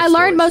actually how I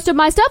learned most of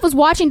my stuff. Was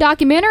watching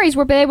documentaries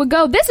where they would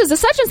go, this is a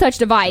such and such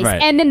device,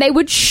 and then they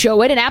would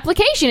show it an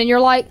application, and you're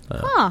like,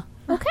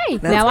 okay,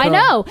 now I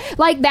know.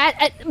 Like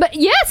that, but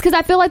yes, because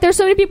I feel like there's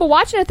so many people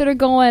watching it that are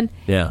going,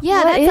 what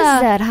is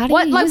that? How do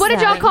you use what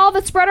did y'all call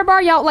the spreader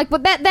bar? Y'all like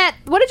what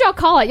did y'all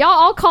call it? Y'all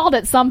all called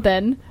it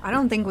something. I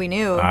don't think we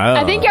knew.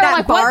 I think you're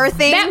like bar what?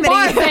 thing. That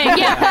bar thing,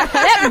 yeah,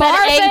 that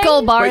bar thing.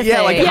 Ankle bar thing.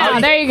 Yeah,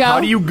 there you go. How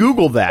do you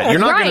Google that?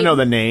 You're not going to know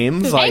the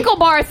names. Ankle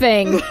bar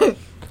thing.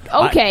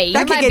 Okay,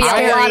 there might be a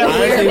lot of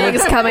weird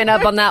things coming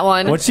up on that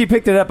one. When she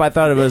picked it up, I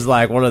thought it was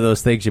like one of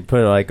those things you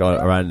put like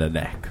around the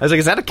neck. I was like,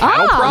 "Is that a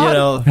cattle prod?" You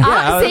know,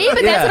 see,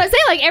 but that's what I say.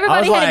 Like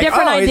everybody had a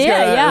different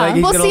idea.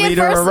 He's gonna lead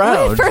her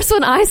around. First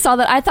when I saw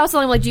that, I thought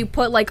something like you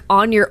put like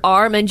on your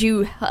arm and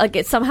you like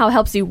it somehow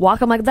helps you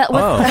walk. I'm like that.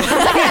 Help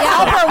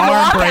her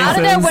walk out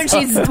of there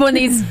when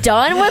he's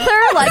done with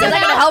her. Like is that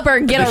gonna help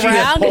her get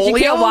around because she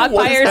can't walk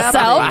by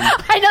herself?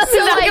 I know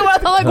exactly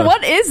what I'm like.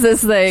 What is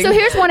this thing? So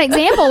here's one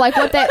example, like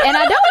what that, and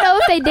I don't know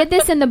if they did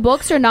this in the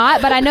books or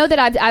not, but I know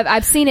that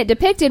I've seen it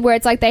depicted where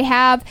it's like they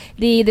have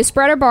the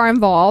spreader bar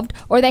involved,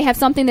 or they have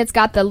something that's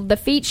got the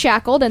feet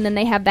shackled, and then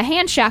they have the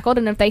hands shackled,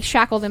 and if they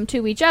shackle them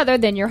to each other,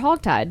 then you're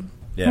hogtied.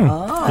 Yeah.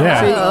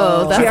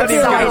 Oh, that's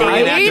exciting.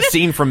 That's a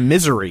scene from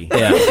Misery.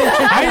 Yeah.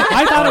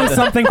 I thought it was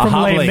something from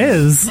Les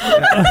Mis.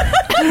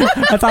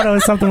 I thought it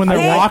was something when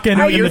they're walking.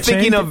 You're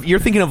thinking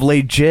of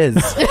late jizz.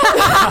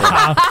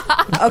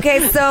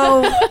 Okay,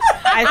 so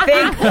I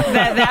think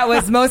that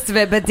was most of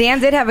it. But Dan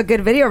did have a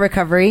good video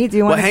recovery. Do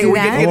you want to do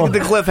that? Get the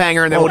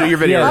cliffhanger, and then we'll do your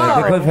video.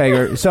 Yeah, the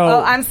cliffhanger. So,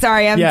 I'm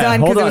sorry, I'm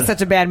done because it was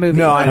such a bad movie.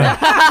 No, I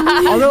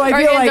know. Although I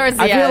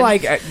feel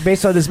like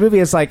based on this movie,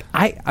 it's like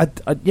a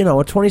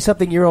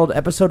 20-something-year-old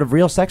episode of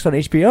Real Sex on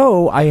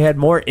HBO. I had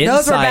more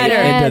insight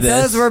into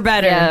this. Those were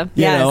better.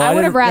 Yeah. I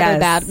would have rather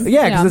that.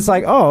 Yeah, because it's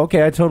like, oh,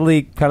 okay, I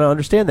totally kind of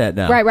understand that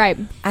now. Right.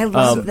 I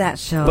love that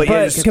show. But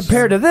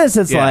compared to this,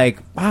 it's like,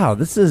 wow,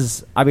 this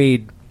is. I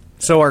mean,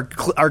 so our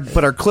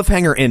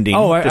cliffhanger ending.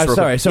 Oh, I'm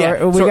sorry.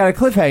 So we got a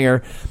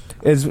cliffhanger.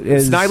 Is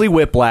Snidely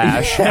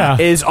Whiplash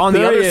is on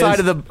the other side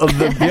of the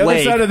the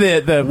lake, other side of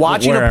the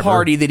watching wherever. a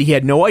party that he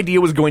had no idea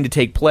was going to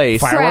take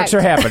place. Fireworks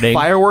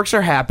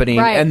are happening.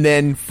 Right. And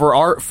then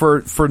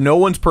for no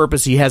one's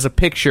purpose, he has a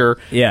picture.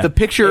 Yeah. The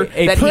picture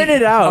a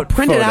printed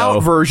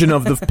out version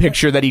of the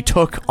picture that he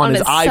took on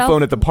his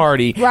iPhone at the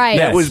party. Right.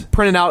 That was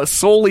printed out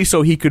solely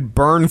so he could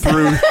burn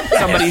through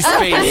somebody's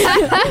face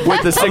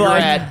with the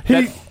cigarette.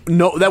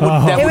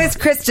 It was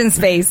Christian's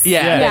face.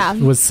 Yeah.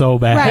 It was so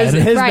bad. Right.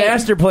 His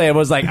master plan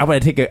was like, I'm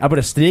going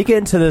to sneak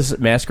into this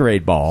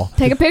masquerade ball.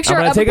 Take a picture.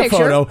 I'm going to take a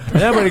photo, and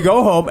then I'm going to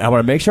go home. And I'm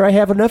going to make sure I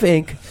have enough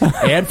ink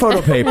and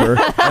photo paper,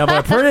 and I'm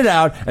going to print it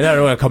out, and then I'm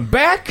going to come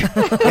back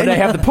when I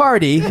have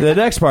the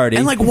next party.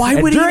 And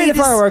why would he during need the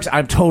fireworks?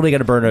 I'm totally going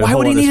to burn it. Why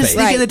would he need to face.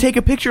 sneak in to take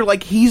a picture?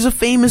 Like, he's a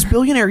famous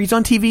billionaire. He's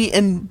on TV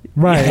and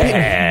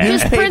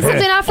Just print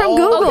something out from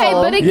Google. Okay,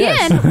 but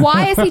again,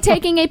 why is he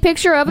taking a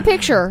picture of a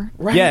picture?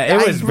 Right. Yeah,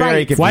 it was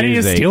very confusing. Why did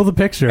you steal the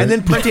picture and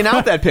then printing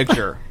out that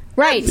picture?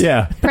 Right.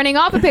 Yeah. Printing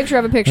off a picture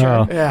of a picture.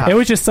 Oh. Yeah. It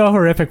was just so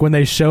horrific when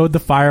they showed the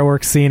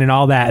fireworks scene and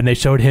all that, and they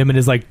showed him in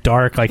his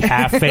dark,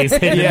 half face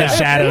hidden in the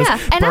shadows,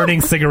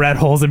 burning cigarette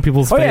holes in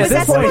people's faces.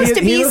 At this point,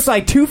 he looks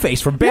like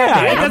Two-Face from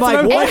Batman. Yeah, I'm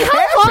like, what And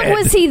how long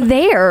was he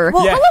there?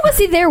 Well, how long was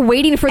he there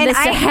waiting for this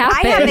to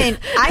happen?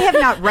 I have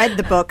not read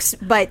the books,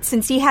 but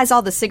since he has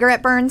all the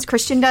cigarette burns,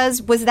 Christian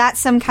does, was that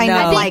some kind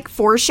of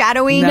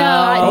foreshadowing?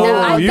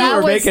 No, you that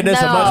were was making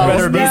this a much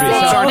better movie.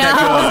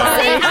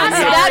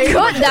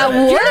 That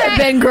would have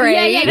been great.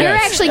 Yeah, you're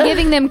actually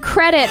giving them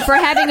credit for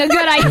having a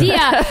good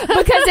idea,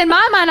 because in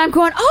my mind I'm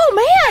going, oh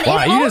man,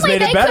 Wow, if you just only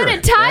made it they better. could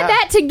have tied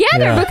that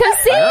together, because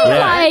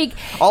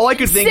all I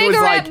could think was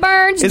cigarette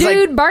burns,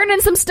 dude, burning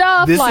some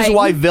stuff. This is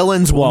why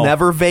villains will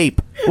never vape.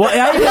 Well,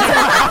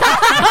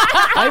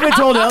 I even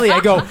told Ellie,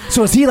 I go,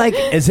 so is he like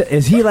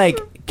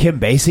Kim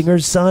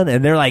Basinger's son?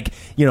 And they're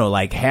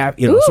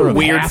sort of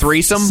weird half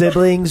threesome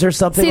siblings or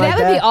something. See, like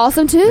that would be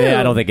awesome too. Yeah,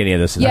 I don't think any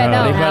of this is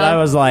happening, but I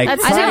was like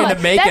trying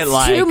to make it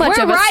too much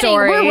of a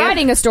story. We're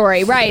writing a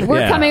story, right?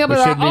 We're coming up with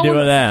our own.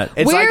 Doing that.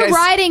 We're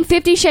writing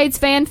 50 Shades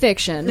fan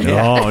fiction. Oh no!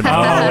 When we get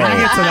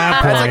to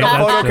that point, It's like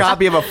a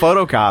photocopy of a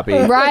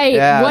photocopy. Right.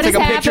 Yeah, What it's is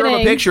like a picture of a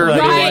happening? picture.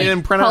 Right.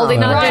 And print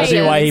Holding out. on Right.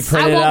 See why he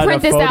printed I won't out print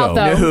a this photo. out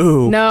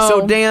though. No.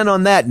 So Dan,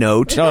 on that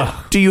note,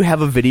 do you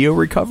have a video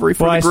recovery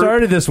for Well, the I group?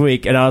 started this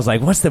week, and I was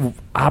like, what's the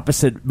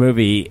opposite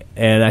movie?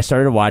 And I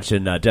started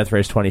watching Death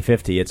Race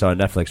 2050. It's on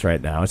Netflix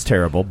right now. It's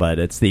terrible, but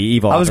it's the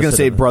evil. I was going to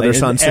say opposite of- Brother, like,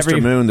 Son, Sister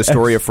every- Moon, the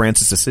story of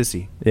Francis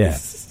Assisi. Yeah.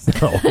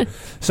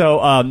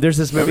 So there's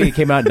this movie that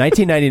came out in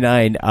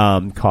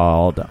 1999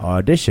 called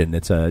Audition.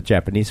 It's a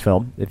Japanese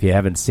film. If you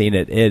haven't seen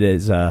it, it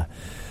is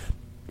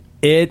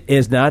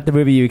not the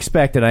movie you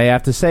expect. And I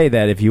have to say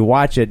that if you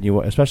watch it, and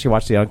you especially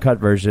watch the uncut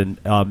version,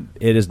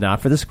 it is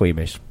not for the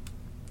squeamish.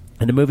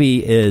 And the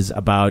movie is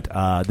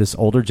about this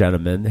older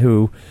gentleman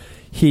who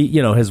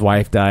his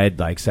wife died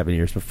 7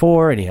 years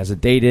before, and he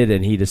hasn't dated,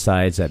 and he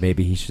decides that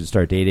maybe he should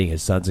start dating.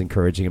 His son's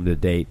encouraging him to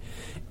date.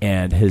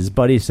 And his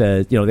buddy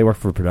says, they work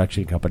for a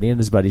production company, and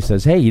his buddy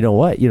says, hey, you know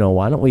what?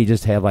 Why don't we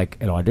just have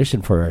an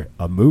audition for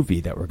a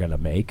movie that we're going to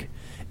make,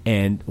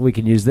 and we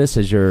can use this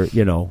as your,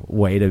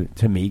 way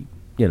to meet,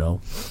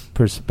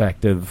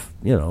 prospective,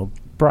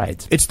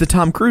 brides. It's the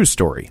Tom Cruise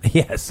story.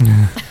 Yes.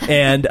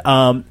 And,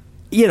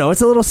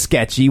 it's a little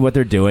sketchy what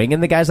they're doing,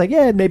 and the guy's like,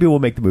 yeah, maybe we'll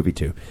make the movie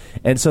too.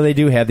 And so they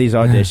do have these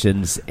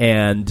auditions,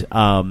 and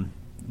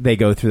they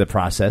go through the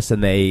process,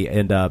 and they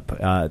end up,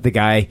 the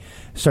guy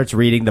starts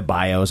reading the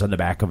bios on the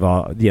back of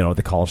all,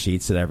 the call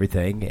sheets and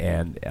everything,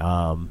 and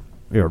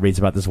reads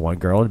about this one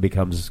girl and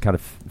becomes kind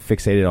of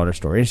fixated on her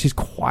story, and she's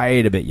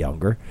quite a bit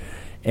younger.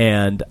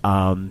 And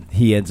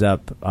they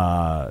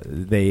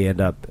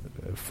end up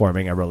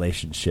forming a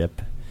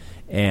relationship,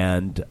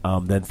 and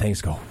then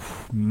things go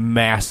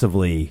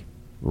massively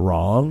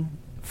wrong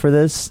for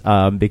this,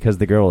 because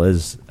the girl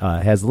has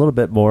a little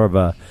bit more of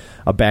a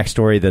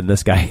backstory than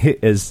this guy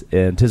is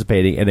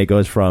anticipating, and it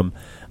goes from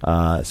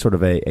sort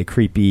of a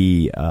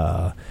creepy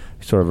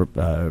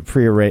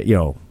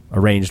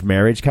arranged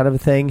marriage kind of a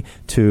thing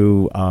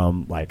to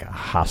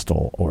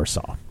hostile or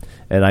Saw.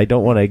 And I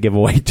don't want to give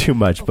away too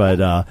much,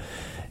 but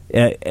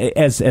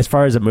as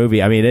far as a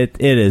movie, I mean,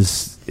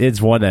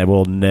 it's one that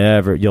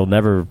you'll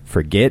never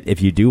forget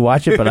if you do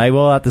watch it. But I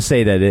will have to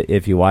say that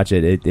if you watch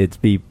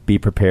it, be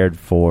prepared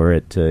for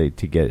it to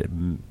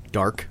get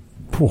dark.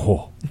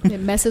 It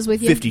messes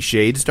with you. 50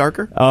 Shades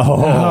darker.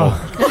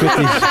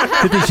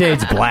 50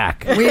 Shades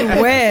black. We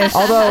wish.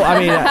 Although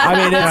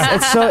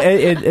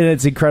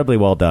it's incredibly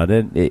well done,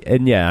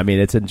 and yeah, I mean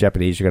it's in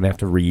Japanese. You're gonna have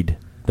to read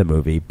the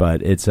movie,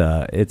 but it's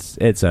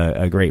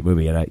a great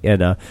movie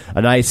and a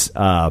nice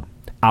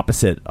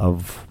opposite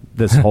of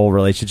this whole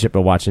relationship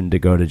of watching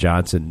Dakota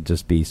Johnson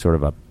just be sort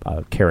of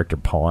a character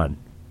pawn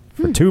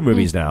for 2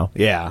 movies now.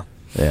 Yeah.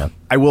 Yeah.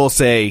 I will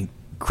say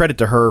credit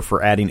to her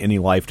for adding any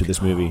life to this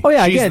movie. Oh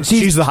yeah,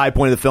 she's the high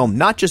point of the film,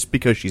 not just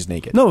because she's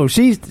naked. No,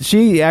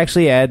 she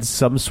actually adds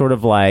some sort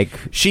of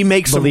she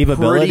makes some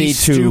pretty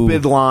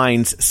stupid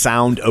lines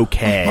sound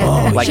okay,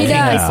 like she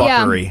does,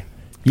 fuckery.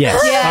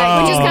 Yes.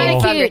 Yeah, which is kind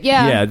of cute.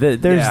 Yeah.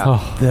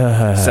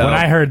 When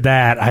I heard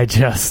that, I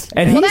just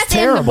and he's that's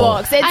terrible. in the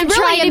books. It's I'm really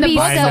trying in to the be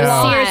books so a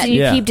lot. serious, and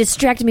you keep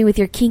distracting me with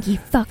your kinky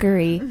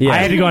fuckery. Yeah. I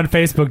had to go on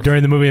Facebook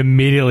during the movie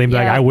immediately and be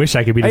like, I wish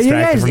I could be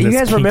distracted from this you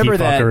guys kinky remember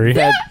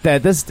fuckery.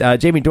 that this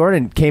Jamie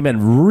Dornan came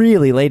in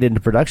really late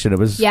into production. It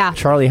was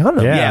Charlie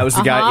Hunnam. Yeah, it was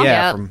the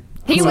guy. From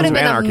he would have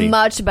been Anarchy. a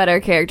much better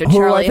character. Who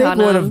Charlie I think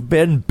Hunnam would have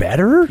been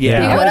better. Yeah,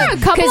 There were a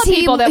couple of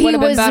people that would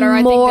have been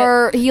better.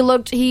 More,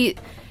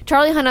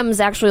 Charlie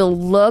Hunnam's actual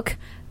look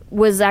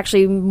was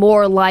actually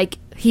more like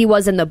he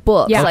was in the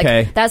book. Yeah.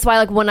 Okay. That's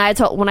why, when I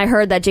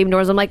heard that Jamie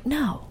Dornan, I'm like,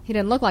 no, he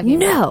didn't look like him.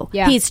 No,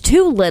 yeah. He's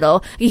too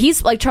little.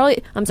 He's like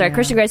Charlie. I'm sorry,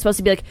 Christian Grey's supposed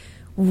to be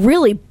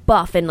really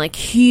buff and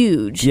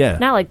huge. Yeah,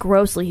 not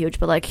grossly huge,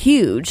 but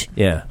huge.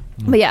 Yeah.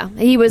 But yeah,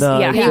 he was.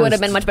 No, he would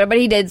have been much better. But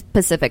he did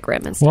Pacific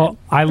Rim instead. Well,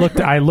 I looked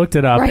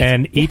it up, Right.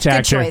 and each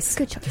actor, Good choice.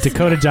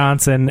 Dakota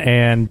Johnson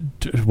and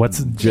Jamie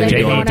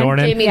Dornan,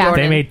 Jamie Dornan.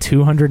 they made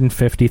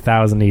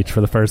 $250,000 each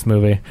for the first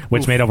movie,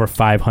 which made over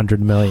 $500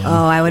 million. Oh,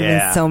 I would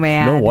have been so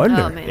mad. No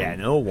wonder. Oh, man. Yeah,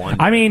 no wonder.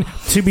 I mean,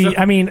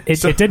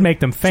 it did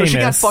make them famous. So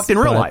she got fucked in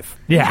real life.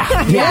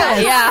 Yeah.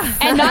 Yeah.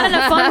 And not in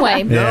a fun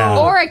way. Yeah.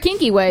 Or a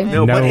kinky way.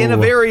 No, but in a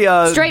very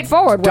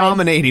straightforward way.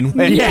 dominating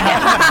way.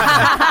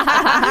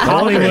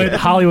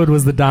 Hollywood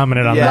was the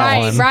dominant on that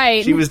one.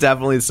 Right. She was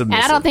definitely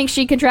submissive. And I don't think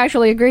she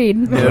contractually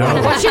agreed.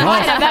 Well, she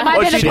might have. That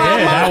might have been the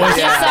problem.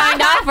 She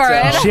signed off for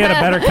it. She had a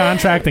better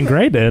contract than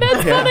Grey did.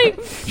 That's funny.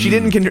 She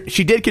didn't.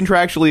 She did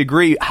contractually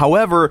agree.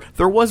 However,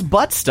 there was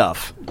butt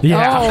stuff.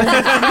 Yeah.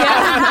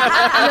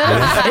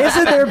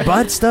 Isn't there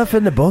butt stuff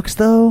in the books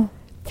though?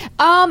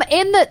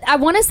 I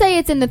want to say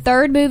it's in the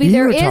third movie. You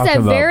There were is talking a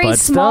about very butt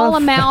small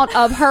stuff? amount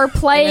of her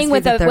playing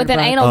with an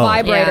anal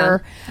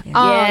vibrator.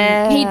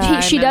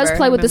 She does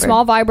play with the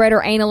small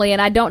vibrator anally,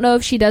 and I don't know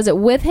if she does it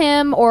with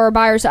him or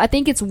by herself. I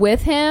think it's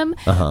with him,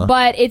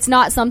 but it's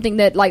not something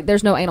that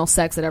there's no anal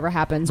sex that ever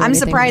happens. I'm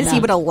surprised he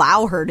would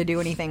allow her to do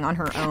anything on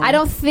her own. I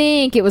don't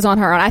think it was on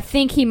her own. I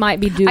think he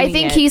might be doing it. I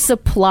think he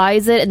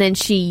supplies it and then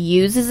she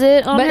uses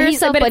it on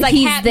herself, but it's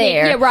he's happening.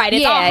 there. Yeah, right.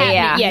 It's all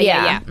happening.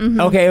 Yeah.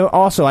 Mm-hmm. Okay.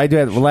 Also, I do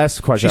have the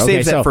last question. She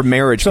saves that for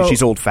marriage because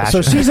she's old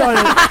fashioned. So she's on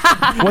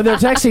when they're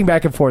texting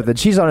back and forth, and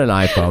she's on an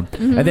iPhone,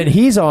 and then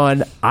he's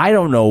on I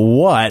don't know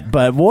what,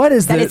 but what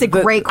is that? Is a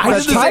great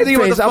question.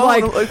 Typeface. I'm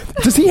like,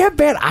 does he have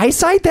bad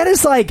eyesight? That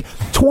is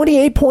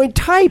 28-point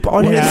type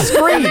on his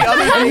screen.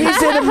 And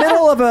he's in the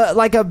middle of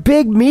a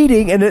big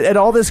meeting, and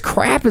all this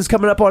crap is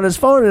coming up on his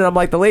phone, and I'm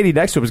like, the lady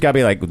next to him has got to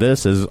be like,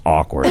 this is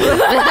awkward.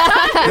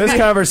 This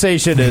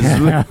conversation is.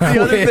 The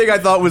other thing I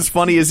thought was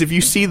funny is if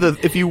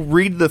you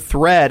read the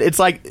thread, it's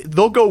like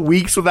they'll go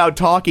weeks without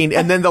talking,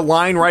 and then the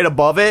line right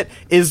above it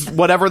is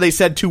whatever they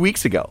said 2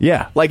 weeks ago.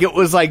 Yeah, it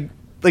was like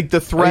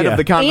the thread of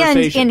the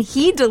conversation. And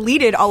he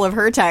deleted all of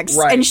her texts,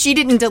 and she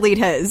didn't delete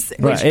his,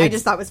 which I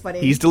just thought was funny.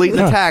 He's deleting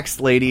the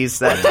text, ladies.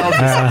 That tells you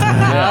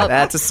something.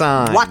 That's a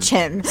sign. Watch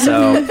him.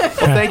 So,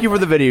 thank you for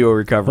the video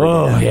recovery.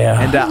 Oh,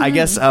 yeah. And I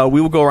guess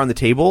we will go around the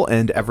table,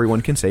 and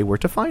everyone can say where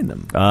to find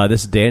them.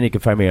 This is Dan. You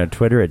can find me on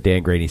Twitter at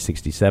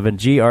DanGraney67,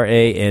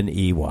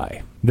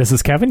 GRANEY. This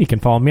is Kevin. You can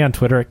follow me on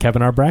Twitter at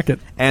Kevin R.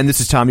 Brackett. And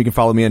this is Tom. You can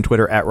follow me on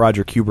Twitter at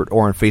Roger Kubert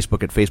or on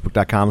Facebook at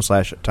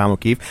Facebook.com/Tom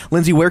O'Keefe.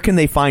 Lindsay, where can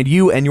they find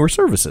you and your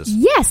services?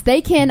 Yes, they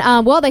can.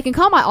 They can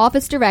call my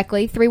office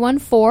directly,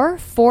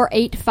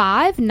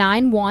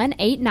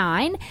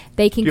 314-485-9189.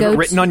 They can You have go it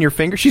written on your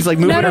finger? She's like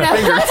moving her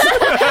fingers.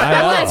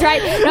 That's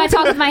right. No, I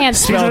talk with my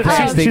hands.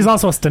 She's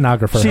also a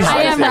stenographer.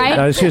 I am,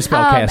 right? She's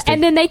spellcasting.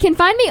 And then they can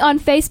find me on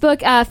Facebook,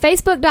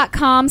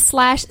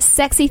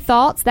 Facebook.com/Sexy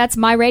Thoughts. That's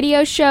my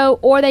radio show.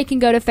 Or they can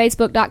go to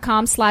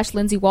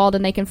Facebook.com/Lindsay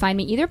Walden. They can find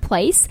me either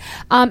place.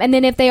 And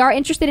then if they are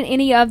interested in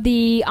any of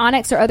the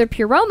Onyx or other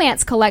Pure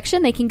Romance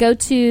collection, they can go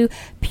to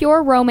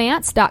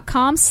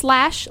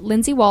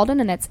pureromance.com/Lindsay Walden,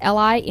 and that's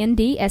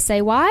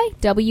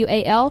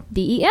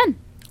LINDSAYWALDEN.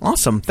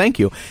 Awesome. Thank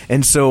you.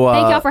 And so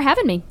thank y'all for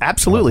having me.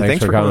 Absolutely.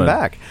 Thanks for coming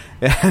back.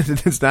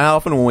 It's not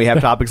often when we have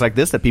topics like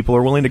this that people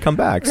are willing to come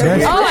back. So. Oh, I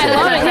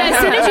love it.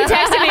 As soon as you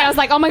texted me, I was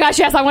like, oh my gosh,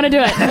 yes, I want to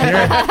do it.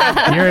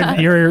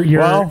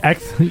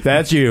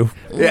 That's you.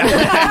 Yeah.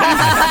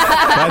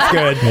 That's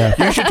good.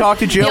 Yeah. You should talk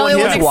to Joe and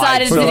his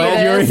wife. So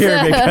glad you were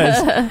here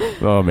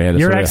because, oh man,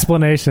 your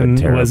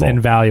explanation was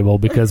invaluable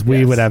because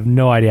we would have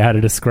no idea how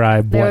to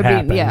describe what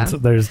happened.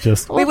 There's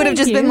just we would have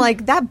just been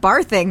like that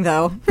bar thing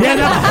though. Yeah,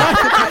 no.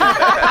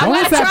 I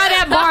want to try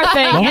that bar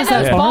thing and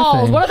those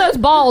balls. What do those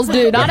balls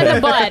do? Not in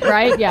the butt,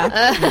 right?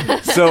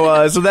 Yeah.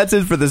 So that's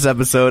it for this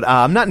episode.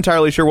 I'm not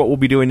entirely sure what we'll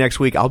be doing next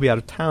week. I'll be out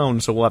of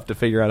town, so we'll have to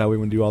figure out how we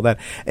want to do all that.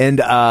 And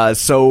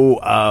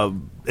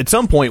at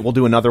some point, we'll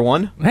do another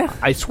one. Yeah.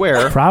 I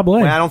swear.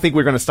 Probably. I don't think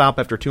we're going to stop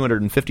after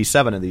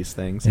 257 of these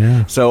things.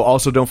 Yeah. So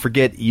also don't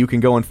forget, you can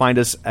go and find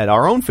us at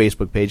our own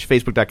Facebook page,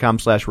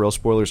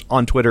 facebook.com/RealSpoilers,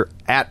 on Twitter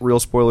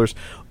 @RealSpoilers,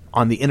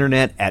 on the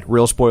internet at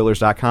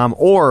realspoilers.com,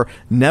 or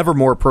never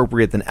more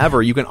appropriate than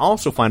ever, you can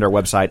also find our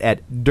website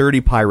at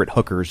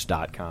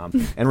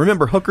dirtypiratehookers.com. And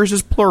remember, hookers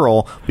is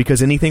plural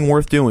because anything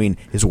worth doing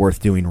is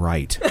worth doing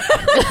right.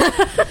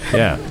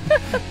 Yeah.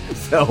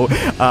 So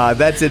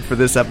that's it for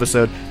this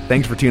episode.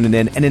 Thanks for tuning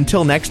in. And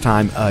until next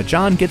time,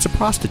 John gets a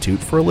prostitute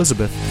for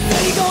Elizabeth.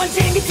 So you go and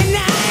take it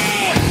tonight.